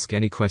 so ask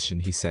any question,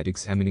 he said,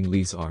 examining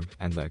Lee's arm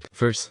and leg.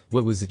 First,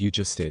 what was it you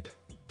just did?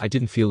 I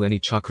didn't feel any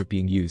chakra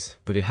being used,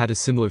 but it had a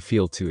similar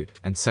feel to it.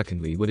 And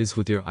secondly, what is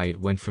with your eye?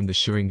 It went from the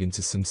Sharingan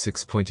to some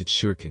 6-pointed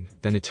shuriken,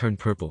 then it turned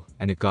purple,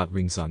 and it got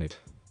rings on it.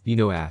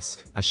 Ino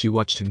asked, as she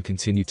watched him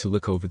continue to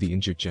look over the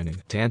injured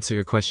genin. To answer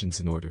your questions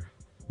in order.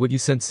 What you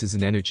sensed is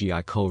an energy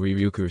I call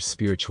Ryukyu's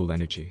spiritual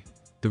energy.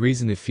 The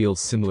reason it feels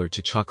similar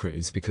to chakra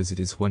is because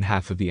it is one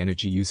half of the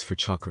energy used for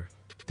chakra.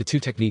 The two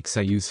techniques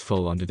I use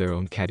fall under their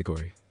own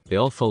category. They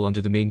all fall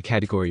under the main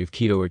category of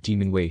Kido or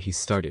Demon Way. He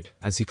started,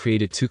 as he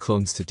created 2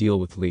 clones to deal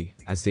with Lee,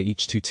 as they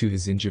each to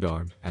his injured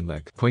arm and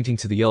leg. Pointing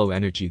to the yellow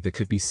energy that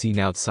could be seen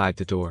outside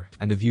the door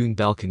and the viewing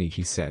balcony,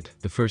 he said,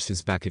 the first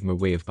is Bakatma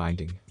way of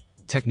binding.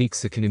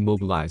 Techniques that can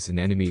immobilize an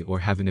enemy or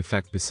have an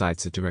effect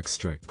besides a direct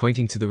strike.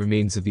 Pointing to the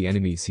remains of the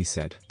enemies, he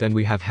said, then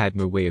we have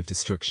Hadmer way of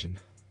destruction.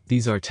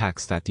 These are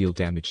attacks that deal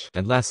damage.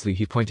 And lastly,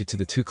 he pointed to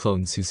the 2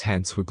 clones whose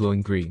hands were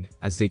glowing green,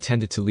 as they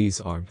tended to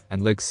Lee's arm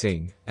and leg,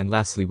 saying, and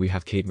lastly we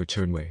have Kate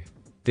Return way.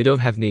 They don't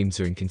have names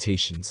or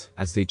incantations,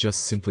 as they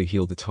just simply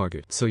heal the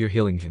target. So you're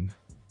healing him?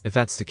 If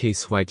that's the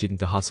case, why didn't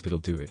the hospital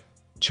do it?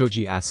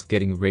 Choji asked,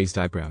 getting a raised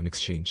eyebrow in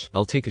exchange.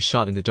 I'll take a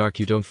shot in the dark.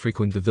 You don't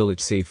frequent the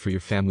village save for your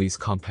family's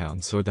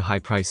compounds or the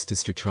high-priced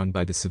district run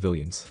by the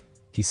civilians,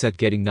 he said,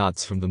 getting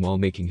nods from them all,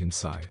 making him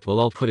sigh. Well,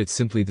 I'll put it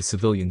simply, the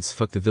civilians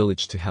fuck the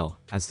village to hell,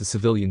 as the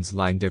civilians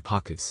line their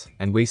pockets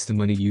and waste the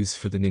money used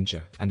for the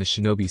ninja and the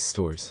shinobi's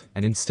stores,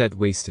 and instead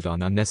waste it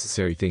on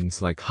unnecessary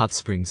things like hot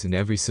springs in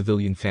every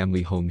civilian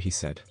family home, he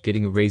said,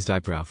 getting a raised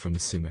eyebrow from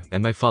Asuma.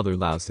 And my father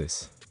allows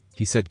this,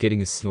 he said,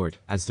 getting a snort,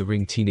 as the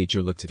ring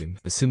teenager looked at him.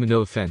 Asuma,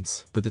 no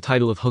offense, but the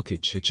title of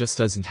Hokage, it just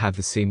doesn't have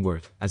the same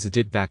worth as it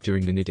did back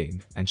during the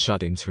Nidaime and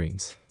Shodame's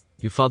reigns.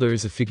 Your father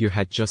is a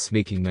figurehead just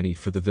making money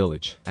for the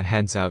village and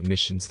hands out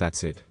missions,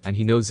 that's it. And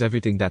he knows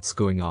everything that's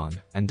going on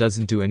and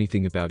doesn't do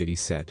anything about it, he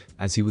said,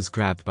 as he was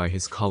grabbed by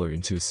his collar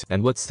into a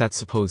And what's that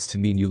supposed to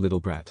mean, you little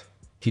brat?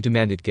 He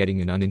demanded,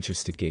 getting an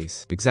uninterested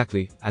gaze.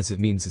 Exactly, as it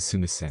means,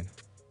 Asuma-sen.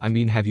 I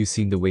mean, have you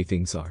seen the way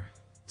things are?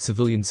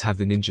 Civilians have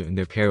the ninja in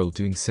their peril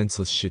doing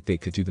senseless shit they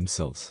could do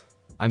themselves.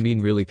 I mean,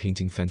 really,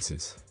 painting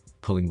fences,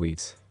 pulling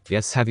weeds.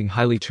 Yes, having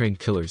highly trained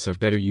killers are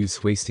better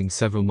use wasting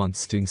several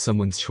months doing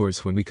someone's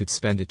chores when we could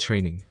spend it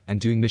training and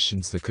doing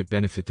missions that could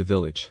benefit the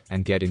village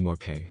and getting more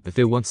pay. If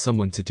they want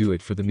someone to do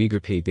it for the meager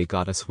pay they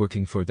got us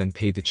working for, then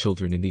pay the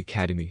children in the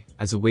academy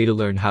as a way to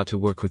learn how to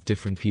work with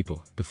different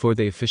people before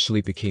they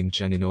officially became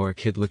genin or a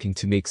kid looking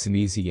to make some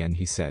easy yen,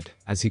 he said,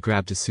 as he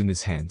grabbed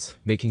Asuma's hands,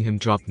 making him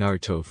drop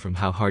Naruto from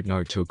how hard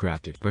Naruto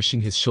grabbed it.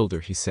 Brushing his shoulder,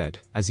 he said,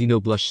 as Ino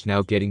blushed,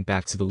 now getting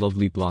back to the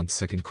lovely blonde's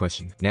second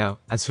question. Now,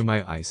 as for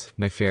my eyes,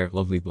 my fair,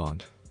 lovely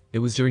blonde. It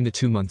was during the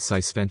 2 months I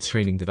spent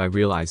training that I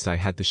realized I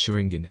had the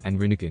Sharingan and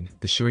Rinnegan.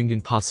 The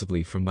Sharingan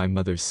possibly from my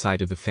mother's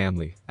side of the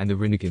family, and the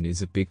Rinnegan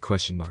is a big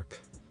question mark.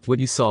 What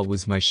you saw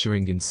was my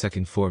Sharingan's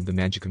second form, the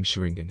Magicum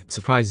Sharingan.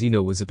 Surprised,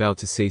 Ino was about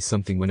to say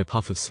something when a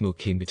puff of smoke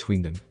came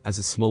between them, as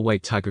a small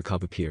white tiger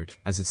cub appeared,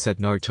 as it said,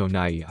 Naruto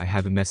Nai, I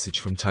have a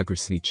message from Tiger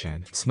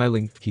Sneak-chan.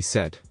 Smiling, he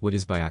said, what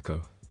is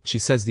Bayako? She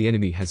says the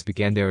enemy has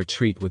began their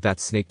retreat with that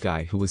snake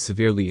guy who was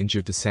severely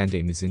injured. The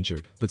Sandaime is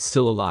injured, but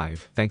still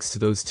alive, thanks to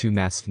those 2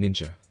 masked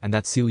ninja. And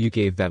that seal you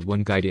gave that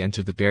one guy to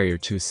enter the barrier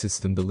to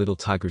assist them, the little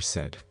tiger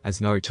said, as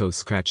Naruto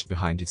scratched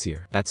behind his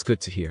ear. That's good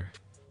to hear.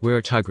 Where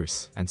are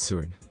Tigris and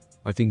Surin?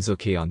 Are things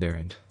okay on their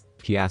end?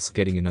 He asked,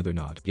 getting another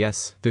nod.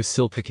 Yes, they're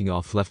still picking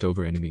off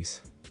leftover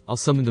enemies. I'll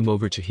summon them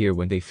over to here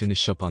when they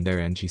finish up on their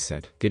end, he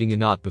said, getting a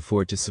nod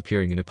before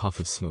disappearing in a puff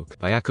of smoke.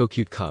 Bayako,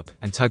 cute cub,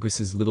 and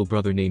Tigris's little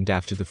brother named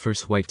after the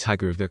first white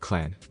tiger of their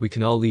clan. We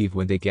can all leave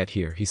when they get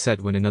here, he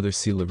said, when another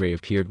seal array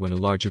appeared when a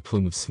larger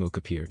plume of smoke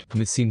appeared.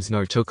 It seems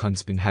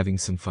Naruto-kun's been having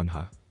some fun,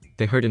 huh?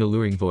 They heard an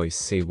alluring voice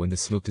say when the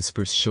smoke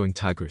dispersed, showing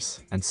Tigris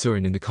and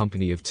Surin in the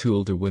company of 2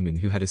 older women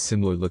who had a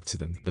similar look to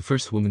them. The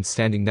first woman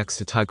standing next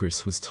to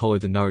Tigris was taller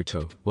than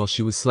Naruto, while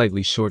she was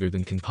slightly shorter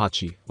than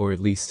Kenpachi, or at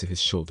least to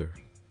his shoulder.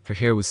 Her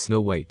hair was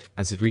snow white,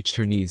 as it reached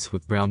her knees,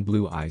 with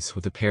brown-blue eyes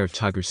with a pair of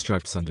tiger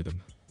stripes under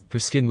them. Her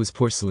skin was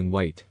porcelain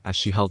white, as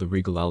she held a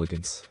regal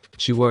elegance.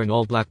 She wore an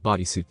all-black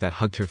bodysuit that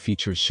hugged her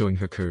features, showing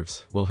her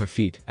curves, while her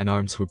feet and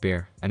arms were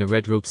bare, and a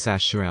red rope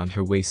sash around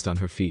her waist. On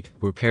her feet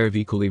were a pair of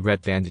equally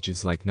red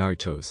bandages like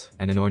Naruto's,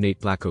 and an ornate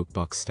black oak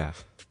box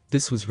staff.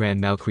 This was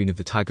Ranmao, queen of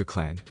the Tiger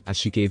Clan, as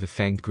she gave a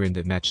fanged grin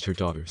that matched her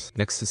daughter's.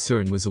 Next to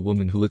Tsunade was a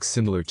woman who looked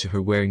similar to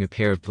her, wearing a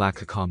pair of black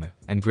hakama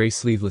and gray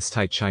sleeveless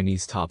tight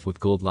Chinese top with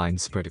gold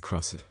lines spread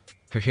across it.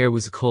 Her hair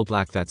was a coal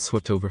black that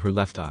swept over her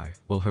left eye,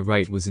 while her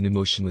right was an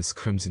emotionless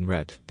crimson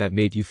red that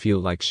made you feel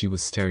like she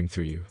was staring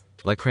through you.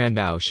 Like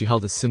Ranmao, she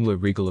held a similar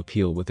regal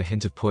appeal with a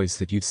hint of poise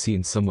that you'd see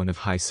in someone of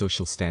high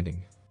social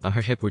standing. On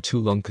her hip were two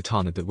long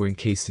katana that were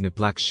encased in a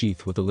black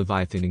sheath with a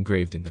leviathan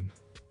engraved in them.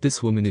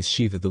 This woman is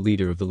Shiva, the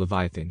leader of the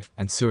Leviathan,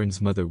 and Surin's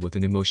mother. With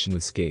an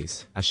emotionless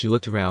gaze, as she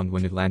looked around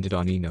when it landed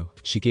on Ino,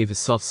 she gave a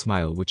soft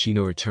smile which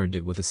Ino returned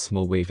it with a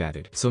small wave at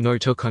it. "So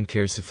Naruto-kun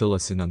cares to fill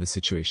us in on the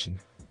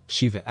situation?"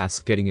 Shiva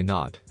asked, getting a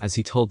nod, as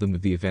he told them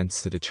of the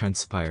events that had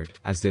transpired,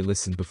 as they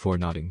listened before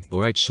nodding.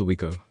 "Alright, shall we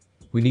go?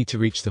 We need to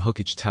reach the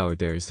Hokage Tower.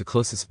 There is the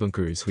closest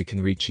bunkers we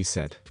can reach," he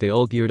said. They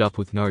all geared up,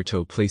 with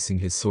Naruto placing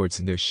his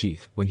swords in their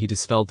sheath when he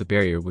dispelled the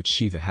barrier which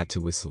Shiva had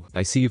to whistle.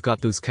 "I see you've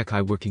got those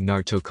kekai working,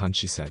 Naruto-kun,"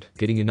 she said,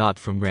 getting a nod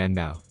from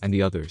Ranmao and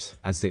the others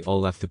as they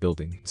all left the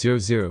building.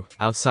 00,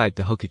 outside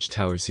the Hokage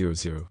Tower.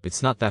 00.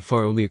 "It's not that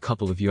far, only a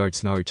couple of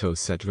yards," Naruto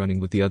said,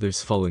 running with the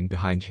others following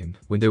behind him,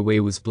 when their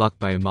way was blocked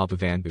by a mob of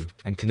Anbu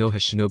and Konoha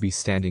shinobi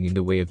standing in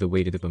the way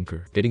to the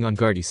bunker. Getting on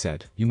guard, he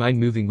said, "You mind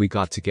moving? We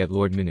got to get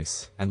Lord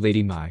Minas and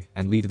Lady Mai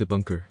and lead to the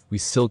bunker. We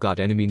still got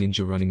enemy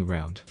ninja running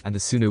around, and the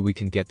sooner we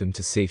can get them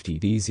to safety,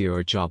 the easier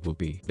our job will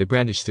be." They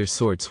brandished their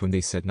swords when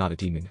they said, "Not a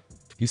demon.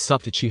 You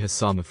stopped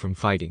Uchiha-sama from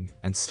fighting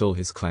and stole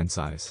his clan's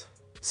eyes.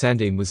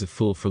 Sandaime was a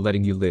fool for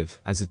letting you live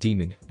as a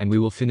demon, and we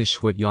will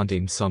finish what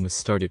Yondaime-sama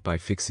started by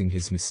fixing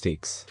his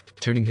mistakes."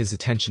 Turning his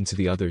attention to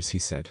the others, he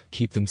said,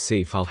 "Keep them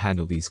safe, I'll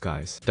handle these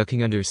guys."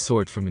 Ducking under his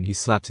sword from him, he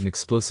slapped an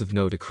explosive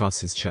note across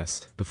his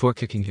chest before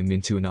kicking him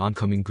into an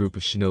oncoming group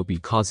of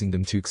shinobi, causing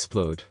them to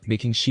explode,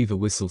 making Shiva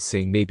whistle,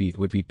 saying maybe it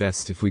would be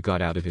best if we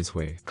got out of his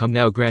way. "Come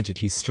now, granted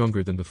he's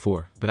stronger than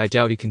before, but I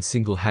doubt he can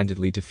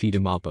single-handedly defeat a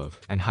mob of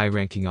and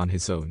high-ranking on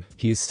his own.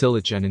 He is still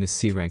a gen in a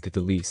C rank at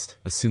the least,"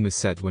 Asuma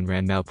said when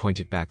Ranmao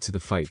pointed back to the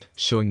fight,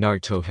 showing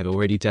Naruto had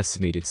already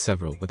decimated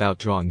several without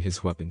drawing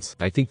his weapons.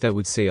 "I think that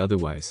would say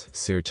otherwise,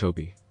 Sarutobi.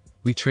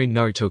 We trained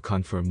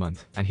Naruto-kun for a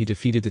month, and he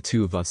defeated the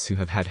two of us who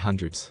have had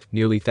hundreds,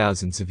 nearly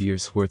thousands of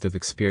years worth of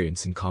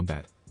experience in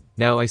combat.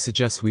 Now I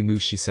suggest we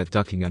move," she said,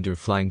 ducking under a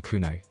flying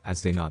kunai,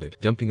 as they nodded.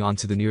 Dumping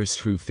onto the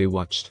nearest roof, they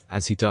watched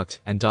as he ducked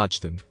and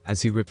dodged them,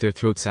 as he ripped their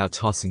throats out,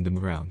 tossing them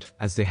around,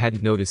 as they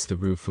hadn't noticed the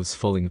roof was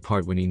falling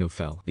apart when Ino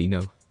fell.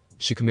 "Ino?"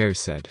 Shikamaru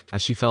said,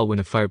 as she fell when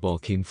a fireball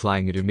came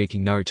flying at her,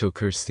 making Naruto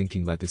curse,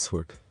 thinking, "Let this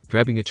work."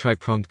 Grabbing a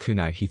tri-pronged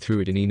kunai, he threw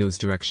it in Ino's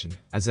direction,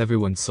 as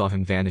everyone saw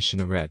him vanish in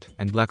a red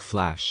and black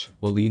flash,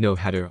 while Ino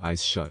had her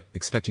eyes shut,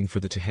 expecting for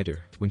the to hit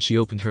her, when she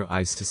opened her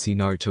eyes to see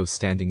Naruto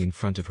standing in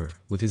front of her,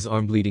 with his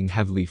arm bleeding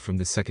heavily from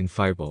the second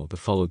fireball that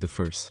followed the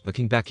first.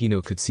 Looking back,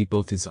 Ino could see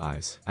both his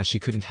eyes, as she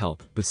couldn't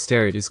help but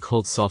stare at his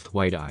cold, soft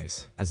white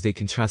eyes, as they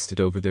contrasted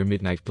over their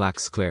midnight black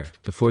glare.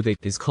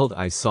 His cold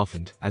eyes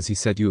softened, as he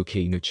said, "You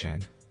okay,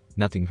 Ino-chan?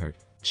 Nothing hurt?"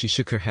 She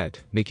shook her head,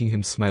 making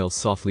him smile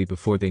softly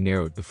before they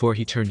narrowed, before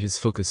he turned his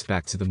focus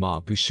back to the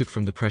mob, who shook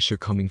from the pressure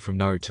coming from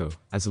Naruto,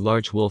 as a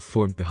large wolf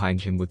formed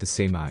behind him with the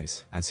same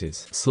eyes as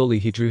his. Slowly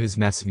he drew his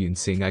Masamune,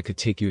 saying, "I could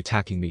take you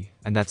attacking me,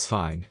 and that's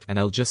fine, and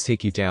I'll just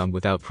take you down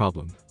without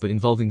problem, but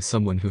involving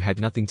someone who had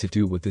nothing to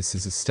do with this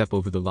is a step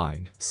over the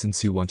line,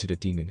 since you wanted a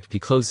demon." He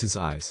closed his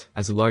eyes,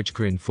 as a large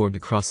grin formed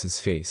across his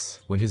face.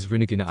 When his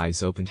Rinnegan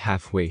eyes opened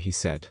halfway, he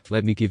said,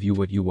 "Let me give you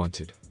what you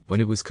wanted." When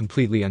it was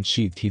completely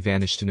unsheathed, he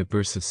vanished in a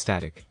burst of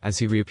static, as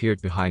he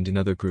reappeared behind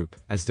another group,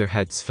 as their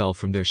heads fell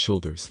from their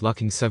shoulders,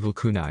 locking several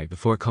kunai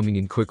before coming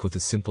in quick with a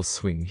simple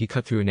swing. He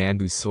cut through an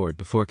Anbu's sword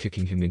before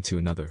kicking him into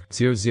another.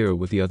 00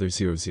 with the other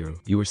 00.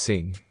 "You were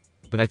saying?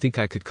 But I think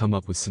I could come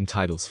up with some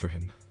titles for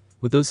him.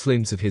 With those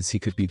flames of his, he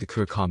could be the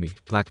Kurakami,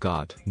 Black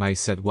God," Mai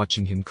said,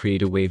 watching him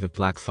create a wave of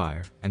black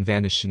fire and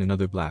vanish in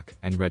another black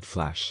and red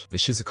flash. "The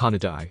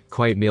Shizukanadai,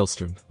 Quiet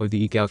Maelstrom, or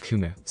the Igao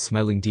Kume,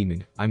 Smiling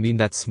Demon. I mean,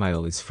 that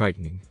smile is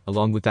frightening,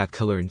 along with that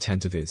color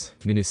intent of his,"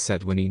 Minas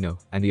said when Ino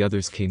and the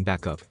others came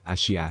back up, as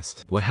she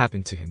asked, "What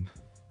happened to him?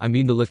 I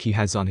mean, the look he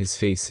has on his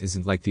face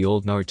isn't like the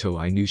old Naruto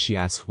I knew," she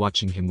asked,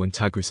 watching him when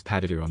Tigress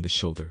patted her on the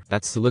shoulder.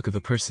 "That's the look of a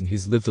person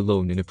who's lived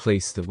alone in a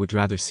place that would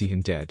rather see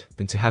him dead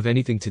than to have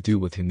anything to do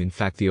with him. In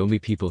fact, the only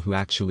people who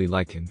actually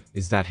like him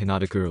is that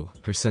Hinata girl,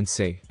 her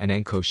sensei, and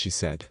Anko," she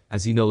said,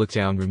 as Ino looked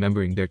down,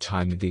 remembering their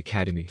time in the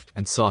academy,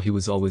 and saw he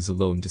was always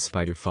alone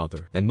despite her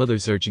father and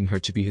mother's urging her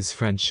to be his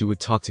friend. She would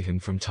talk to him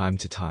from time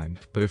to time,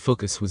 but her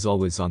focus was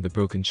always on the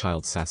broken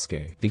child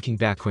Sasuke. Thinking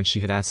back when she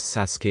had asked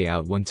Sasuke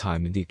out one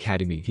time in the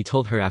academy, he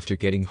told her after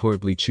getting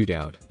horribly chewed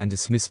out and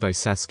dismissed by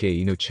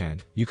Sasuke,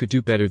 "Ino-chan, you could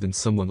do better than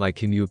someone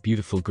like him. You a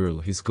beautiful girl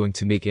who's going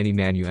to make any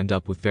man you end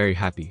up with very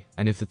happy,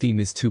 and if the theme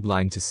is too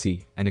blind to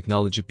see and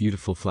acknowledge a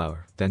beautiful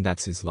flower, then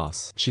that's his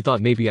loss. She thought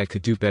maybe I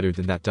could do better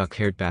than that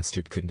duck-haired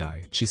bastard, couldn't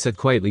I? She said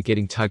quietly,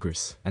 getting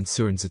Tigress and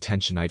Surin's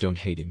attention. I don't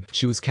hate him.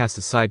 She was cast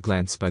a side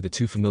glance by the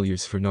two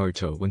familiars for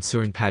Naruto when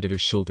Surin patted her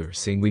shoulder,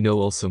 saying, we know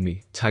also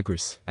me,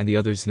 Tigress, and the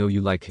others know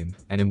you like him,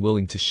 and am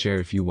willing to share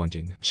if you want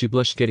in. She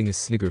blushed, getting a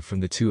snigger from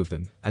the two of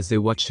them, as they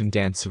watched him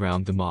dance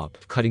around the mob,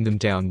 cutting them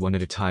down one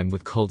at a time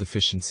with cold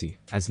efficiency,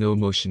 as no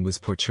emotion was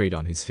portrayed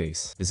on his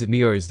face. Is it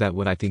me, or is that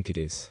what I think it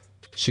is?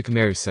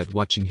 Shikamaru said,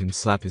 watching him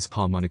slap his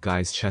palm on a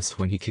guy's chest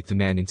when he kicked the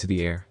man into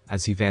the air,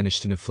 as he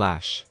vanished in a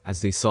flash,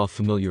 as they saw a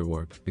familiar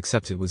orb,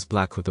 except it was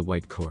black with a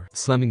white core.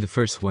 Slamming the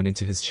first one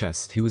into his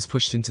chest, he was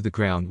pushed into the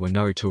ground when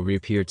Naruto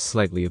reappeared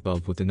slightly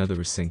above with another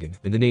Rasengan,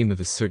 in the name of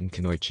a certain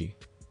Kunoichi.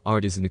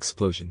 Art is an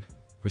explosion.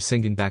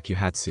 Rasengan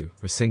Bakuhatsu,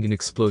 Rasengan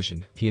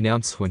explosion, he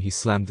announced when he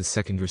slammed the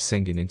second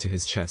Rasengan into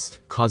his chest,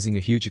 causing a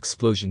huge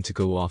explosion to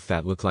go off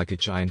that looked like a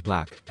giant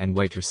black and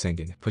white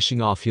Rasengan. Pushing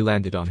off, he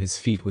landed on his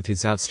feet with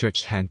his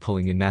outstretched hand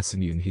pulling in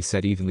Masamune. He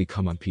said evenly,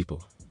 come on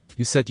people.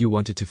 You said you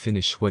wanted to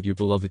finish what your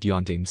beloved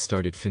Yondaime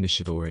started,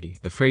 finish it already.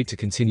 Afraid to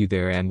continue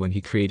there, and when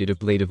he created a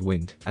blade of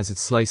wind, as it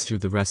sliced through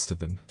the rest of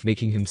them,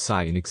 making him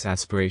sigh in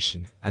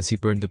exasperation, as he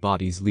burned the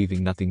bodies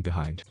leaving nothing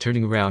behind.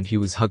 Turning around, he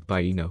was hugged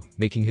by Ino,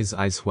 making his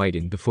eyes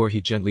widen before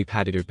he gently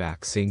patted her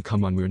back, saying,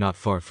 come on, we're not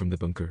far from the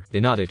bunker. They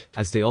nodded,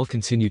 as they all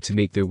continued to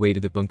make their way to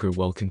the bunker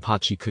while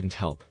Kenpachi couldn't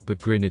help but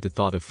grin at the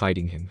thought of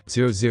fighting him.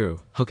 00,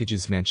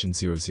 Hokage's mansion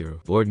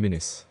 00. Lord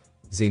Minas,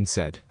 Zane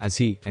said, as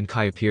he and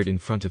Kai appeared in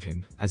front of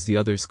him, as the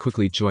others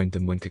quickly joined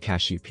them when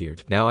Kakashi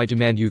appeared. Now I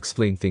demand you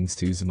explain things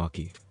to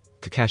Uzumaki,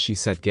 Kakashi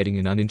said, getting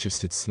an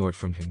uninterested snort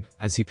from him,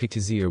 as he picked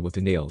his ear with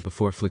a nail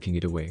before flicking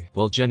it away.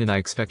 Well, Jen and I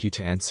expect you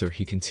to answer,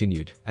 he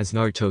continued, as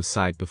Naruto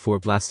sighed before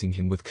blasting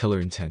him with killer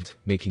intent,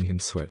 making him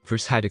sweat.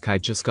 First,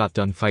 Hadakai just got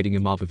done fighting a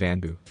mob of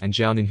Anbu, and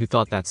Jounin, who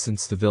thought that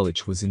since the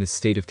village was in a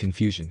state of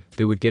confusion,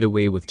 they would get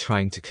away with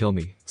trying to kill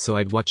me, so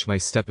I'd watch my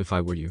step if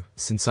I were you,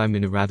 since I'm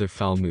in a rather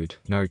foul mood,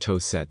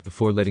 Naruto said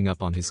before letting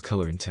up on his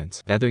killer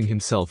intent. Gathering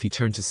himself, he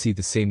turned to see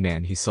the same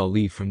man he saw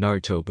leave from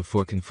Naruto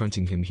before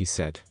confronting him. He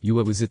said, you,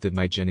 what was it that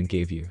my genin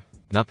gave you?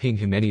 Not paying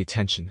him any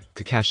attention,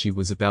 Kakashi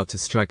was about to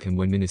strike him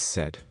when Minas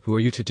said, who are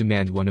you to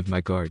demand one of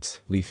my guards,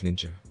 Leaf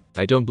Ninja?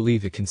 I don't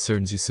believe it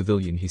concerns you,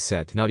 civilian, he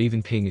said, not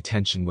even paying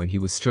attention when he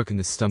was struck in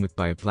the stomach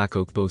by a black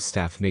oak bow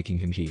staff, making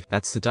him heat.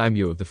 That's the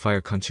daimyo of the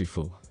Fire Country,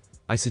 fool.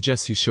 I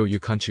suggest you show your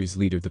country's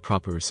leader the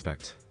proper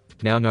respect.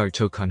 Now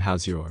Naruto-kun,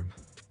 how's your arm?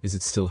 Is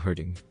it still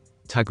hurting?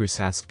 Tigress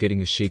asked,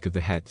 getting a shake of the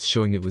head,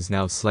 showing it was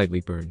now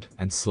slightly burned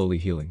and slowly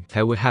healing.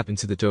 How what happened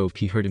to the dope?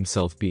 He heard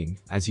himself being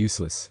as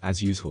useless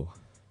as usual.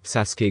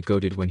 Sasuke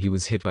goaded when he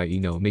was hit by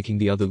Ino, making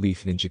the other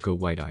Leaf Ninja go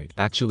wide-eyed.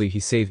 Actually, he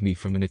saved me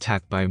from an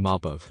attack by a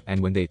mob of,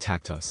 and when they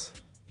attacked us.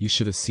 You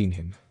should have seen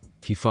him.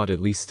 He fought at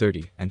least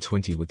 30 and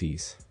 20 with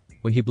ease.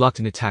 When he blocked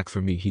an attack for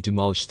me, he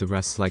demolished the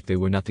rest like they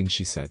were nothing,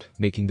 she said,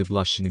 making the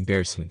blush in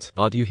embarrassment.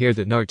 Odd you hear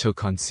that,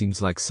 Naruto-kun,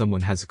 seems like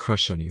someone has a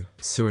crush on you,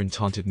 Surin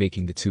taunted,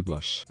 making the two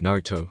blush.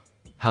 Naruto,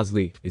 how's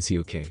Lee, is he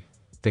okay?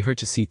 They heard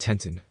to see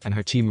Tenten and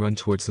her team run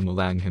towards them,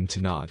 allowing him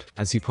to nod,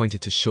 as he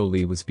pointed to show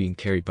Lee was being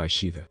carried by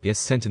Shiva. Yes,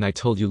 Tenten, I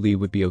told you Lee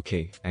would be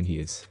okay, and he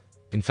is.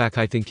 In fact,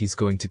 I think he's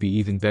going to be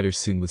even better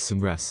soon with some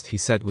rest, he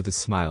said with a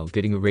smile,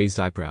 getting a raised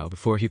eyebrow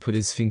before he put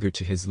his finger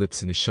to his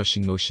lips in a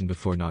shushing motion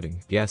before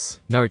nodding. Yes,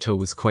 Naruto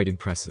was quite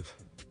impressive.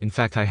 In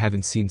fact, I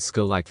haven't seen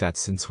skill like that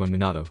since when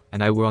Minato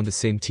and I were on the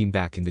same team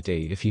back in the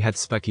day. If he had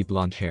spiky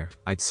blonde hair,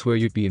 I'd swear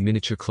you'd be a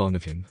miniature clone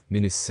of him,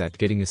 Minas said,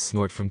 getting a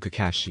snort from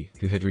Kakashi,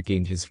 who had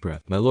regained his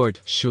breath. My lord,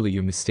 surely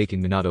you're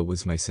mistaken, Minato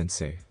was my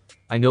sensei.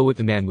 I know what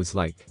the man was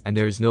like, and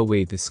there is no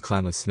way this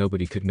clanless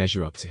nobody could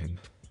measure up to him.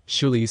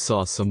 Surely you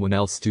saw someone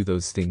else do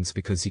those things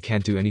because he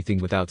can't do anything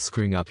without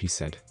screwing up, he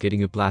said,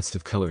 getting a blast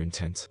of color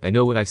intent. I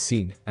know what I've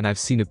seen, and I've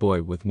seen a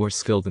boy with more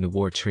skill than a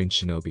war-trained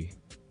shinobi.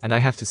 And I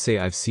have to say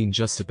I've seen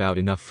just about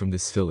enough from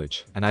this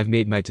village, and I've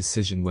made my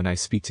decision when I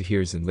speak to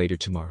Hiruzen later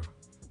tomorrow.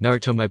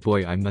 Naruto, my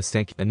boy, I must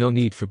thank you, and no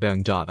need for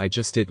bowing. I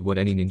just did what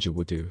any ninja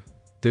would do.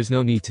 There's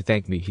no need to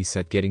thank me, he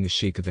said, getting a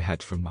shake of the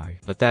head from Mai.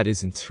 But that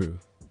isn't true.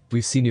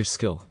 We've seen your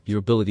skill, your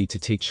ability to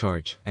take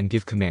charge and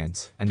give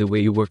commands, and the way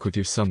you work with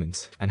your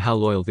summons, and how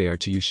loyal they are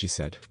to you, she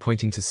said,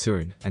 pointing to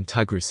Surin and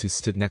Tigress, who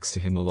stood next to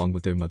him along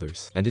with their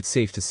mothers. And it's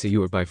safe to say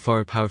you are by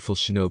far a powerful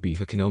shinobi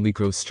who can only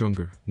grow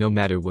stronger, no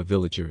matter what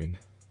village you're in.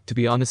 To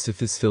be honest, if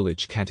this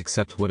village can't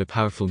accept what a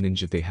powerful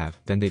ninja they have,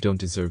 then they don't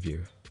deserve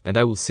you. And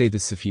I will say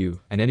this, if you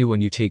and anyone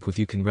you take with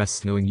you can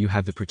rest knowing you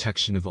have the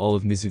protection of all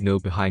of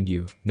Mizuno behind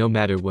you, no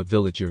matter what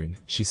village you're in,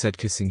 she said,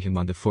 kissing him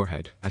on the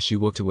forehead as she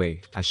walked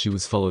away, as she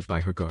was followed by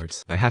her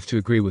guards. I have to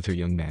agree with her,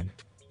 young man.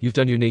 You've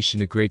done your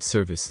nation a great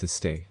service this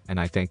day, and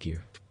I thank you.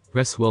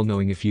 Rest well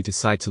knowing if you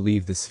decide to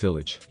leave this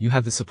village, you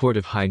have the support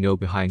of Hino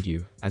behind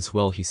you, as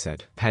well, he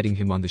said, patting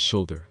him on the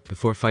shoulder,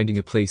 before finding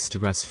a place to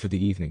rest for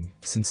the evening,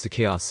 since the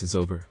chaos is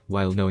over,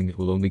 while knowing it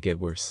will only get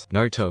worse.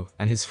 Naruto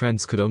and his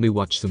friends could only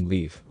watch them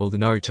leave, while the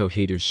Naruto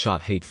haters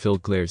shot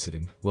hate-filled glares at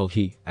him, while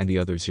he and the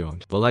others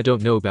yawned. Well, I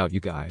don't know about you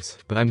guys,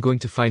 but I'm going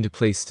to find a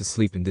place to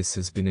sleep, and this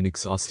has been an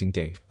exhausting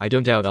day. I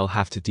don't doubt I'll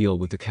have to deal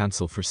with the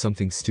council for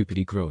something stupid,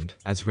 he groaned,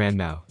 as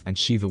Ranmao and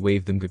Shiva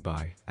waved them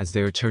goodbye, as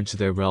they returned to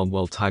their realm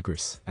while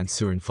Tigress and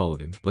Surin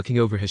followed him. Looking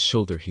over his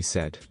shoulder, he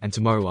said, and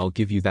tomorrow I'll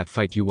give you that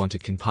fight you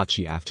wanted,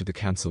 Kenpachi, after the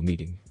council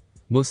meeting.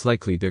 Most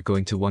likely they're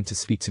going to want to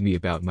speak to me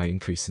about my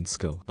increase in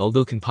skill.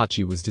 Although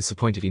Kenpachi was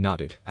disappointed, he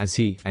nodded, as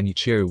he and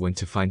Ichiru went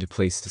to find a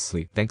place to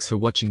sleep. Thanks for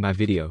watching my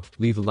video,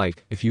 leave a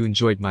like if you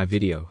enjoyed my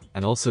video,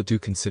 and also do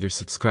consider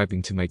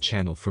subscribing to my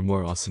channel for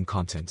more awesome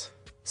content.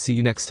 See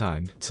you next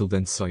time, till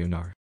then,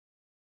 sayonara.